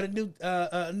week got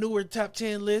a newer top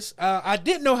 10 list. I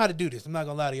didn't know how to do this. I'm not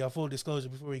gonna lie to y'all. Full disclosure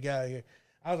before we got out here,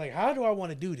 I was like, how do I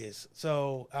want to do this?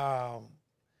 So I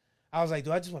was like,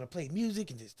 do I just want to play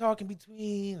music and just talk in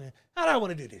between? How do I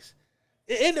want to do this?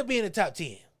 It ended up being a top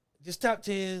 10, just top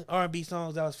 10 R&B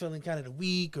songs I was feeling kind of the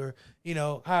week, or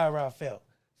however I felt.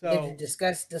 So did you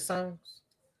discuss the songs?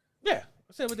 Yeah,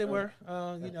 I said what they were.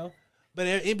 But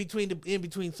in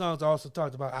between songs, I also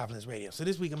talked about Opolis Radio. So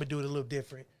this week I'm gonna do it a little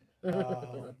different.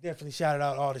 Definitely shouted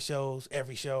out all the shows,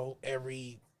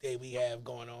 every day we have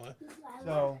going on.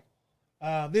 So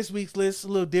this week's list is a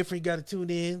little different. You got to tune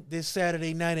in this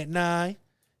Saturday night at 9. You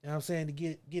know what I'm saying, to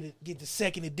get the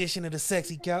second edition of the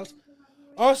Sexy Couch.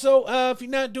 Also, if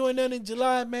you're not doing nothing in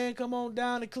July, man, come on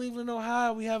down to Cleveland,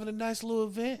 Ohio. We having a nice little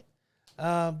event.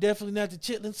 Definitely not the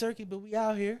Chitlin Circuit, but we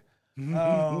out here.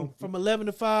 From 11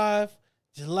 to 5,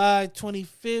 July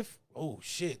 25th. Oh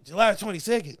shit, July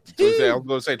 22nd. I was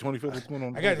going to say 25th. What's going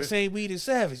on? I got the same weed as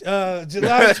Savage.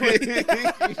 July 20th.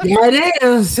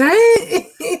 Goddamn, son.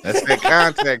 That's that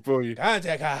contact for you.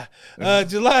 Contact high.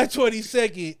 July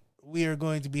 22nd, we are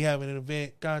going to be having an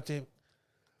event, conference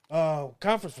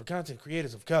for content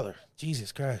creators of color.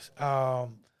 Jesus Christ.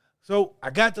 So I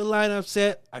got the lineup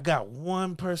set. I got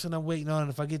one person I'm waiting on. And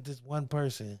if I get this one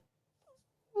person,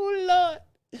 oh Lord,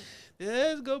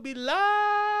 it's gonna be live.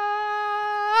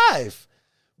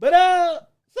 But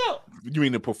so you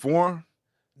mean to perform?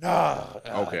 No.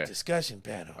 Okay. Discussion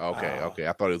panel. Okay.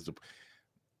 I thought it was the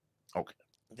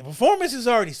performance is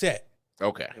already set.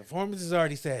 Okay. The performance is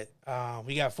already set.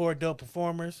 We got 4 dope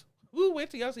performers. Ooh, wait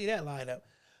till y'all see that lineup.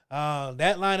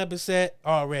 That lineup is set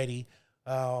already.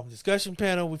 Discussion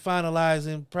panel we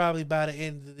finalizing probably by the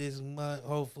end of this month.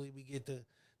 Hopefully we get the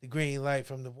green light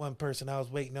from the one person I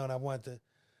was waiting on. I want to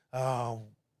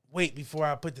wait before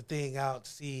I put the thing out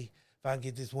to see if I can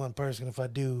get this one person. If I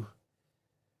do,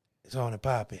 it's on and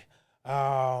popping.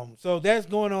 So that's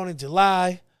going on in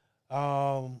July.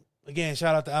 Again,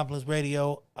 shout out to Opolis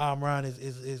Radio. Amron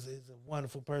is a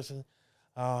wonderful person.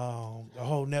 The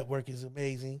whole network is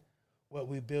amazing. What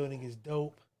we're building is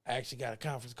dope. I actually got a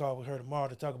conference call with her tomorrow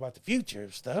to talk about the future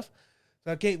of stuff.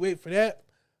 So I can't wait for that.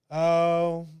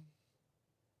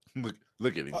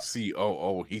 Look at him,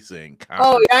 COO. He's saying.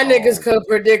 Oh, y'all niggas could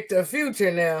predict the future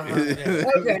now.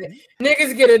 Huh? Okay,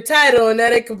 niggas get a title and now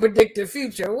they can predict the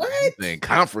future. What? He's saying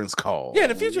conference call. Yeah,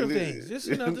 the future of things. Just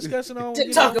discussing on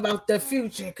to talk about the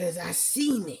future because I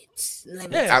seen it.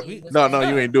 Let me tell you no,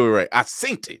 you ain't doing it right. I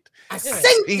seen it. I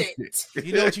seen it.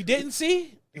 You know what you didn't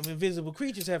see? Them invisible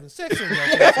creatures having sex with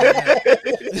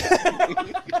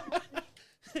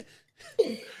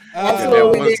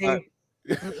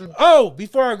Oh,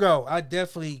 before I go, I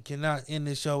definitely cannot end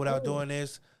this show without doing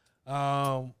this.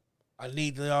 I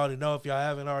need y'all to know, if y'all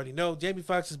haven't already know, Jamie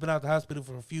Foxx has been out the hospital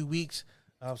for a few weeks,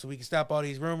 so we can stop all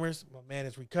these rumors. My man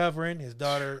is recovering. His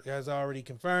daughter has already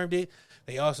confirmed it.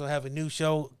 They also have a new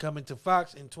show coming to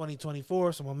Fox in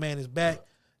 2024, so my man is back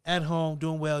at home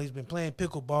doing well. He's been playing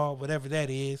pickleball, whatever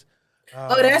that is.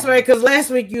 Oh, that's right, because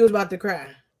last week you was about to cry.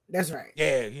 That's right.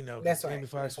 Yeah, that's Jamie right.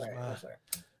 Foxx That's was right.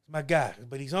 my guy,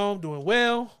 but he's home doing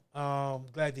well.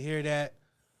 Glad to hear that.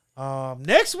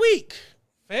 Next week,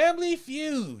 Family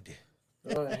Feud.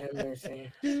 Oh, have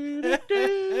mercy.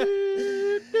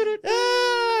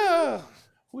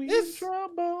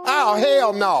 Oh,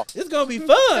 hell no. It's gonna be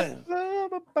fun.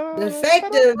 The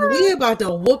fact that we about to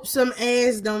whoop some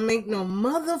ass don't make no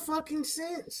motherfucking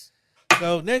sense.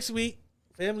 So next week,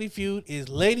 Family Feud is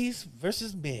ladies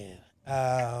versus men.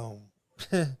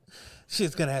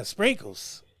 Shit's gonna have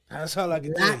sprinkles. That's all I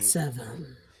can tell you. Lots of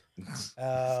them.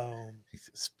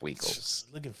 Sprinkles.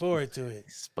 Looking forward to it.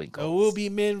 Sprinkles. So we'll be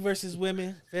men versus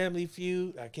women. Family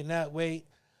Feud. I cannot wait.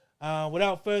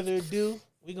 Without further ado,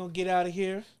 we're gonna get out of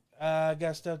here. I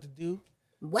got stuff to do.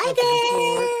 Wagon!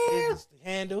 Business to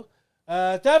handle.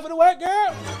 Time for the work,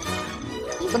 girl.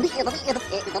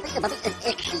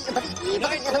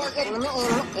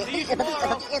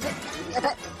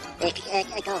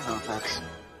 Go home, folks.